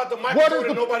talking about the Michael What is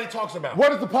Jordan the- nobody talks about.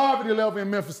 What is the poverty level in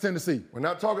Memphis, Tennessee? We're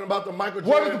not talking about the Michael Jordan.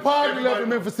 What is the poverty level in everybody-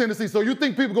 Memphis, Tennessee? So you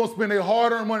think people gonna spend their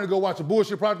hard-earned money to go watch a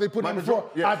bullshit product they put on the Michael floor?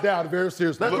 Jordan, yes. I doubt it very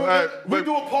seriously. Let's do it. We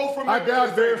do a poll for I Memphis. doubt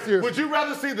it very seriously. Would you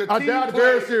rather see the I team doubt it play,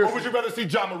 very or seriously. would you rather see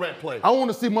Ja Morant play? I want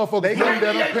to see motherfuckers winning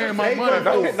that I'm paying my money for. They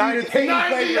gonna go see the team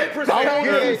play. 98%. I want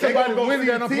to see They somebody gonna go winning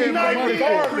see that the I'm team paying my money for.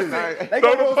 regardless. They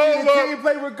gonna go see the team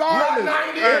play regardless.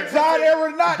 Not 98%. If Ja there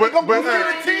or not, they But- gonna go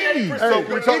but- see the team. Hey, So It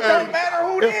we're talking. don't matter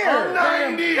who there.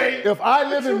 98. If I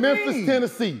live What you in Memphis, mean?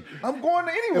 Tennessee, I'm going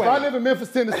to anyway. if I live in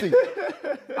Memphis, Tennessee,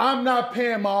 I'm not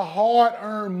paying my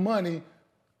hard-earned money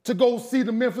to go see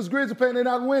the Memphis Grizzlies play and they're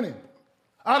not winning.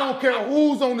 I don't care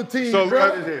who's on the team, So,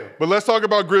 bro. but let's talk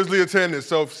about Grizzly attendance.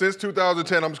 So since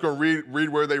 2010, I'm just going to read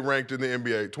where they ranked in the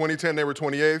NBA. 2010, they were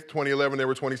 28th. 2011, they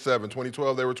were 27th.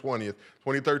 2012, they were 20th.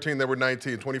 2013, they were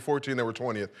 19th. 2014, they were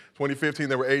 20th. 2015,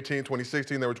 they were 18th.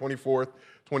 2016, they were 24th.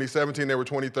 2017, they were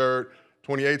 23rd.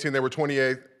 2018, they were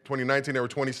 28th. 2019, they were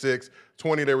 26th.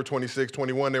 20, they were 26th.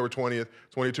 21, they were 20th.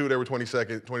 22, they were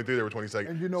 22nd. 23, they were 22nd.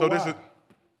 And you know so why? this is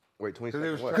Wait, 20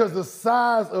 seconds. What? Because the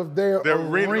size of their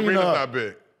arena's not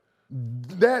big.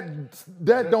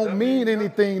 that don't mean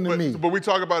anything to me. But we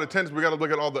talk about attendance. We got to look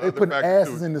at all the They other putting factors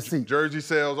asses too. in the seats. Jersey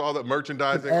sales, all the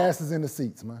merchandising, Put asses in the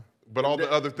seats, man. but all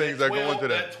the other things that go into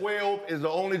that. That 12 is the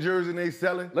only jersey they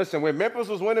selling. Listen, when Memphis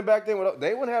was winning back then,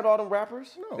 they wouldn't have all them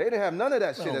rappers. No. They didn't have none of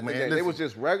that shit at the man, game. They listen. was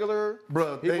just regular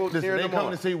Bro, people they cheering them coming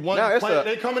on. to see one Now it's player. a-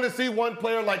 They coming to see one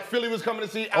player like Philly was coming to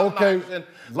see Allen Okay. Iverson.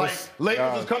 Like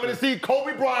Lakers was coming to see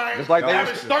Kobe Bryant. Just like they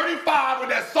averaged was- 35 with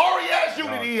that sorry ass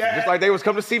unit he had. Just like they was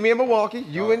coming to see me in Milwaukee.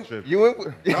 You and No, I you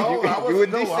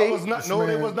and was, DC. I was not. No,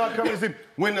 they was not coming to see.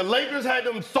 When the Lakers had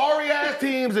them sorry ass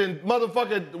teams and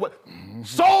motherfucking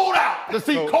sold out to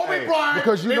see Kobe Bryant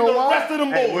Because you and know the why? rest of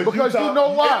them Hey, boys. Because you know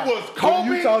why? It was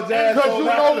Kobe. Utah Jazz Because sold you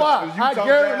out. know why? Utah I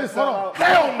guarantee Jazz this. sold Hold on. out.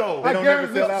 Hell no. They don't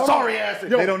guarantee never sell this. out. Sorry ass. They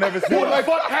don't never Who sell the out.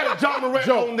 fuck had a John Morant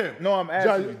Joe. on them? No, I'm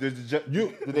asking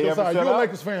you. Did they ever sorry, sell you're a out?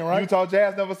 Lakers fan, right? Utah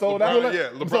Jazz never sold out. LeBron, yeah,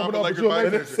 I'm LeBron talking and about Lakers you're buy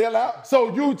Lakers. They didn't sell out.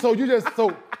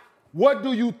 So what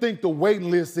do you think the waiting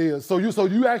list is? So you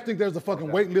actually think there's a fucking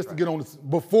waiting list to get on this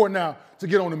before now to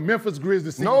get on the Memphis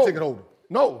Grizzlies season ticket holder?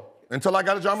 No. Until I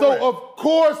got a John Morant. So of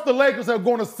course the Lakers are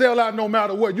going to sell out no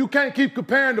matter what. You can't keep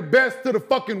comparing the best to the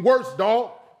fucking worst,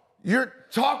 dog. You're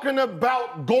talking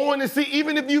about going to see,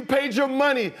 even if you paid your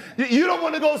money, you don't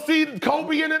want to go see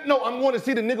Kobe in it? No, I'm going to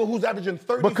see the nigga who's averaging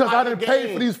 35 Because I a didn't pay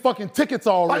game. for these fucking tickets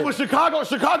already. Like with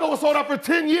Chicago was sold out for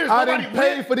 10 years. I Nobody didn't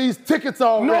pay went. for these tickets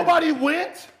already. Nobody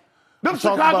went. Them We're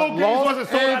talking Chicago about games Los wasn't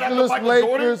sold out after Angeles Michael Lakers.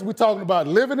 Jordan. We're talking about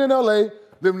living in LA,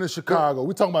 living in Chicago.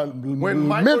 We're talking about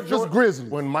Memphis Grizzlies.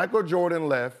 When Michael Jordan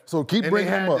left, So keep and bringing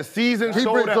they had him up. the season Keep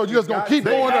sold bringing, out. so you just gonna keep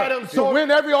They going had up. him To sold-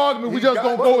 win every argument, we just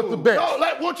gonna go with the best. No,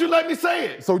 won't you let me say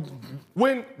it? So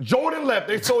when Jordan left,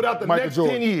 they sold out the Michael next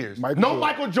Jordan. 10 years. Michael No Jordan.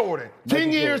 Michael Jordan. Michael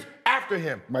 10 years Jordan. after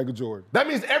him. Michael Jordan. That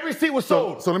means every seat was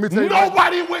sold. So let me tell you,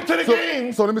 nobody went to the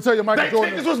games. So let me tell you, Michael They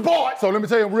Jordan. tickets was bought. So let me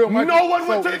tell you, real Michael. No one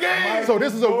went to the game. So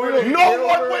this is a real. No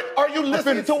one went. Are you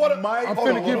listening to what I'm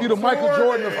finna give you the Michael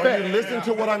Jordan Are effect. you listening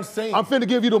to what I'm saying? I'm finna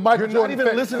give you the Michael You're Jordan not even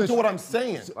effect. listening to what I'm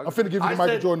saying. I'm finna give you the I Michael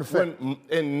said Jordan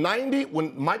effect.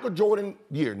 when Michael Jordan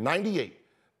year, 98,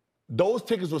 those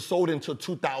tickets were sold until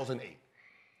 2008.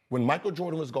 When Michael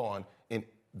Jordan was gone and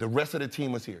the rest of the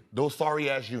team was here, those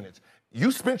sorry-ass units, you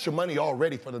spent your money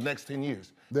already for the next 10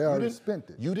 years. They already spent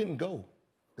it. You didn't go.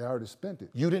 They already spent it.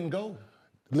 You didn't go.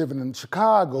 Living in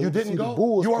Chicago, You to didn't see go. the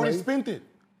Bulls You already play. spent it.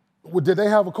 Well, did they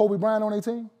have a Kobe Bryant on their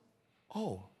team?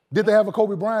 Oh. Did they have a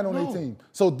Kobe Bryant on their team?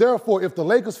 So therefore, if the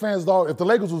Lakers if the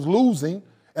Lakers was losing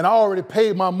and I already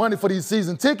paid my money for these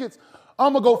season tickets,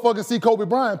 I'm gonna go fucking see Kobe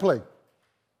Bryant play.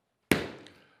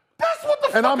 That's what the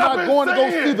fuck And I'm not I've been going to go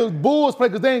saying. see the Bulls play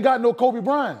because they ain't got no Kobe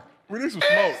Bryant. We need some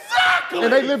smoke. Exactly.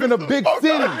 And they live in a big city.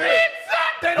 Exactly.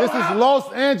 They don't This is have-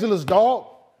 Los Angeles, dog.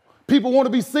 people want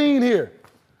to be seen here.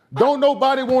 Don't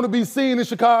nobody want to be seen in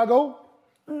Chicago.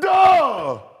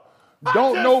 Duh!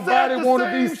 Don't nobody want to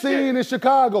be seen in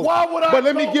Chicago. Why would I? But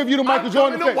let me give you the Michael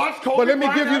Jordan effect. But let me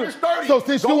give you. So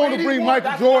since you want to bring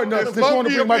Michael Jordan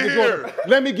up,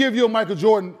 let me give you a Michael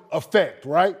Jordan effect,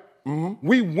 right? Mm-hmm.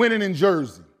 We winning in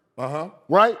Jersey.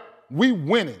 Right? We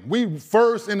winning. We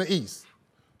first in the East.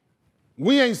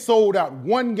 We ain't sold out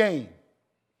one game.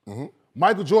 Mm-hmm.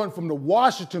 Michael Jordan from the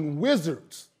Washington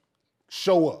Wizards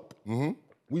show up. Mm-hmm.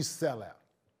 We sell out.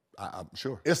 I'm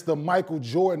sure. It's the Michael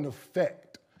Jordan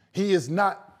effect. He is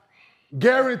not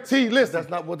guaranteed. Listen. That's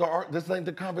not what this ain't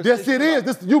the conversation. Yes, it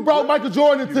is. You brought Michael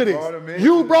Jordan into this.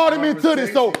 You brought him into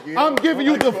this. So I'm giving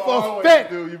you the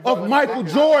effect of Michael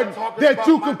Jordan that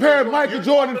you compare Michael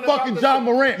Jordan and fucking John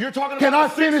Morant. Can I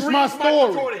finish my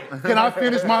story? Can I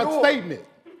finish my statement?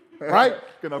 Right?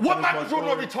 What Michael Jordan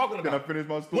are we talking about? Can I finish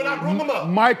my story? When I brought him up.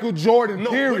 Michael Jordan,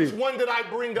 period. Which one did I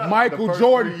bring up? Michael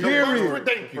Jordan,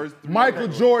 period. Michael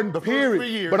Jordan,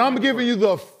 period. But I'm giving you the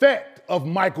effect of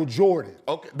Michael Jordan.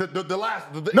 Okay, the last.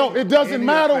 No, it doesn't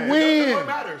matter when. What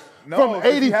matters? From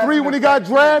 83 when he got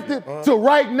drafted to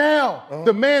right now,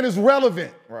 the man is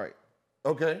relevant. Right.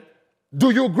 Okay. Do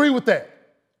you agree with that?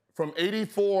 From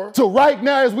 84 to right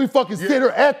now as we fucking sit here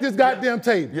at this goddamn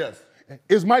table. Yes.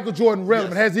 Is Michael Jordan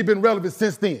relevant? Yes. Has he been relevant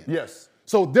since then? Yes.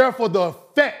 So therefore the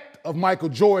effect of Michael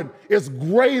Jordan is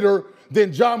greater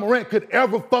than John Morant could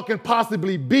ever fucking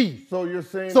possibly be. So you're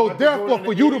saying so Michael therefore Jordan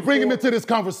for you to bring him into this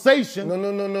conversation,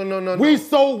 no.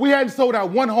 We hadn't sold out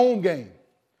one home game.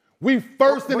 We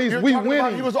first in these, we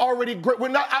winning. He was already great.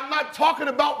 I'm not talking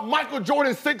about Michael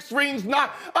Jordan 6 rings.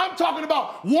 I'm talking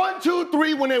about 1, 2,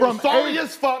 3 when they were sorry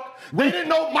as fuck. They didn't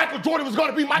know Michael Jordan was going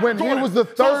to be Michael Jordan. When he was the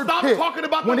third pick. Talking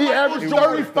about when he averaged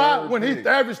 35. When he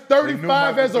averaged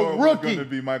 35 as a rookie. Going to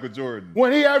be Michael Jordan.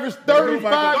 When he averaged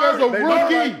 35 as a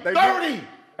rookie. 30.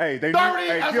 Hey, 30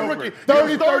 as a rookie.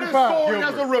 30, 35.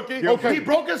 As a rookie. Okay. He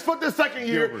broke his foot the second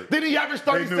year. Then he averaged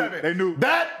 37. They knew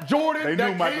that Jordan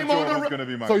that came on the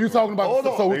rookie. So you talking about?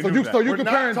 So you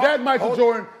comparing that Michael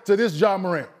Jordan to this John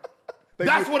Morant?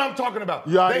 That's what I'm talking about.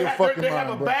 You out of your fucking mind, They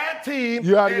have a bad team.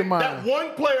 You out of your mind. That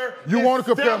one player. You want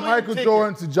to compare Michael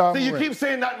Jordan to John Morant? So you keep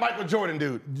saying that Michael Jordan,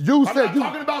 dude. You said I'm not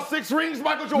talking about 6 rings,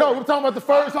 Michael Jordan. No, we're talking about the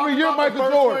first 3 years, Michael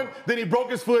Jordan. Then he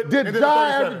broke his foot. Did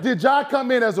Ja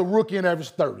come in as a rookie and average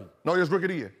 30? No, he was rookie of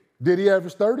the year. Did he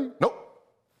average 30? Nope.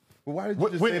 Well, why did you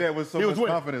just say that with so much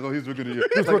confidence? Oh, he's rookie of the year.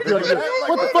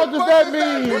 What the fuck does that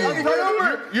mean?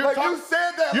 You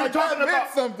said that. You're talking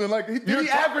about something. Like he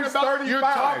averaged 35. You're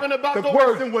talking about the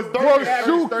worst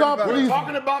shoe companies. We're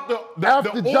talking about the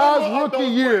after Ja's rookie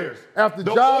year. After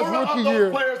Ja's rookie year.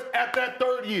 Players at that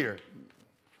third year.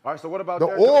 All right, so what about the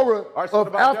aura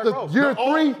of after year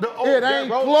 3? It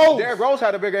ain't close. Derrick Rose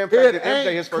had a bigger impact than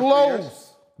MJ his first 3 years.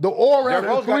 The aura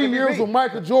after 3 years with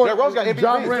Michael Jordan,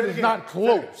 John Morant is not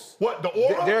close. What, the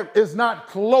aura? It's not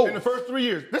close. In the first 3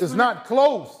 years. It's not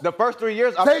close. The first 3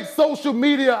 years. Take social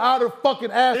media out of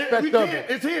fucking aspect of it.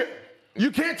 It's here.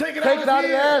 You can't take it out. Take it out of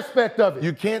the aspect of it.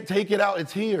 You can't take it out.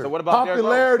 It's here. So what about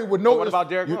popularity with no? So what about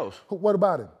Derrick Rose? What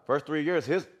about him? First 3 years,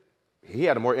 he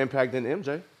had a more impact than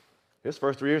MJ. His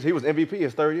first 3 years, he was MVP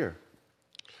his third year.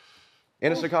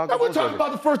 In the Chicago. We're talking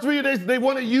about the first 3 years. They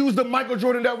want to use the Michael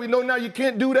Jordan that we know now. You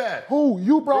can't do that. Who?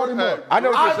 You brought him up. I know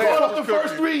what you're saying. I brought up the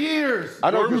first 3 years. I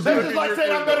know what you're saying. That's just like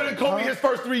saying I'm better than Kobe his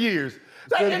first 3 years.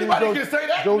 Anybody can say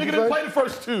that. Nigga didn't play the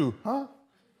first 2. Huh?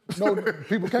 No,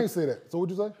 people can't say that. So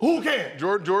what'd you say? Who can?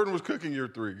 Jordan was cooking year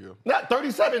 3, Gil. Not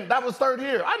 37. That was third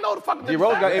year. I know the fucking.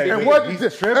 D-Rose got MVP. And what? He's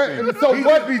tripping. So he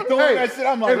what? Be throwing that shit.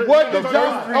 I'm like, and what did the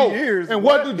John? first 3 years. And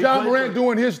what did John Morant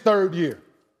do in his third year?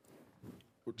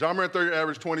 John Morant third year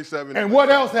averaged 27. And what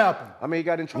else happened? I mean, he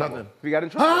got in trouble. Nothing. He got in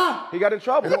trouble. Huh? He got in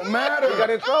trouble. It don't matter. He got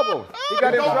in trouble. He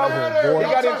got in It don't trouble. matter. He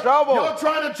got in trouble. Y'all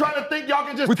trying to think y'all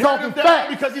can just We tear talking him down facts.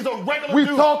 because he's a regular We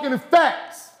dude. talking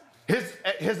facts. His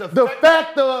effect. The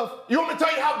fact of You want me to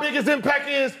tell you how big his impact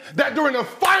is? That during the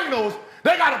finals,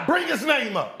 they got to bring his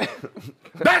name up.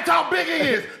 That's how big he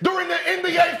is. During the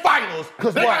NBA finals,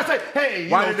 they got to say, hey,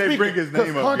 why did they bring his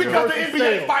name up? Because the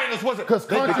NBA finals wasn't. Because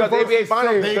the NBA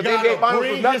finals. Because the NBA finals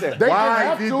was nothing.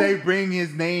 Why did they bring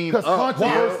his name up? Because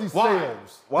controversy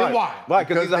sells. Why? Then why? Why?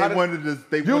 Because Because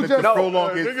they wanted to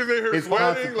prolong his Niggas in here his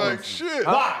sweating like consequences. shit.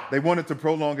 Why? They wanted to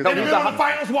prolong his. In the middle of the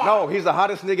finals, why? No, he's the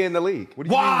hottest nigga in the league. What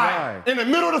do you mean Why? In the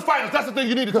middle of the finals, that's the thing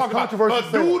you need to talk about. controversy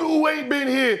A dude who ain't been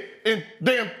here in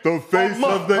damn The face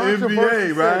of the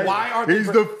NBA, right? Why are they he's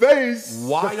the face.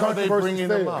 Why are they bringing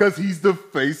him up? Because he's the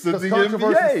face of the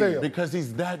NBA. Because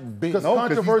he's that big. No,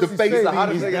 because he's the face. He's the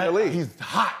hottest nigga in the league. He's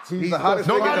hot. He's the hottest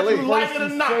no nigga in the matter league. if you like it or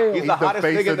not. He's the hottest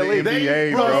face nigga of in the league.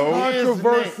 NBA, bro.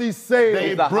 Controversy sale. They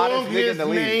He's the brought hottest nigga his in the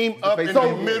league. name He's the up face in of the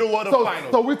the league. middle of the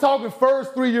finals. So we're talking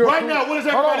first 3 years. Right now, what is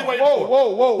everybody waiting for?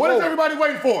 Whoa. What is everybody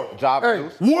waiting for? Job Hey.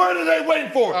 news. What are they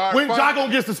waiting for? right, When fine. Ja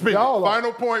gonna get suspended? Y'all are-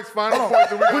 Final points. And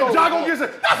we When go. Ja gonna get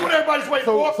suspended? That's what everybody's waiting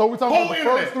for. So we're talking Whole about the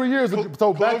internet. first 3 years.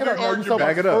 So back it up. Now, we talking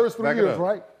Back about it the up. first 3 Back it years, up.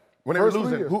 right? When they were First 3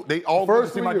 losing, years. they all went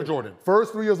to see Michael years. Jordan.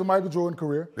 First 3 years of Michael Jordan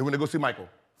career. They went to go see Michael.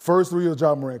 First 3 years of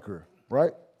Ja Morant career,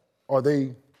 right? Are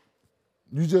they?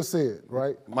 You just said,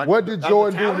 right? Michael- What did as a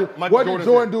Jordan do? talent, Michael What did Jordan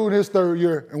Jordan did. do in his third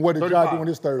year, and what did Ja 35. do in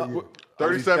his third year?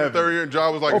 37, 30 year, and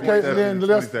Ja was like Okay, 27. and then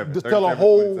let's 27, just tell a 37,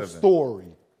 whole 27. story.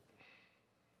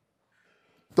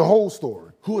 The whole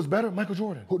story. Who was better? Michael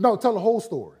Jordan. No, tell the whole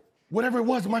story. Whatever it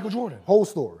was, Michael Jordan. Whole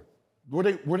story. Were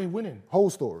they winning? Whole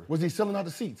story. Was he selling out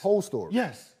the seats? Whole story.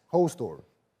 Yes. Whole story.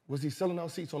 Was he selling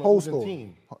out seats on a Whole losing story.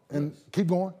 team? And keep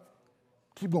going.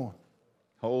 Keep going.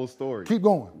 Whole story. Keep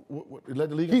going. Let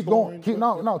the league Keep score going. in?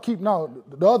 Keep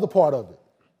the other part of it.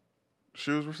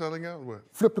 Shoes were selling out? What?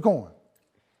 Flip the coin.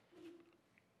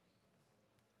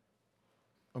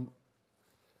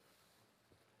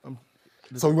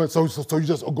 So you went. So you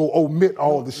just go omit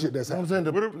all the shit that's I'm happening.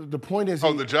 saying the point is,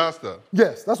 Oh, the Ja stuff.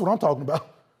 Yes, that's what I'm talking about.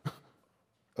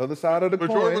 Other side of the But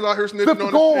coin. Jordan was out here Flip snitching the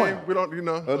on coin. his team. We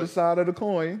don't, Other side of the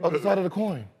coin. other side of the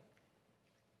coin.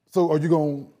 So are you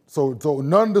going? So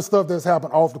none of the stuff that's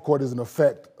happened off the court is an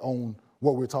effect on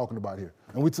what we're talking about here.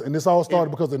 And this all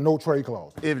started because of no trade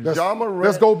clause. If let's, Ja Morant,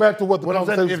 let's go back to what the I'm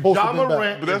saying, conversation was if supposed Ja to be Morant,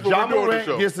 about. But that's if what Ja we're doing on the Morant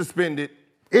show. gets suspended,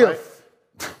 If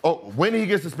when he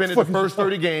gets suspended the first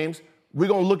 30 games, we're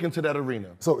gonna look into that arena.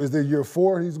 so, is there year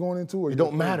 4 he's going into? Or It year don't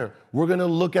 3? matter. We're gonna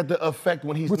look at the effect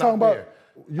when he's We're not talking about there.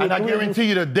 year And I 3. guarantee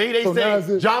you, the day they So now is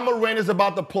say it- Ja Morant is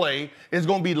about to play, it's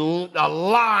gonna be a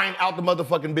line out the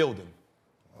motherfucking building.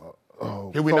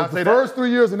 Can we So not the say first 3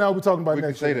 years, and now we're talking about We can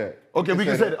next say year. that. Okay, we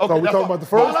can say that. Okay, So we're that's talking fine. about the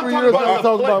first All I'm 3 talking years, about now we're is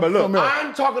talking the about play- something else.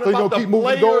 I'm talking So you about gonna the keep moving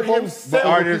the player goalposts? himself. But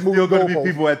are Keep there moving still the going to be goalposts.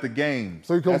 people at the games?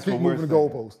 So you're going That's to keep what we're moving the saying.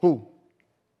 goalposts. Who?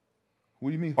 What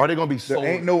do you mean? Are they gonna be sold?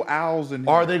 There ain't no owls in here.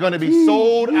 Are they gonna be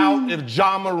sold out if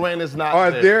Ja Morant is not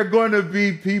Are there? there going to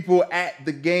be people at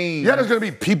the game? Yeah, there's gonna be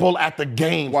people at the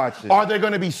game. Watch it. Are they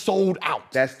gonna be sold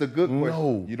out? That's the good question.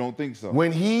 No. You don't think so?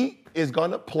 When he is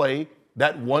gonna play,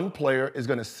 that one player is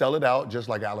gonna sell it out just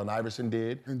like Allen Iverson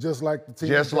did. And just like the team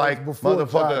Just like before Ja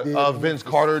motherfucker did, Vince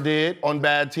Carter did on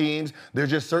bad teams.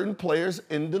 There's just certain players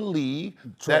in the league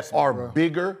Trust that me, are bro.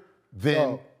 bigger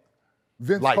than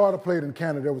Vince Like- Carter played in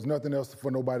Canada. There was nothing else for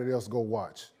nobody else to go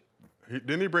watch.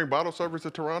 Didn't he bring bottle service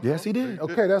to Toronto? Yes, he did.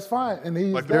 Okay, that's fine. And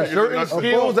he's Like there. the- certain Above-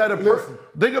 skills that a Listen,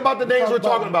 think about the names we're talking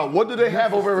talking about. What do they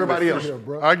have over everybody else? Here,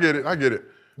 bro. I get it.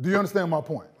 Do you understand my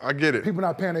point? I get it. People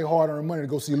not paying their hard-earned money to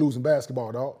go see losing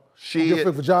basketball, dog. Shit. Don't give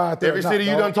a fuck for Ja out there Every or not, city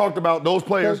you dog. done talked about, those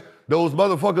players, Okay. those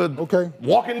motherfucker Okay.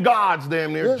 walking gods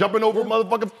damn near, Yeah. jumping over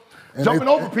motherfuckers, And jumping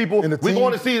they- over people. and the We team-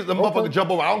 going to see the motherfucker Okay. jump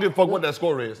over. I don't give a fuck what that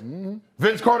score is.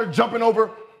 Vince Carter jumping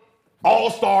over,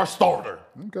 all-star starter.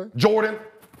 Okay. Jordan,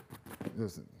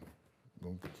 Listen,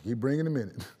 don't keep bringing him in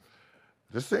it.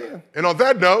 just saying. And on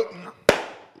that note,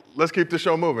 let's keep the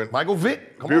show moving. Michael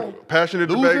Vick, come Beautiful- on. passionate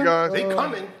Losing, debate, guys. They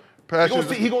coming.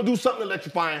 Passionate- He gonna do something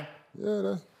electrifying.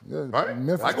 Right?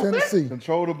 Memphis, Michael Vick. Tennessee.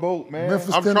 Control the boat, man.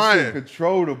 Memphis, I'm Tennessee. trying.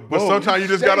 Control the boat. But sometimes you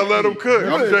just gotta let them cook.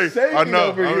 I'm shaking. I know.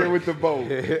 over here with the boat.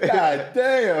 God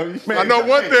damn. I know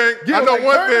one thing. I know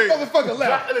one thing. Motherfucker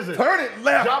left. Listen, Turn it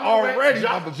left already.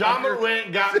 Ja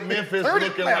Morant got Memphis Turn it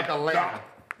looking left. like Atlanta.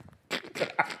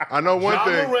 I know one Ja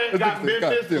thing. Morant got Goddamn,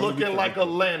 Memphis let me looking turn like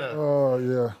Atlanta.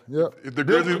 Oh, yeah. Yep. If the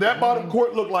Grizzlies, That bottom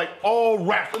court looked like all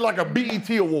raps. It looked like a BET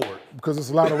award. Because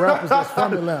it's a lot of rappers that's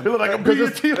from Atlanta. It looked like a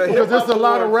Because BET award. Because there's a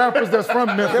lot of rappers that's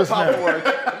from Memphis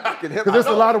now. Because there's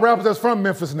a lot of rappers that's from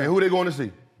Memphis And now. who they going to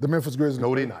see? The Memphis Grizzlies.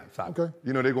 No, they not. Stop. Okay.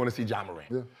 You know they're going to see Ja Morant.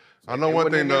 Yeah. I know one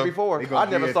thing though. Before. They gonna I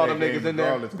never be saw at them that niggas game in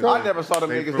there. regardless. I never saw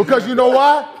them niggas. Because you know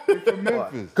why? From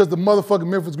Memphis. Because the motherfucking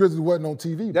Memphis Grizzlies wasn't on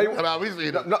TV. They, Bro. We see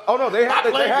them. no, oh no, they had,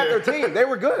 I they had played their team. They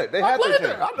were good. They had their played team.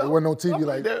 there. I They know. wasn't on TV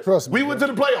like, trust me. We bro. went to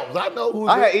the playoffs. I know who.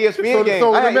 I had ESPN games.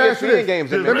 I had let me ask you ESPN this.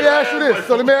 games in Let me there. ask you this.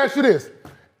 So let me ask you this.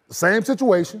 Same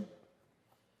situation.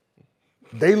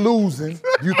 They losing.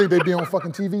 You think they be on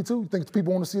fucking TV too? You think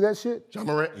people want to see that shit? Ja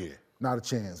Morant. Yeah. Not a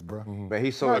chance, bro. Man,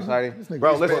 he's so Nah, exciting. this nigga-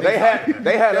 Bro, listen,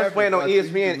 they had us playing on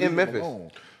ESPN in Memphis.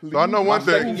 So I know one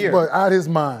thing. But out his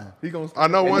mind. I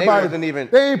know one thing.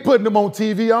 They ain't putting him on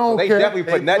TV. I don't They care.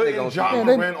 definitely putting that nigga on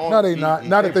TV. No, they not.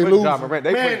 Not if they lose. Not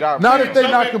if they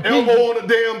not competing.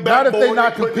 Not if they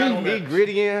not competing. He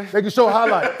gritty in. They can show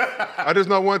highlights. I just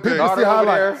know one thing. People see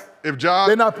highlights. If Ja,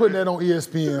 they're not putting that on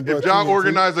ESPN. If Ja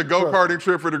organized a go-karting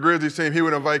trip for the Grizzlies team, he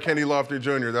would invite Kenny Lofton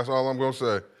Jr. That's all I'm gonna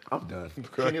say. I'm done.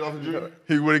 Kenny Lofton Jr.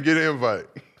 He wouldn't get an invite.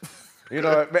 You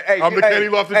know, but, hey, I'm the Kenny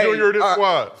Lofton Jr. of this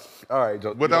squad. All right,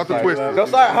 Joe. Without the twist.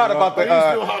 Josiah hot about the.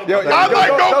 I like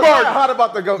go-karting. Hot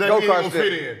about the go-kart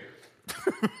shit.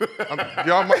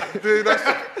 Y'all might.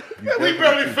 We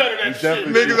barely fed that shit.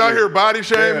 Niggas out here body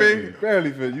shaming.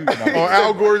 Barely fed you. On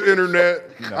Al Gore's internet.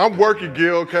 I'm working,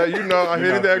 Gil, okay? You know, I'm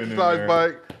hitting the exercise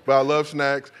bike, but I love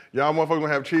snacks. Y'all motherfuckers gonna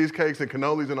have cheesecakes and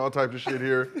cannolis and all types of shit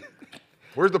here.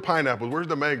 Where's the pineapples? Where's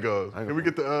the mangoes? Can we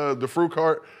get the fruit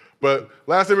cart? But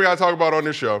last thing we gotta talk about on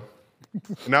this show,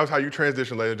 and that was how you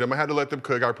transition, ladies and gentlemen. I had to let them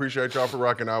cook. I appreciate y'all for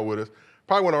rocking out with us.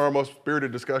 Probably one of our most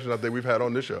spirited discussions I think we've had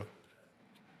on this show.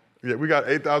 Yeah, we got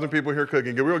 8,000 people here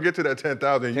cooking. We're gonna get to that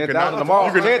 10,000. 10,000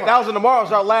 tomorrow. 10,000 tomorrow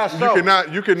is our last show.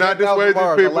 You cannot dissuade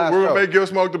these people. We're gonna make Gil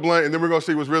smoke the blunt, and then we're gonna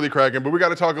see what's really cracking. But we got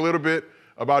to talk a little bit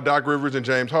about Doc Rivers and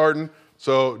James Harden.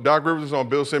 So Doc Rivers is on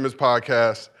Bill Simmons'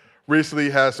 podcast.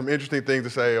 Recently has some interesting things to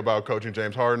say about coaching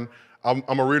James Harden. I'm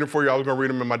gonna read them for you. I was gonna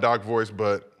read them in my Doc voice,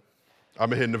 but I've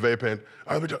been hitting the vape pen.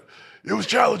 It was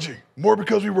challenging, more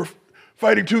because we were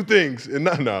fighting two things, and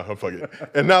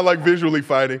not like visually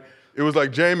fighting. It was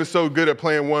like James is so good at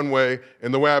playing one way,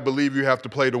 and the way I believe you have to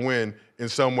play to win in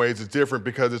some ways is different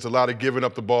because it's a lot of giving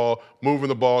up the ball, moving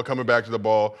the ball, coming back to the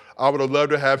ball. I would have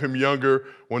loved to have him younger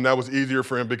when that was easier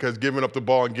for him because giving up the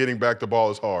ball and getting back the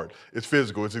ball is hard. It's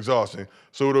physical, it's exhausting.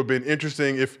 So it would have been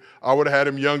interesting if I would have had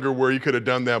him younger where he could have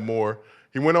done that more.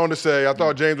 He went on to say, I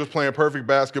thought James was playing perfect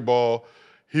basketball.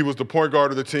 He was the point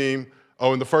guard of the team.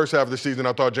 In the first half of the season,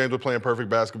 I thought James was playing perfect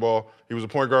basketball. He was a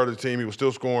point guard of the team. He was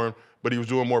still scoring, but he was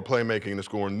doing more playmaking than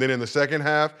scoring. Then in the second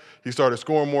half, he started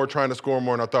scoring more, trying to score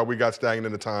more, and I thought we got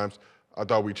stagnant at times. I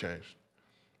thought we changed.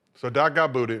 So Doc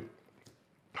got booted.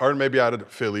 Harden may be out of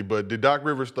Philly, but did Doc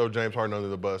Rivers throw James Harden under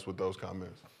the bus with those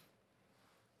comments?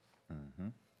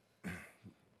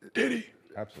 Did he?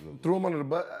 Absolutely. Threw him under the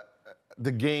bus.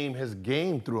 His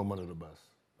game threw him under the bus.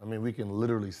 I mean, we can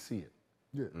literally see it.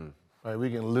 Yeah. Right,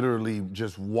 we can literally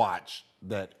just watch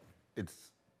that it's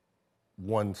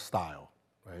one style,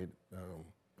 right?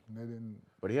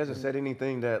 But he hasn't said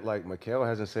anything that like Mikal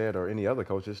hasn't said or any other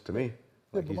coaches to me.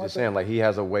 Like he's just thing- saying like he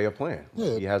has a way of playing.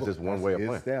 Yeah, He has this one way of His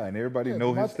playing. style, and everybody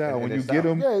know but his style. and When you his get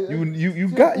style. him,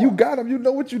 Yeah, you got him. You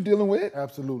know what you're dealing with.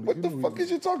 Absolutely. What the fuck is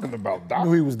you talking about, Doc? You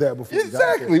knew he was that before. he got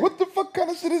there. Exactly. What the fuck kind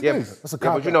of shit is Yeah, this? That's a Yeah,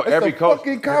 cop but you know out. every That's a coach.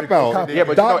 fucking cop out. Yeah,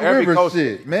 but Doc you know every Rivers coach.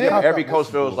 shit, man. Yeah, every coach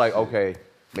feels like okay,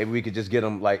 maybe we could just get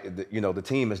him like the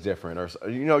team is different or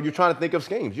you're trying to think of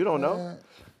schemes. You don't know.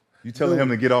 You telling him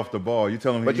to get off the ball. You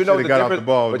telling him But he you know should the have got off the difference.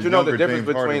 ball. But you know the Younger difference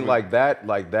James Harden between would-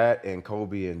 like that, and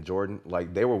Kobe and Jordan.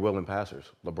 Like they were willing passers.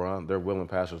 LeBron, they're willing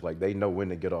passers. Like they know when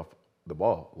to get off the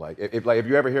ball. Like if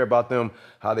you ever hear about them,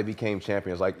 how they became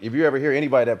champions. Like if you ever hear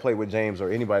anybody that played with James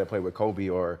or anybody that played with Kobe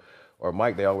or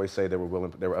Mike, they always say they were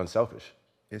willing. They were unselfish.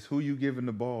 It's who you giving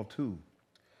the ball to.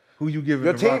 Who you giving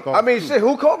Your the team. rock off I mean, to. shit.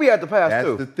 Who Kobe had to pass That's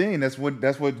to? the thing. That's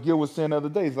what Gil was saying the other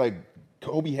day. It's like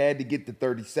Kobe had to get to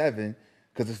 37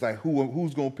 because it's like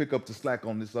who's gonna pick up the slack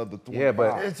on this other 25? Yeah,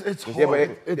 but It's hard. Yeah,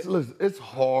 but Listen, it's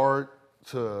hard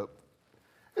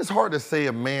to say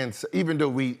a man, even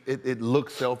though it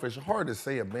looks selfish. It's hard to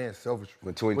say a man's selfish.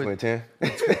 Between 10?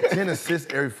 10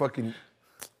 assists every fucking.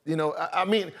 I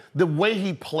mean, the way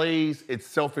he plays, it's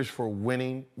selfish for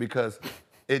winning because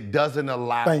it doesn't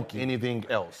allow anything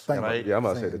else. Thank you. Right? Yeah, I'm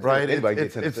about to say that. Right? Anybody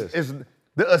get 10 assists. It's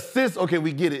the assists, okay,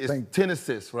 we get it. It's 10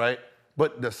 assists, right?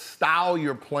 But the style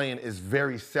you're playing is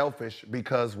very selfish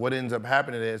because what ends up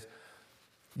happening is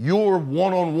you're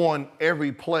one-on-one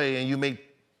every play and you make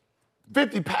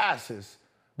 50 passes,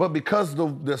 but because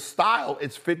the style,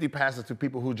 it's 50 passes to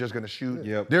people who are just gonna shoot.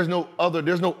 Yep. There's no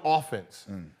offense,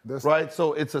 right?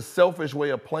 So it's a selfish way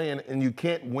of playing and you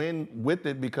can't win with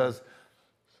it because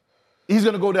he's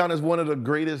gonna go down as one of the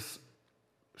greatest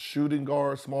shooting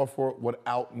guards, small forward,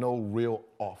 without no real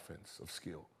offensive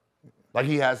skill. Like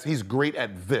he's great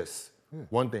at this.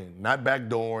 One thing, not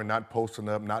backdooring, not posting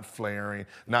up, not flaring,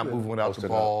 not moving without the Posting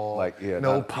ball, up,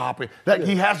 no popping.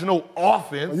 He has no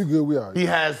offense. Oh, you good, we are. He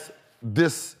has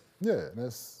this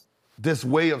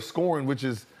way of scoring, which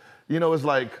is, it's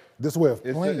like this way of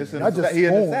playing. He's not just an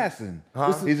scoring. assassin.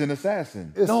 He's an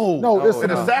assassin. It's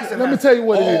an assassin. Let me tell you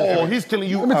what it is. Oh, he's killing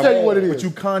you. Let me tell you what it is. But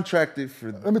you contracted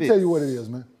for Let me tell you what it is,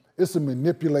 man. It's a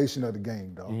manipulation of the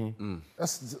game, dog.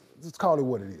 Let's call it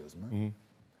what it is, man.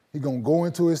 He gonna go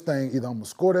into his thing. Either I'm gonna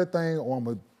score that thing or I'm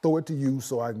gonna throw it to you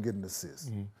so I can get an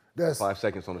assist. That's 5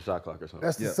 seconds on the shot clock or something.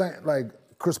 That's the same. Like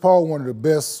Chris Paul, one of the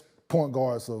best point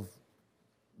guards of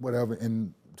whatever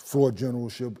in floor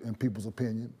generalship in people's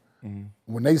opinion.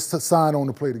 When they sign on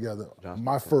to play together,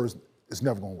 my first, it's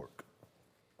never gonna work.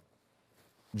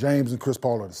 James and Chris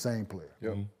Paul are the same player.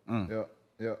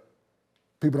 Yep.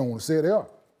 People don't want to say it, they are.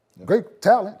 Great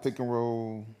talent. Pick and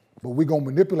roll. But we're gonna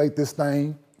manipulate this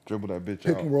thing. Dribble that bitch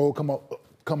Pick out. and roll, come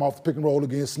off the pick and roll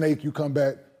again, snake, you come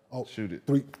back. Oh, shoot it.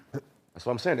 3. That's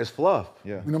what I'm saying. It's fluff.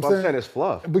 Yeah. You know what I'm saying? It's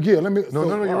fluff. But yeah, let me. No,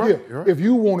 you're right. You're right. If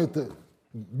you wanted to,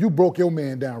 you broke your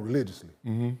man down religiously.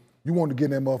 You wanted to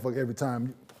get in that motherfucker every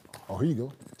time. Oh, here you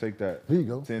go. Take that. Here you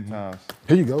go. 10 times.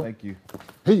 Here you go. Thank you.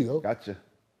 Here you go. Gotcha.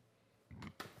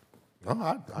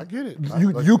 No, I get it.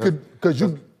 You could, because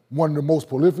you one of the most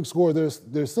prolific scorers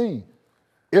they're seen.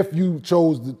 If you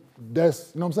chose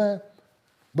that's, you know what I'm saying?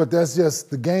 But that's just,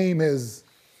 the game is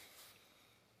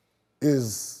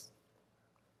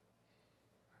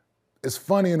it's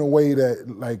funny in a way that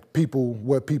like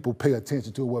what people pay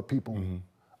attention to, what people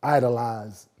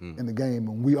idolize in the game,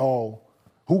 and we all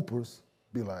hoopers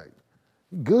be like,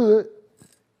 good,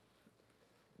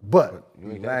 but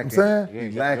You ain't you know what I'm lacking. saying? You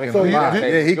ain't lacking So a lot.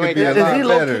 Yeah, he could be a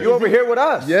lot better. You over here with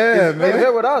us. Yeah, man. You over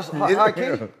here with us. High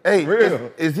key. Hey,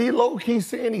 is he low key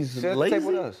saying he's Share the lazy tape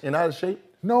with us. and out of shape?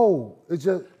 No, it's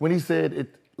just When he said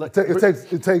it, like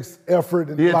it takes effort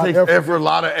and yeah, a lot it of takes effort, a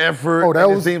lot of effort. Oh, that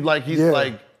and was- it seems like he's yeah.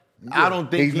 like, I don't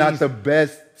think He's not the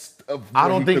best of I what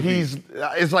don't he think could be. he's.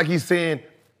 It's like he's saying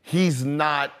he's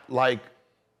not like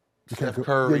Steph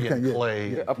Curry and Clay.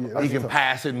 He can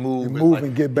pass and move. And but move like,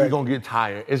 and get back. He gonna get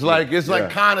tired. It's like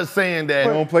kind of saying that.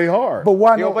 He don't play hard. But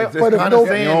why He not? don't But play- if it's kinda no,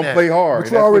 saying He don't that. play hard.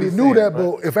 But you already knew that,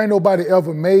 but if ain't nobody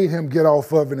ever made him get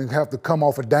off of it and have to come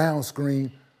off a down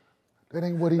screen, that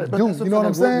ain't what he do. You know what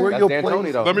I'm saying? Where That's your D'Antoni,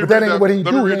 place? though. Let me But that read ain't what he let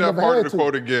do. me He read ain't that never part had of the to.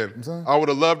 quote again. I'm saying? I would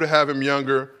have loved to have him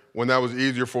younger when that was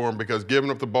easier for him because giving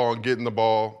up the ball and getting the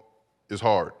ball is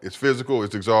hard. It's physical,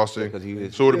 it's exhausting. Because he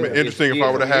is- So it would have been yeah, interesting he if I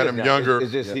is would have who he had is him now. younger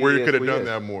It's just he where he is could have who he done is.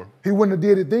 that more. He wouldn't have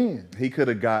did it then. He could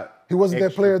have got. He wasn't that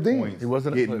extra player then. points He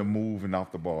wasn't a getting player. the move and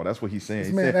off the ball. That's what he's saying. This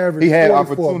He man said averaged he had 40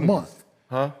 for a opportunities. month.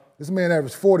 Huh? This man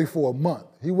averaged 40 for a month.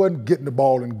 He wasn't getting the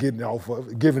ball and getting it off of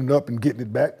it, giving it up and getting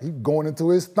it back. He going into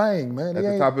his thing, man. At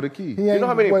the top of the key. he You know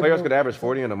how many wasn't players no- could average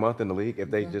 40 in a month in the league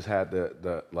if they just had the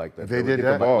They did Get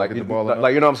that. the ball. like, Get the ball.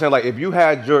 like, you know what I'm saying? Like if you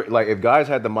had if guys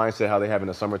had the mindset how they have in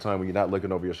the summertime when you're not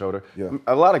looking over your shoulder,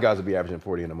 a lot of guys would be averaging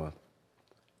 40 in a month.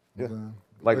 Yeah.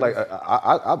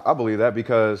 I believe that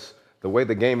because the way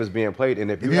the game is being played, and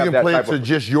if you If you have can that play type to of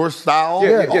just your style.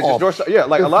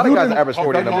 like a lot of guys average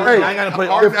 40 in a month. I ain't gotta play.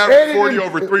 Harden If averaged Eddie 40 didn't-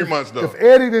 over 3 months, though. If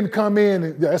Eddie didn't come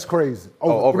in, that's crazy.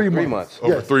 over 3 3 months.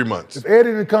 months. Over 3 months. If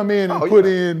Eddie didn't come in and put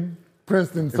in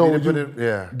Princeton, so he would didn't you, put in-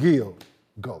 yeah. Gil,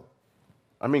 go.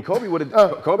 I mean, Kobe would have.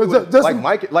 but Kobe would just- like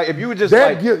Mike. Like if you would just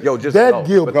that like, Gil- yo, just that go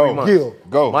Gil- for 3 months. Gil,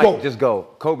 go. Mike, go. just go.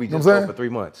 Kobe, know just what I'm go saying? for 3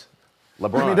 months.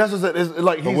 LeBron. I mean, that's what I'm saying. It's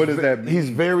like what does that mean? He's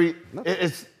very.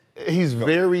 He's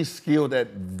very skilled at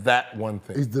that one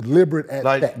thing. He's deliberate at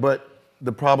that. But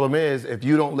the problem is, if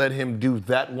you don't let him do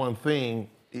that one thing,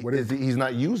 he's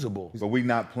not usable. But we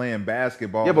not playing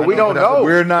basketball. Yeah, but we don't know.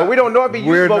 We're not. But we don't know if he's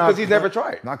we're useful not- because he's never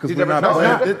tried. Not because He's we're never not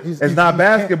tried. playing. It's not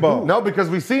basketball. No, because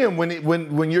we see him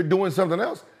when you're doing something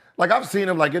else. Like I've seen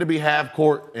him, like it'll be half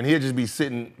court, and he'll just be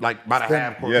sitting like by the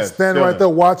half court. Yes. Standing right chilling. there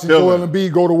watching Chilling. Joel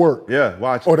Embiid go to work. Yeah,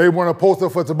 watch. Or they want to post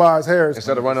up for Tobias Harris.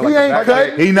 Instead of running he like a ain't back-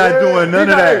 cutting. He not doing none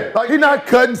of that. He not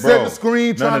cutting, setting the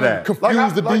screen, none trying of to that.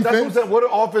 confuse the That's what I'm defense. saying. What an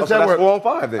offense So that that's were.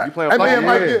 4-on-5 then. You playing That man five.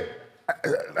 might Yeah.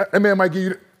 get. That man might get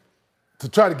you to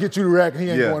try to get you to react. He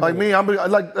ain't Yeah. going Like nowhere. me, I'm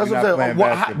like that's You're what not I'm playing saying.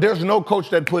 basketball. There's no coach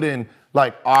that put in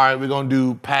like, all right, we're gonna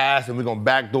do pass and we're gonna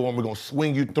backdoor and we're gonna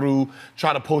swing you through,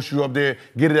 try to post you up there,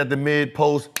 get it at the mid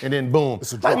post, and then boom.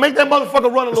 It's a Like drop. make that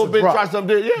motherfucker run a It's little a bit, drop. try something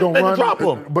there. Yeah, Don't make run, a drop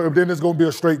him. But then it's gonna be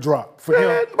a straight drop for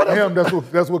Yeah, him. but For him,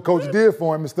 that's what coach did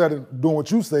for him. Instead of doing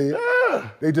what you said,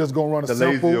 they just gonna run a The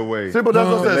simple. lazier way. Simple, that's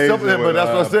what I said. Lazy Simple, but that's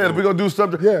what I said. way. We're gonna do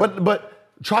something. Yeah. But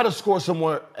try to score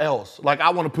somewhere else. Like I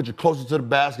want to put you closer to the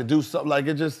basket, do something like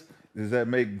it just. Does that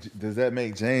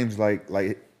make James like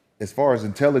as far as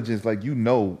intelligence, like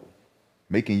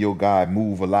making your guy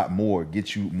move a lot more,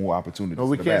 get you more opportunities? No,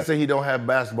 we to can't basket? say he don't have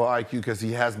basketball IQ because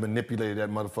he has manipulated that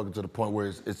motherfucker to the point where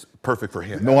it's perfect for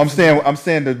him. No, I'm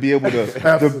saying to be able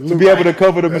to be able to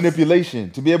cover the manipulation,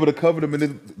 to be able to cover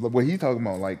what he's talking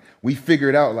about. Like we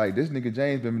figured out, like this nigga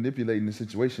James been manipulating the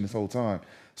situation this whole time.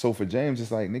 So for James,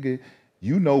 it's like nigga,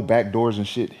 back doors and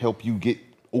shit help you get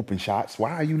open shots.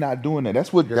 Why are you not doing that?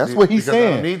 That's what he's because I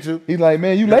saying. don't need to. He's like,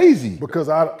 man, you lazy. Because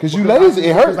you lazy.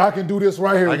 It hurts. Because I can do this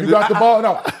right here. You got the ball.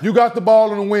 No, you got the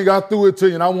ball in the wing. I threw it to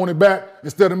you, and I want it back.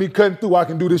 Instead of me cutting through, I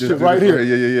can do this shit right here.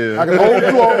 Yeah. I can hold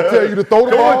you off and tell you to throw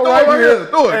the ball right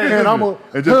here. And I'm going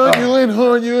to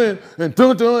hun you in, and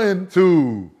dun and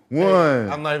 2, 1. Hey,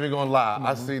 I'm not even going to lie.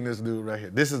 I seen this dude right here.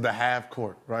 This is the half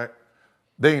court, right?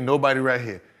 There ain't nobody right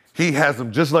here. He has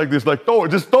him just like this, like throw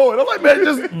it, just throw it. I'm like, man,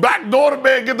 just backdoor the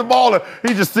man, get the ball. And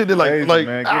he just sitting there like,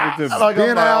 man, give it to me.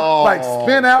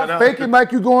 spin out, fake it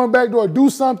like you going backdoor, do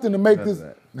something to make this.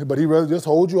 But he rather just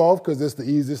hold you off because it's the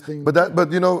easiest thing. But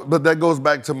that goes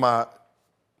back to my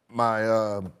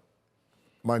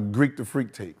Greek to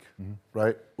freak take,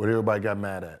 right? What everybody got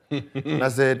mad at. And I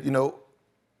said,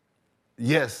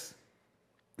 yes,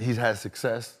 he's had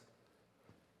success,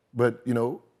 but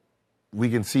we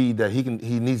can see that he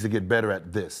needs to get better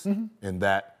at this and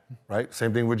that, right?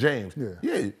 Same thing with James.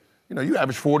 Yeah. You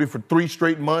average 40 for 3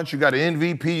 straight months. You got an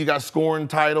MVP. You got scoring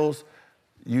titles.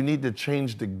 You need to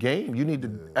change the game. You need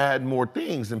to add more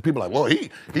things. And people are like, well,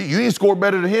 you ain't score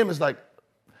better than him. It's like,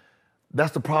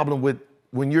 that's the problem with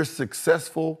when you're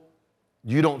successful,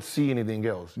 you don't see anything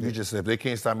else. You just say, if they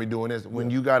can't stop me doing this, when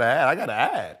you got to add, I got to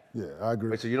add. Yeah, I agree.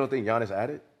 Wait, so you don't think Giannis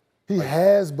added? He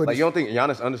has, but... Like, you don't think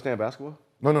Giannis understands basketball?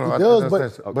 No. He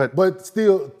does, but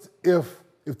still, if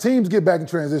teams get back in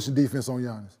transition defense on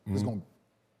Giannis, it's going to...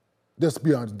 Just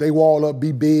be honest, they wall up,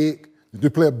 be big, they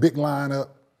play a big lineup.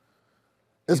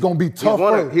 It's going to be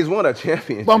tough. He's won a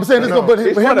championship. But I'm saying this, but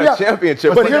he's won a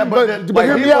championship. But hear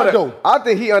me out, though. I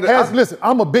think he understands. Listen,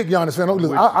 I'm a big Giannis fan.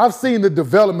 Listen, I've seen the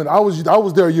development. I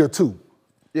was there year 2.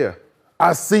 Yeah.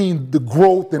 I've seen the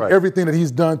growth and everything that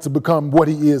he's done to become what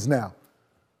he is now.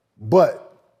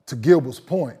 But to Gilbert's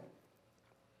point,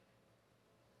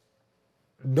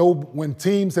 when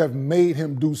teams have made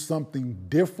him do something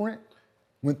different,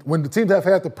 when the teams have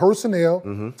had the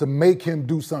personnel to make him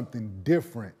do something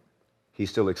different, he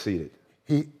still exceeded.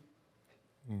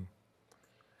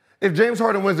 If James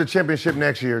Harden wins the championship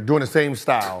next year doing the same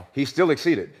style, he still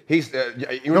exceeded. He's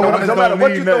no matter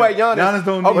what you throw at Giannis. Giannis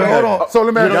don't okay, hold on. So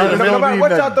let me ask no matter what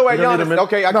y'all throw at Giannis.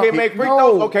 Okay, I can't make free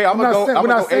throws. Okay, I'm gonna go. We're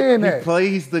not saying that. He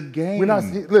plays the game.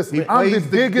 Listen, I'm the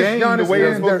biggest Giannis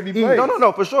fan there is.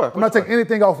 No, for sure. I'm not taking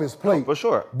anything off his plate. For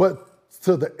sure. But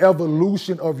to the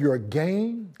evolution of your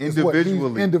game,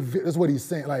 individually, that's what he's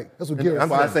saying. Like that's what Gilbert said.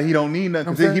 That's why I say he don't need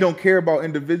nothing. He don't care about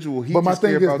individual. But my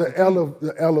thing is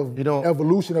the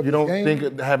evolution of you your game. You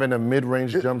don't think having a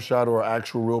mid-range jump shot or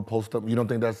actual real post-up, you don't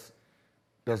think that's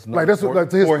not like that's what, like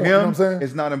to his for point, him, you know what I'm saying?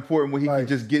 It's not important when he can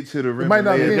just get to the rim. It might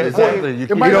not be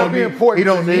important. It might not be important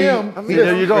to him.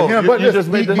 There you go. But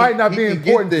it might not be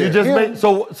important to him.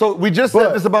 So we just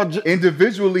said this about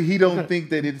individually. He don't think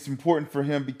that it's important for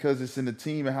him because it's in the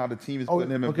team and how the team is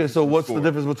putting him in. Okay, so what's the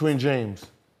difference between James?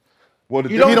 Well,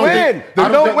 you don't win. You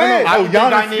don't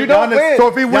win. You don't win. So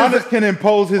if he wins, Giannis can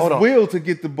impose his will to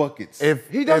get the buckets. If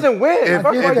he doesn't win, if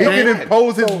he can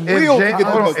impose his will to get the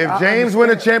buckets. If James win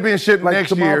a championship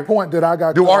next year, to my point that I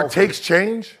got. Do our takes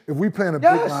change? If we playing a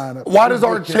big lineup, why does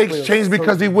our takes change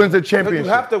because he wins a championship?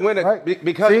 You have to win it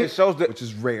because it shows that, which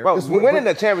is rare. Bro, winning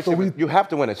the championship, you have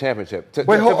to win a championship to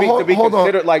be hold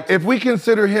considered on. like. If we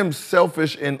consider him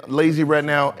selfish and lazy right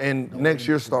now, and next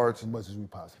year starts,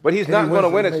 but he's not going to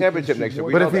win a championship next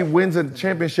year. But if he wins a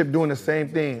championship doing the same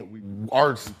thing,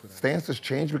 our stances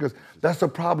change because that's the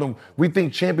problem. We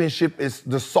think championship is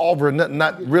the solver,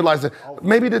 not realizing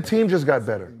maybe the team just got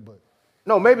better.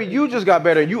 No, maybe you just got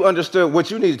better and you understood what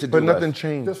you needed to do. But nothing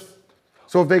changed.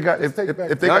 So if they got, if they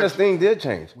Giannis' thing did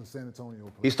change.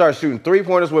 He started shooting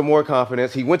 3-pointers with more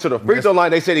confidence. He went to the free throw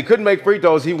line. They said he couldn't make free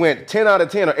throws. He went 10 out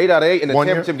of 10 or 8 out of 8 in the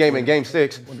championship game in Game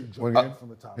 6.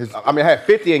 I had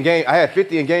 50 in Game. I had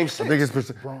 50 in Game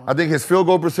 6. I think his field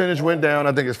goal percentage went down.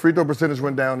 I think his free throw percentage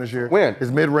went down this year. When?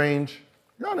 His mid range.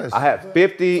 Giannis. I had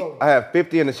 50. I had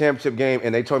 50 in the championship game,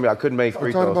 and they told me I couldn't make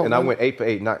free throws, and I went 8 for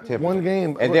 8, not 10. One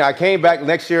game. And then I came back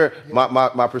next year. My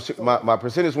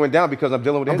percentage went down because I'm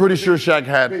dealing with. I'm pretty sure Shaq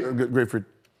had a great free.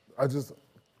 I just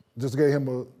gave him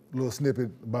a little snippet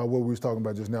about what we was talking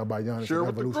about just now about Giannis and the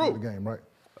evolution of the game, right?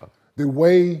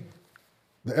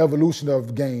 The evolution of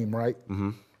the game, right?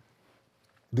 Mm-hmm.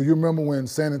 Do you remember when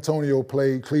San Antonio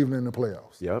played Cleveland in the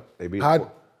playoffs? Yep, they beat.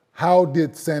 How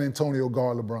did San Antonio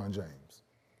guard LeBron James?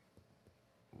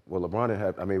 Well, LeBron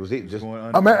had. I mean, was he just going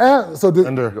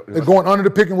under? They're going under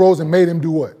the pick and rolls and made him do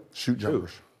what? Shoot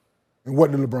jumpers. And what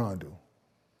did LeBron do?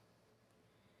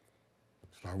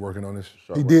 Start working on this.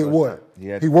 He did what?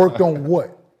 He worked on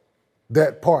what?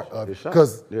 That part of it.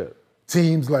 Because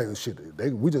teams like, shit,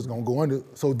 we just going to go under.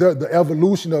 So the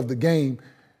evolution of the game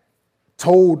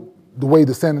told the way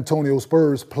the San Antonio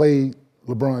Spurs played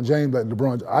LeBron James, like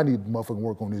LeBron, I need to motherfucking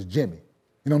work on this Jimmy.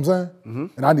 You know what I'm saying? Mm-hmm.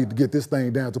 And I need to get this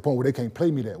thing down to the point where they can't play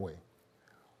me that way.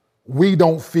 We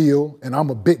don't feel, and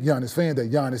I'm a big Giannis fan,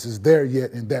 that Giannis is there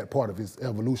yet in that part of his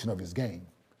evolution of his game.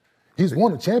 He's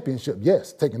won a championship,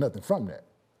 yes, taking nothing from that.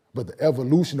 But the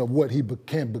evolution of what he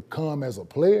can become as a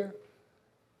player,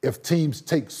 if teams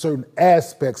take certain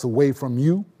aspects away from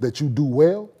you that you do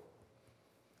well,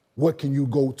 what can you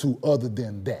go to other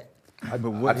than that? I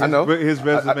know. His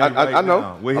resume I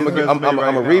know.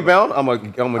 I'm a rebound. I'm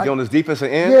gonna get on this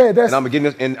defensive end. Yeah, that's. And I'm gonna get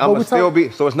this, and I'm gonna still be.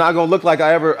 So it's not gonna look like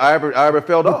I ever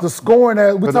failed off. The scoring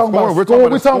we're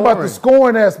talking about the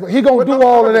scoring aspect. He gonna do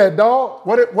all of that, dog.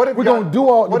 We're gonna do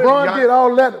all. LeBron did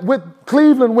all that with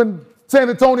Cleveland when San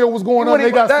Antonio was going on. They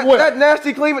got swept. That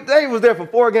nasty Cleveland. They was there for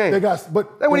 4 games. They got,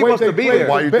 but they weren't supposed to be there.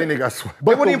 Why you think they got swept?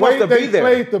 But the way they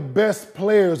played the best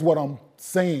players, what I'm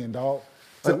saying, dog.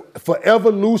 For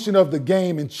evolution of the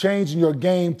game and changing your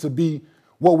game to be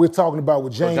what we're talking about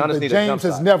with James, but James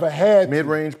has never had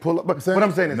mid-range pull-up. But what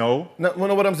I'm saying is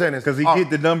what I'm saying is because he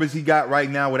get the numbers he got right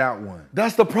now without one.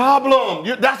 That's the problem.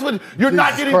 That's what you're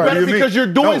not getting better because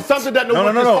you're doing something that no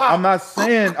one can stop. I'm not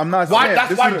saying. That's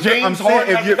why James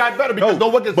Harden hasn't got better because no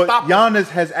one can stop him. But Giannis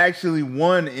has actually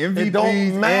won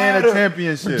MVPs and a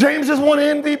championship. James has won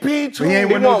MVP too. He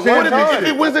ain't won no championship. If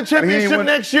he wins a championship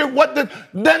next year,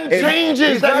 then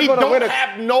changes that he don't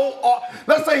have no.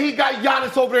 Let's say he got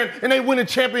Giannis over there and they win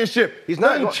a championship.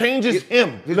 Nothing changes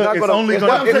him. Look, it's only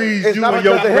going to please you and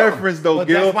your preference, though,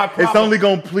 Gil. It's only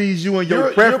going to please you and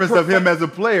your preference of him as a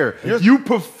player. You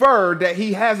prefer that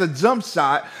he has a jump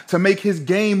shot to make his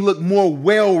game look more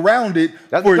well-rounded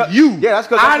for you. Yeah, that's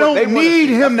because I don't need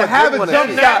him to have a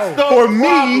jump shot for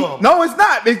me. No, it's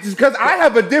not. It's because I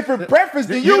have a different preference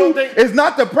than you. It's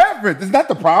not the preference. It's not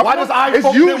the problem. Why does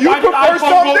iPhone you prefer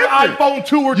something different? iPhone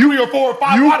 2 or 3 or 4 or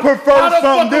 5? You prefer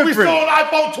something different. We still on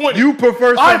iPhone 20. You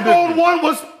prefer something iPhone 1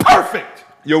 was perfect.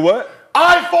 Your what?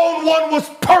 iPhone 1 was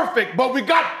perfect, but we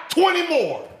got 20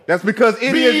 more. That's because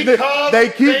idiots, they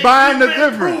keep buying the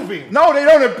difference. No, they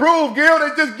don't improve, Gil.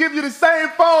 They just give you the same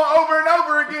phone over and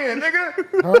over again, nigga.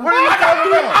 What are you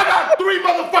talking about? I got 3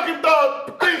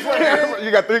 motherfucking things right here.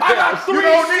 You got 3 I got 3 You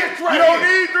don't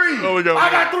need 3. Oh, we go. I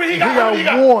got 3. He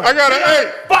got one. I got an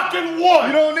 8. Fucking 1.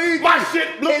 You don't need my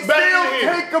shit looks better than his.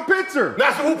 Take a picture.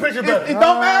 That's who picture better. It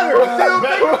don't matter. Still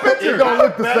take a picture. It don't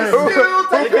look the same. Still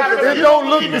take a picture. It don't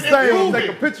look the same. Take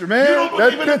a picture, man.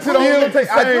 That picture don't look the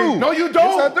same. I do. No, you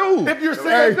don't. Yes, I do. If you're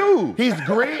saying he's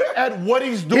great at what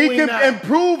he's doing he can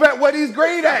improve at what he's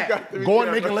great at. Go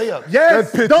and make a layup.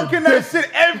 Yes, dunking that shit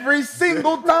every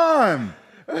single time.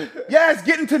 Yes,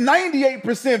 getting to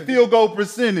 98% field goal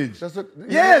percentage.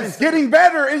 Yes, getting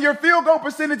better in your field goal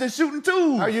percentage and shooting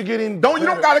twos. How you getting? You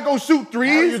don't gotta go shoot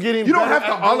threes. You don't have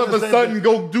to all of a sudden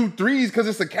go do threes because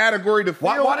it's a category to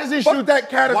fill. Why does he Fuck shoot that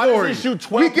category? Why does he shoot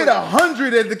 12? We get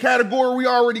 100 at the category we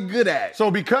already good at. So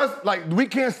because we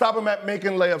can't stop him at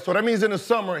making layups. So that means in the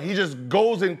summer he just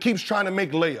goes and keeps trying to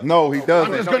make layups. No, he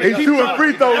doesn't. He's shooting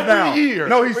free throws now. Year.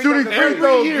 No, he's shooting free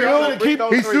throws.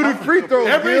 He's shooting free throws.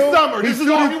 Every summer. This is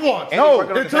all he wants. No.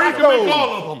 Until I can make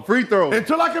all of them. Free throws.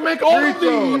 Until I can make all of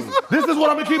these. This is what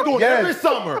I'm going to keep doing every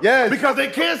summer. Yes. Because they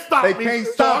can't stop me. They can't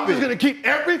so stop I'm just going to keep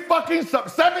every fucking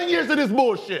 7 years of this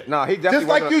bullshit. Nah, he definitely just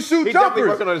like you shoot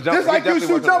jumpers. Just like you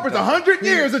shoot jumpers. 100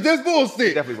 years of just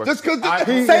bullshit. Just because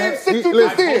the same shit you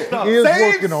just did.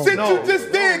 Same shit you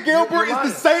just did, Gilbert,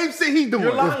 is the same shit he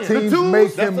doing. If teams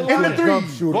make him a jump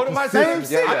shooter, go to my same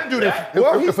shit. I didn't do that.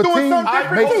 Well, he's doing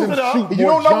something makes him different. shoot You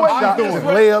don't know more what he's jump doing.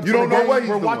 layups. You don't know what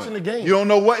he's We're doing. watching the game. You don't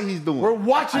know what he's doing. We're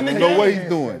watching the game. You know what he's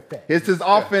doing. It's his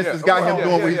offense that's got him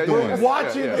doing what he's doing. We're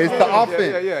watching the game. It's the offense.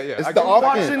 It's the offense.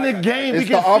 Watching the game. It's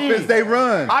the offense they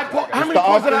run. How many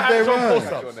points did I ask on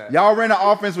post-ups? Y'all ran an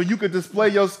offense where you could display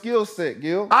your skill set,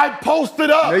 Gil. I posted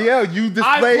up. Yeah, you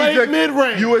displayed your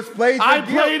mid-range. You displayed your I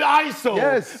played ISO.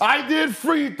 Yes. I did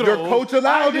free throws. Your coach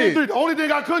allowed it. The only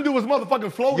thing I couldn't do was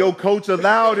motherfucking floater. Your coach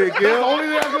allowed it, Gil. That's the only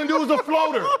thing I couldn't do was a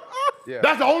floater.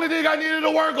 That's the only thing I needed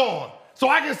to work on. So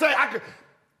I can say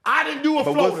I didn't do a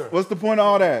floater. What's the point of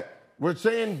all that? We're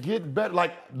saying get better.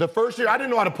 Like the first year, I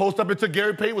didn't know how to post up until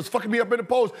Gary Payton was fucking me up in the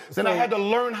post. Then I had to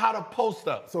learn how to post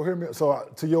up. So hear me. So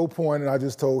to your point, and I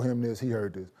just told him this. He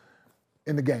heard this.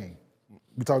 In the game,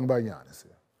 we're talking about Giannis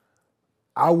here.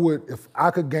 I would, if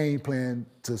I could game plan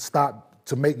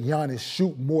to make Giannis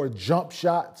shoot more jump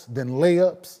shots than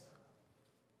layups.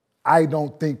 I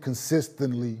don't think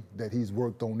consistently that he's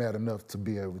worked on that enough to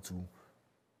be able to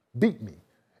beat me.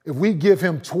 If we give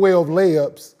him 12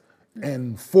 layups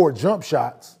and 4 jump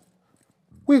shots,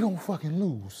 we're going to fucking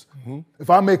lose. If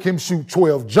I make him shoot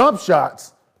 12 jump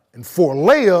shots and 4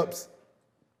 layups,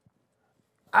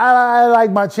 I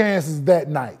like my chances that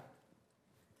night.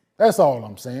 That's all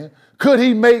I'm saying. Could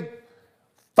he make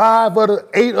 5 of the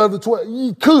 8 of the 12?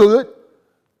 He could.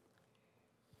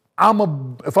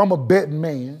 If I'm a betting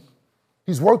man,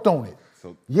 he's worked on it.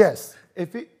 So yes.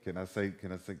 If it can I say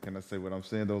what I'm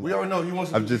saying though? We already know he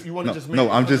wants to. I'm just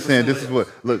saying this is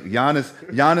what look.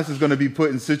 Giannis is going to be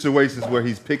put in situations where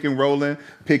he's pick and rolling,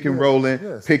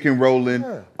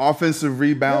 offensive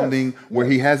rebounding, where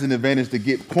he has an advantage to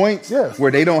get points,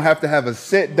 where they don't have to have a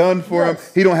set done for him.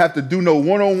 He don't have to do no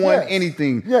one-on-one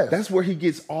anything. That's where he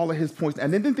gets all of his points.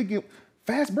 And then they get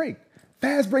fast break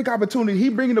opportunity. He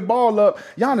bringing the ball up.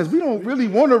 Giannis, we don't really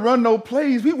want to run no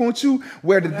plays. We want you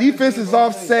where the defense is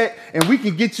offset and we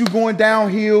can get you going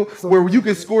downhill where you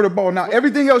can score the ball. Now,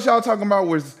 everything else y'all talking about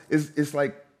is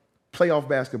like playoff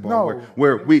basketball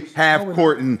where we half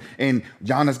court and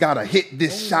Giannis got to hit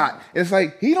this shot. It's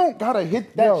like he don't got to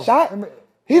hit that shot.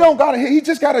 He don't got to hit. He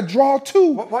just got to draw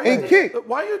two and kick.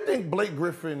 Why do you think Blake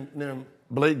Griffin,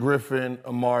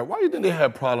 Amari, why do you think they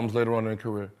had problems later on in their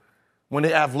career? When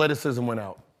their athleticism went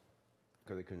out.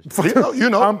 Because they couldn't. You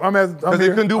know. I'm Because they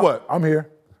couldn't do what? I'm here.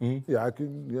 Mm-hmm. Yeah, I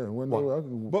can. Yeah,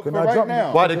 but could for not right jump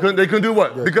now, why they couldn't do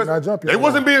what? Yeah, because they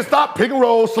wasn't being stopped. Pick and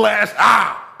roll /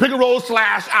 pick and roll /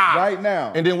 Right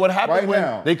now. And then what happened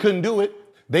when they couldn't do it?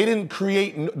 They didn't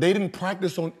they didn't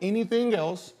practice on anything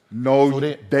else. No,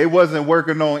 so they wasn't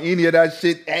working on any of that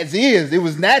shit as is. It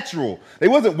was natural. They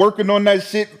wasn't working on that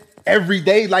shit every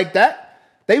day like that.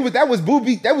 That was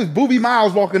Booby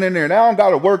Miles walking in there. Now I don't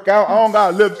gotta work out. I don't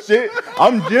gotta lift shit.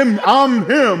 I'm Jim. I'm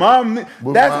him.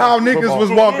 That's how niggas was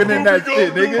walking in that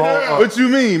shit, nigga. What you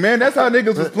mean, man? That's how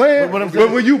niggas was playing.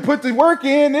 But when you put the work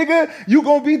in, nigga, you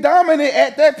gonna be dominant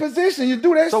at that position. You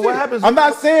do that shit. What happens? I'm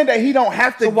not saying that he don't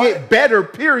have to get better,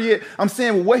 period. I'm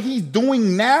saying what he's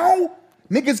doing now,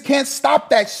 niggas can't stop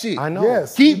that shit. I know.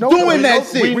 Yes. Keep doing that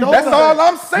shit. That's all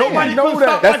I'm saying. Nobody know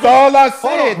that. That's all I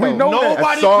said. We know that.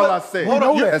 That's all I said. Hold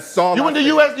on. That's all You went to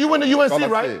USC,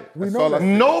 right? We know that.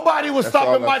 Nobody was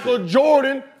stopping Michael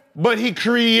Jordan, but he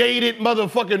created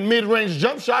motherfucking mid-range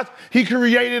jump shots. He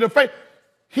created a fade.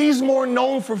 He's more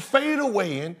known for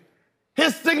fadeaway.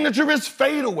 His signature is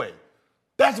fadeaway.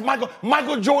 That's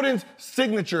Michael Jordan's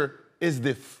signature is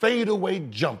the fadeaway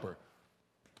jumper.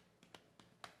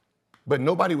 But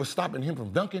nobody was stopping him from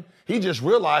dunking. He just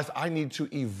realized, I need to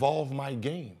evolve my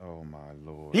game. Oh, my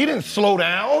Lord. He didn't slow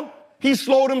down. He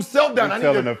slowed himself down. You're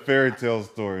telling a fairy tale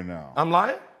story now. I'm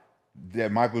lying?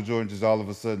 That Michael Jordan just all of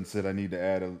a sudden said, I need to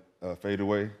add a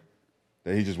fadeaway.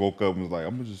 That he just woke up and was like,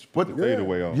 I'm going to just put the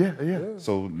fadeaway on. Yeah.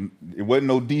 So it wasn't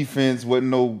no defense, wasn't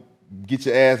no get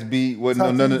your ass beat, wasn't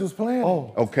no none of. Was playing.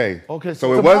 Oh. Okay.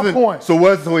 So it wasn't.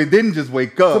 So he didn't just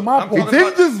wake up. To my point. He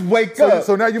didn't just wake up.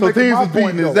 So now you're making teams my was beating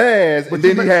point, his though. ass, and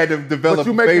then he had to develop But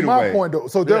you a making my fadeaway. point though.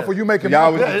 So therefore you making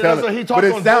Y'all my was point. just telling. But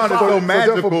it sounded so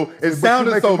magical. It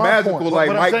sounded so magical, like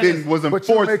Mike wasn't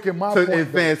forced to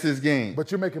advance his game. But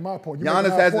you're making my point.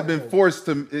 Giannis hasn't been forced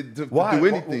to do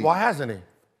anything. Why hasn't he?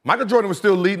 Michael Jordan was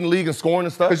still leading the league in scoring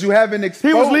and stuff. Because you haven't exposed.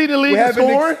 He was leading the league in scoring.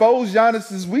 We haven't exposed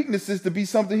Giannis's weaknesses to be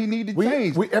something he needed to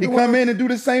change. He come in and do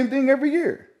the same thing every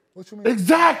year. What you mean?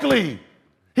 Exactly.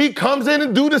 He comes in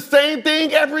and do the same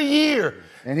thing every year.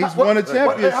 And he's won a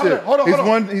championship.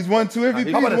 He's won 2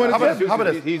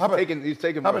 MVPs. He's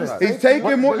taking more shots. He's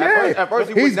taking more. Yeah. At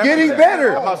first He's getting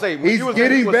better. I'm about to say, He's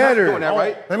getting better. Doing that,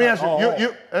 right? Let me ask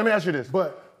you. Let me ask you this.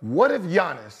 But what if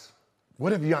Giannis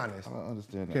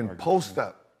can post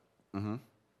up and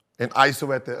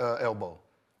ISO at the elbow?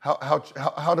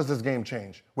 How does this game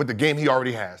change with the game he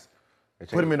already has?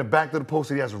 Put him in the back of the post.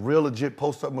 He has a real legit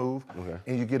post-up move,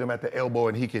 and you get him at the elbow,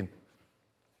 and he can.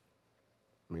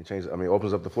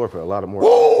 Opens up the floor for a lot of more.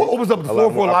 Opens up the floor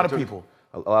for a lot of people.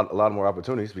 A lot more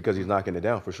opportunities because he's knocking it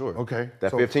down for sure. Okay.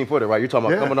 That 15-footer, right? You're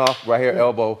talking about coming off right here,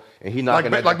 elbow, and he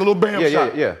knocking it like the little bam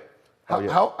shot. Yeah.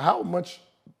 How much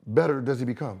better does he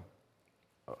become?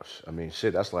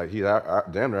 That's like he's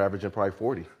damn near averaging probably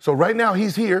 40. So right now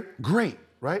he's here, great,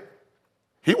 right?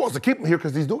 He wants to keep him here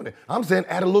because he's doing it. I'm saying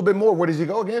add a little bit more. Where does he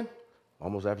go again?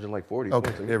 Almost averaging like 40.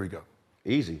 Okay, there we go.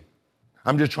 Easy.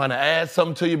 I'm just trying to add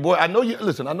something to you, boy. I know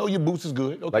your boots is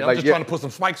good. Okay, I'm just trying to put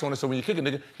some spikes on it so when you kick a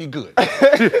nigga, he good.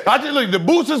 The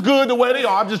boots is good the way they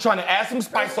are. I'm just trying to add some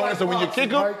spikes on it so when you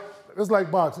kick him. It's like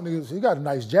boxing, niggas. He got a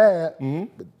nice jab,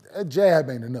 but that jab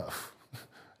ain't enough.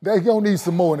 They gonna need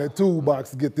some more in that toolbox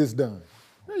to get this done.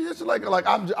 It's like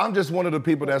I'm just one of the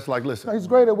people that's like, listen. He's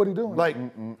great at what he's doing. Like,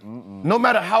 no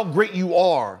matter how great you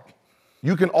are,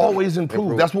 you can always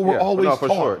improve. That's what we're always taught. For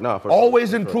sure.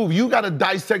 Always improve. You got to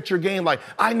dissect your game. Like,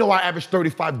 I know I average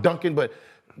 35 dunking, but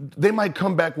they might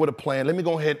come back with a plan. Let me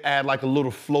go ahead and add like a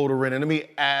little floater in it. Let me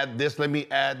add this, let me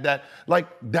add that. Like,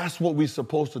 that's what we're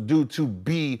supposed to do to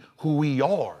be who we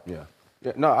are. Yeah.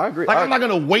 No, I agree. Like, I'm not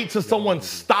gonna wait till someone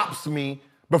stops me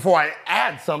before I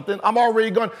add something. I'm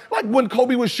already going. Like when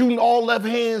Kobe was shooting all left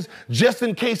hands just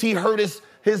in case he hurt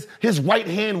his right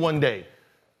hand one day.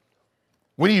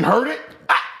 When he hurt it,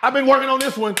 I've been working on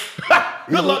this one.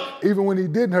 Good luck. Even when he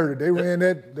didn't hurt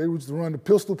it, they used to run the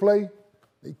pistol play.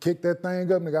 They kicked that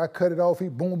thing up, nigga. I cut it off. He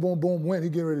boom, boom, boom, went. He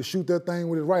getting ready to shoot that thing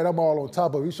with his right. I'm all on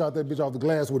top of it. He shot that bitch off the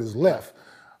glass with his left.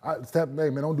 Hey,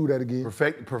 man, don't do that again.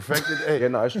 Perfected. Hey, Yeah,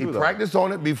 no, it's he true, though. practiced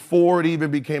on it before it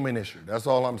even became an issue. That's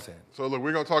all I'm saying. So look,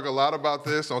 we're gonna talk a lot about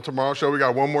this on tomorrow's show. We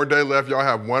got one more day left. Y'all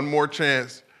have one more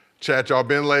chance. Chat, y'all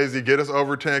been lazy. Get us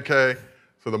over 10K.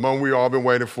 So the moment we all been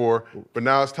waiting for. But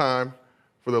now it's time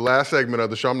for the last segment of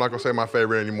the show. I'm not gonna say my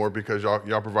favorite anymore because y'all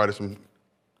provided some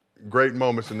great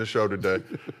moments in the show today.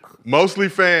 Mostly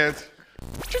fans.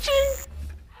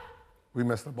 We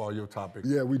messed up all your topics.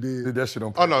 Yeah, we did. Did that shit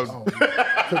on Oh purpose.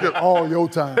 no. Took all your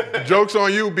time. Joke's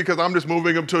on you because I'm just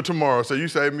moving them till tomorrow. So you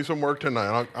saved me some work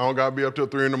tonight. I don't gotta be up till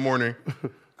 3 in the morning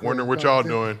wondering what y'all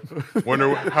doing.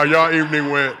 Wondering how y'all evening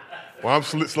went. Well, I'm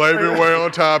slaving away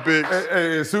on topics.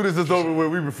 Hey, as soon as it's over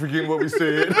with, we were forgetting what we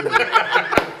said.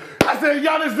 I said,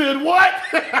 Giannis did what?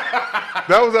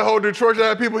 That was that whole Detroit shit. I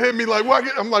had people hit me like, what?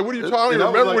 I'm like, what are you talking? I don't even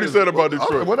remember what he said about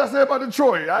Detroit. What I said about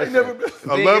Detroit? I ain't never been.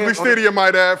 A lovely city, I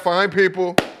might add. Fine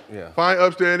people. Yeah. Fine,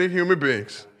 upstanding human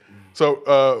beings.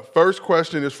 So, first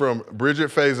question is from Bridget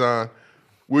Faison.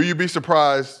 Will you be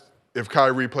surprised if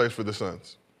Kyrie plays for the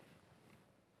Suns?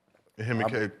 And him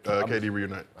and KD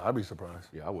reunite. I'd be surprised.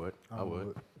 Yeah, I would.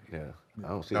 Yeah. I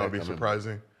don't see That that would be coming.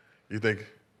 surprising. You think?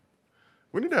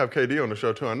 We need to have KD on the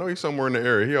show too. I know he's somewhere in the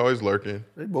area. He always lurking.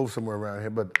 They both somewhere around here,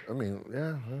 but I mean,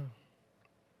 yeah.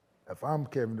 If I'm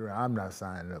Kevin Durant, I'm not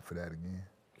signing up for that again.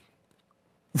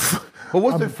 But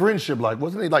what's their friendship like?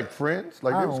 Wasn't they like friends?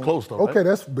 Like, it was close though, Okay,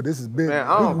 right? but this is big. Man,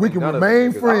 I don't we think can none of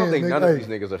remain these niggas- friends. I don't think nigga. none of these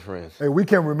niggas are friends. Hey, we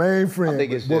can remain friends. I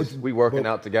think it's just we working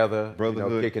out together,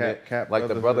 Brotherhood, kicking cap, it. cap, like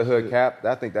the brotherhood brotherhood cap.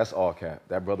 I think that's all cap.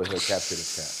 That brotherhood cap shit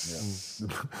is cap.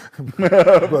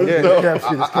 Cap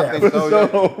shit is I cap. think so.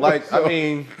 Yeah. Like, I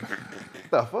mean,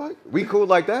 the fuck? We cool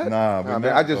like that? Nah, but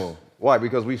man. I just why?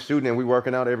 Because we shooting and we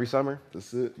working out every summer.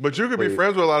 That's it. But you could be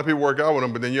friends with a lot of people, work out with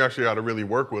them, but then you actually got to really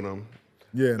work with them.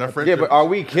 Yeah, That Yeah, friendship. but are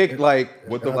we kicked like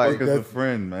What the like? fuck is a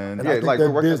friend, man? And Yeah, I think like, that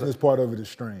we're working business part of it is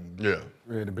strained. Yeah.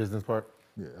 Yeah, the business part.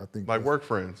 Yeah, I think Like that's- work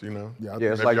friends, you know? Yeah, I Yeah,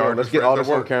 think it's If like y'all yo, are let's just get all the friends,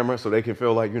 that's work cameras so they can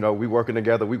feel like we working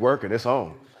together. We working. It's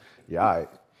on. Yeah, all right.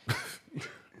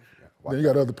 Then you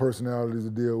got other personalities to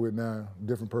deal with now,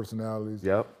 different personalities.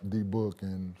 Yep. D-Book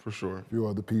and For sure. a few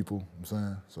other people, I'm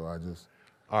saying. So I just,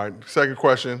 All right, second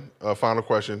question, final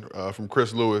question from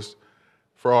Chris Lewis.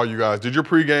 For all you guys, did your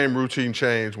pregame routine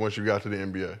change once you got to the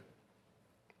NBA?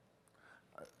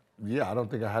 Yeah, I don't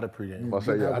think I had a pregame. I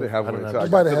didn't have one until I you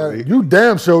got might to have the had, league. you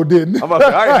damn sure didn't. I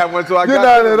didn't have one until I You're got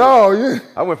not to the at league. all. Yeah,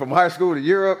 I went from high school to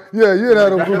Europe. yeah, you had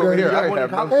no Got over here, I pregame. ain't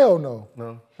have none. Hell no.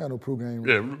 No. Had no pregame.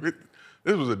 Yeah,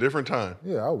 this was a different time.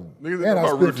 Yeah, I was. Niggas And I,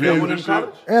 about spent routine 4 and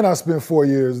shit. and I spent 4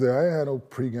 years there. I ain't had no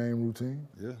pregame routine.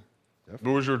 Yeah.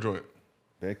 What was your joint?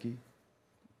 Becky.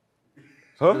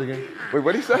 Huh? Wait,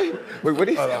 what'd he say? Wait, what'd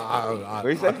he say?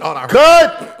 What'd he say? Cut! I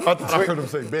thought I heard him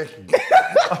say Becky.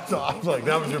 I was like,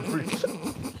 that was your pre.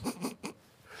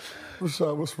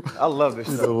 I love this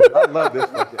show. I love this.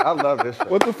 I love this show.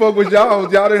 What the fuck was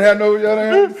y'all? Y'all didn't have no. Y'all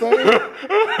didn't have the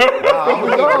same.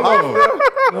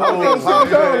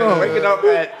 Waking up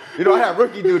at, I had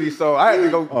rookie duty, so I had to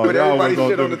go put y'all everybody's was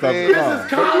shit on the different thing. type of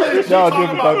time. College. Y'all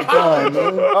different type of time,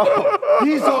 man.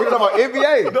 He's Talking about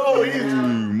NBA. No,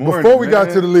 he's. Before we got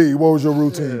to the league, what was your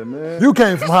routine? You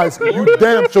came from high school. You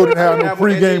damn sure didn't have no have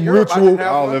one in pregame Europe. I ritual. didn't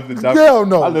have I one. lived in different. Hell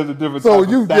no. I lived in different. So type of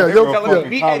you- style. yeah, They your- were yeah. fucking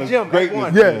Beat at college gym, greatness,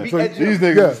 F1. Yeah, man. so These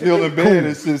niggas yeah. still in bed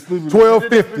and shit, sleeping.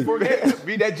 12:50.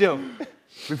 Be that gym.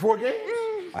 Before games?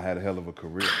 I had a hell of a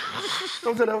career.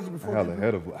 Don't say that was I before had games.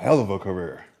 a hell of a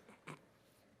career.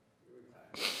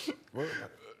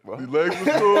 These legs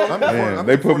was cool. Man,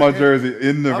 they put my jersey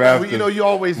in the rafters. You know, you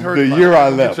always heard the like, year I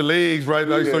get left. your legs right,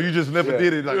 like, so you just never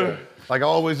did it. Like I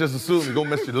always just assumed you're gonna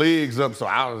mess your legs up. So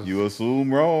I was. You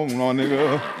assume wrong, my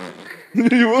nigga.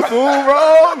 You assume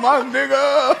wrong, my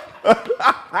nigga.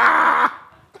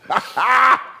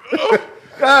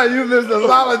 God, you missed a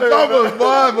lot of jumpers,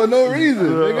 boy, for no reason,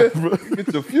 nigga.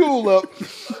 Get your fuel up.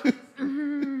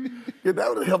 Yeah, that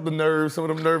would have helped the nerves, some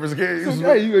of them nervous games.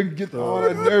 Yeah, you can get all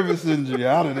that nervous injury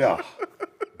out of there.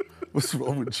 What's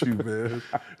wrong with you, man?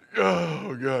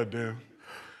 Oh, goddamn.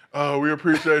 We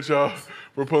appreciate y'all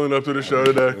for pulling up to the show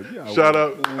today. Shout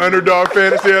out Underdog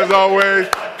Fantasy as always.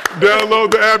 Download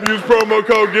the app, use promo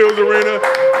code Gil's Arena.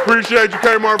 Appreciate you,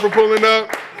 Kmart, for pulling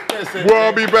up. We'll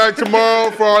all be back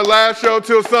tomorrow for our last show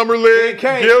till Summer League.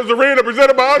 Gil's Arena,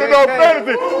 presented by Underdog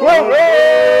Fantasy.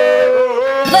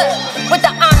 Look, with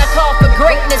the honor call for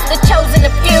greatness, the chosen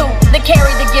of few, that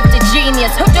carry the gift of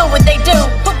genius, who do what they do,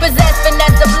 who possess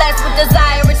finesse and blessed with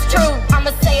desire, it's true.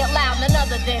 I'ma say it loud, none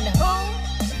other than who?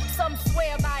 Some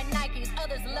swear by Nikes,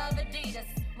 others love Adidas.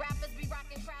 Rappers be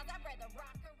rocking crowds, I'd rather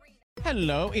rock arena.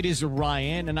 Hello, it is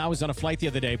Ryan, and I was on a flight the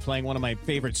other day playing one of my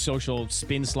favorite social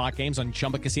spin slot games on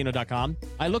ChumbaCasino.com.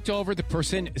 I looked over at the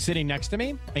person sitting next to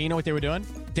me, and you know what they were doing?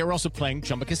 They were also playing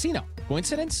Chumba Casino.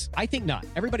 Coincidence? I think not.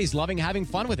 Everybody's loving having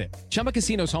fun with it. Chumba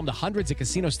Casino is home to hundreds of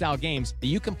casino-style games that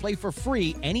you can play for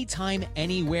free anytime,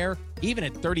 anywhere, even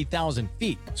at 30,000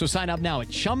 feet. So sign up now at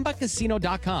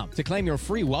ChumbaCasino.com to claim your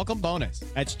free welcome bonus.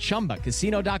 That's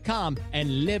ChumbaCasino.com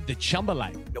and live the Chumba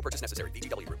life. No purchase necessary.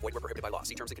 VGW. Void where prohibited by law.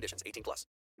 See terms and conditions. 18+.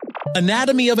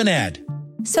 Anatomy of an ad.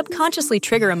 Subconsciously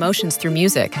trigger emotions through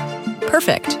music.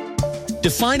 Perfect.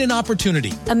 Define an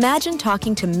opportunity. Imagine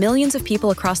talking to millions of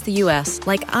people across the U.S.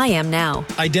 like I am now.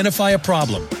 Identify a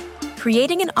problem.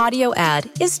 Creating an audio ad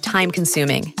is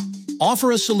time-consuming.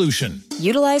 Offer a solution.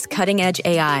 Utilize cutting-edge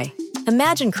AI.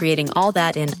 Imagine creating all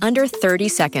that in under 30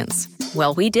 seconds.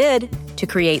 Well, we did to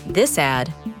create this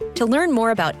ad. To learn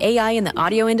more about AI in the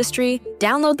audio industry,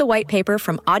 download the white paper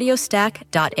from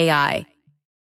audiostack.ai.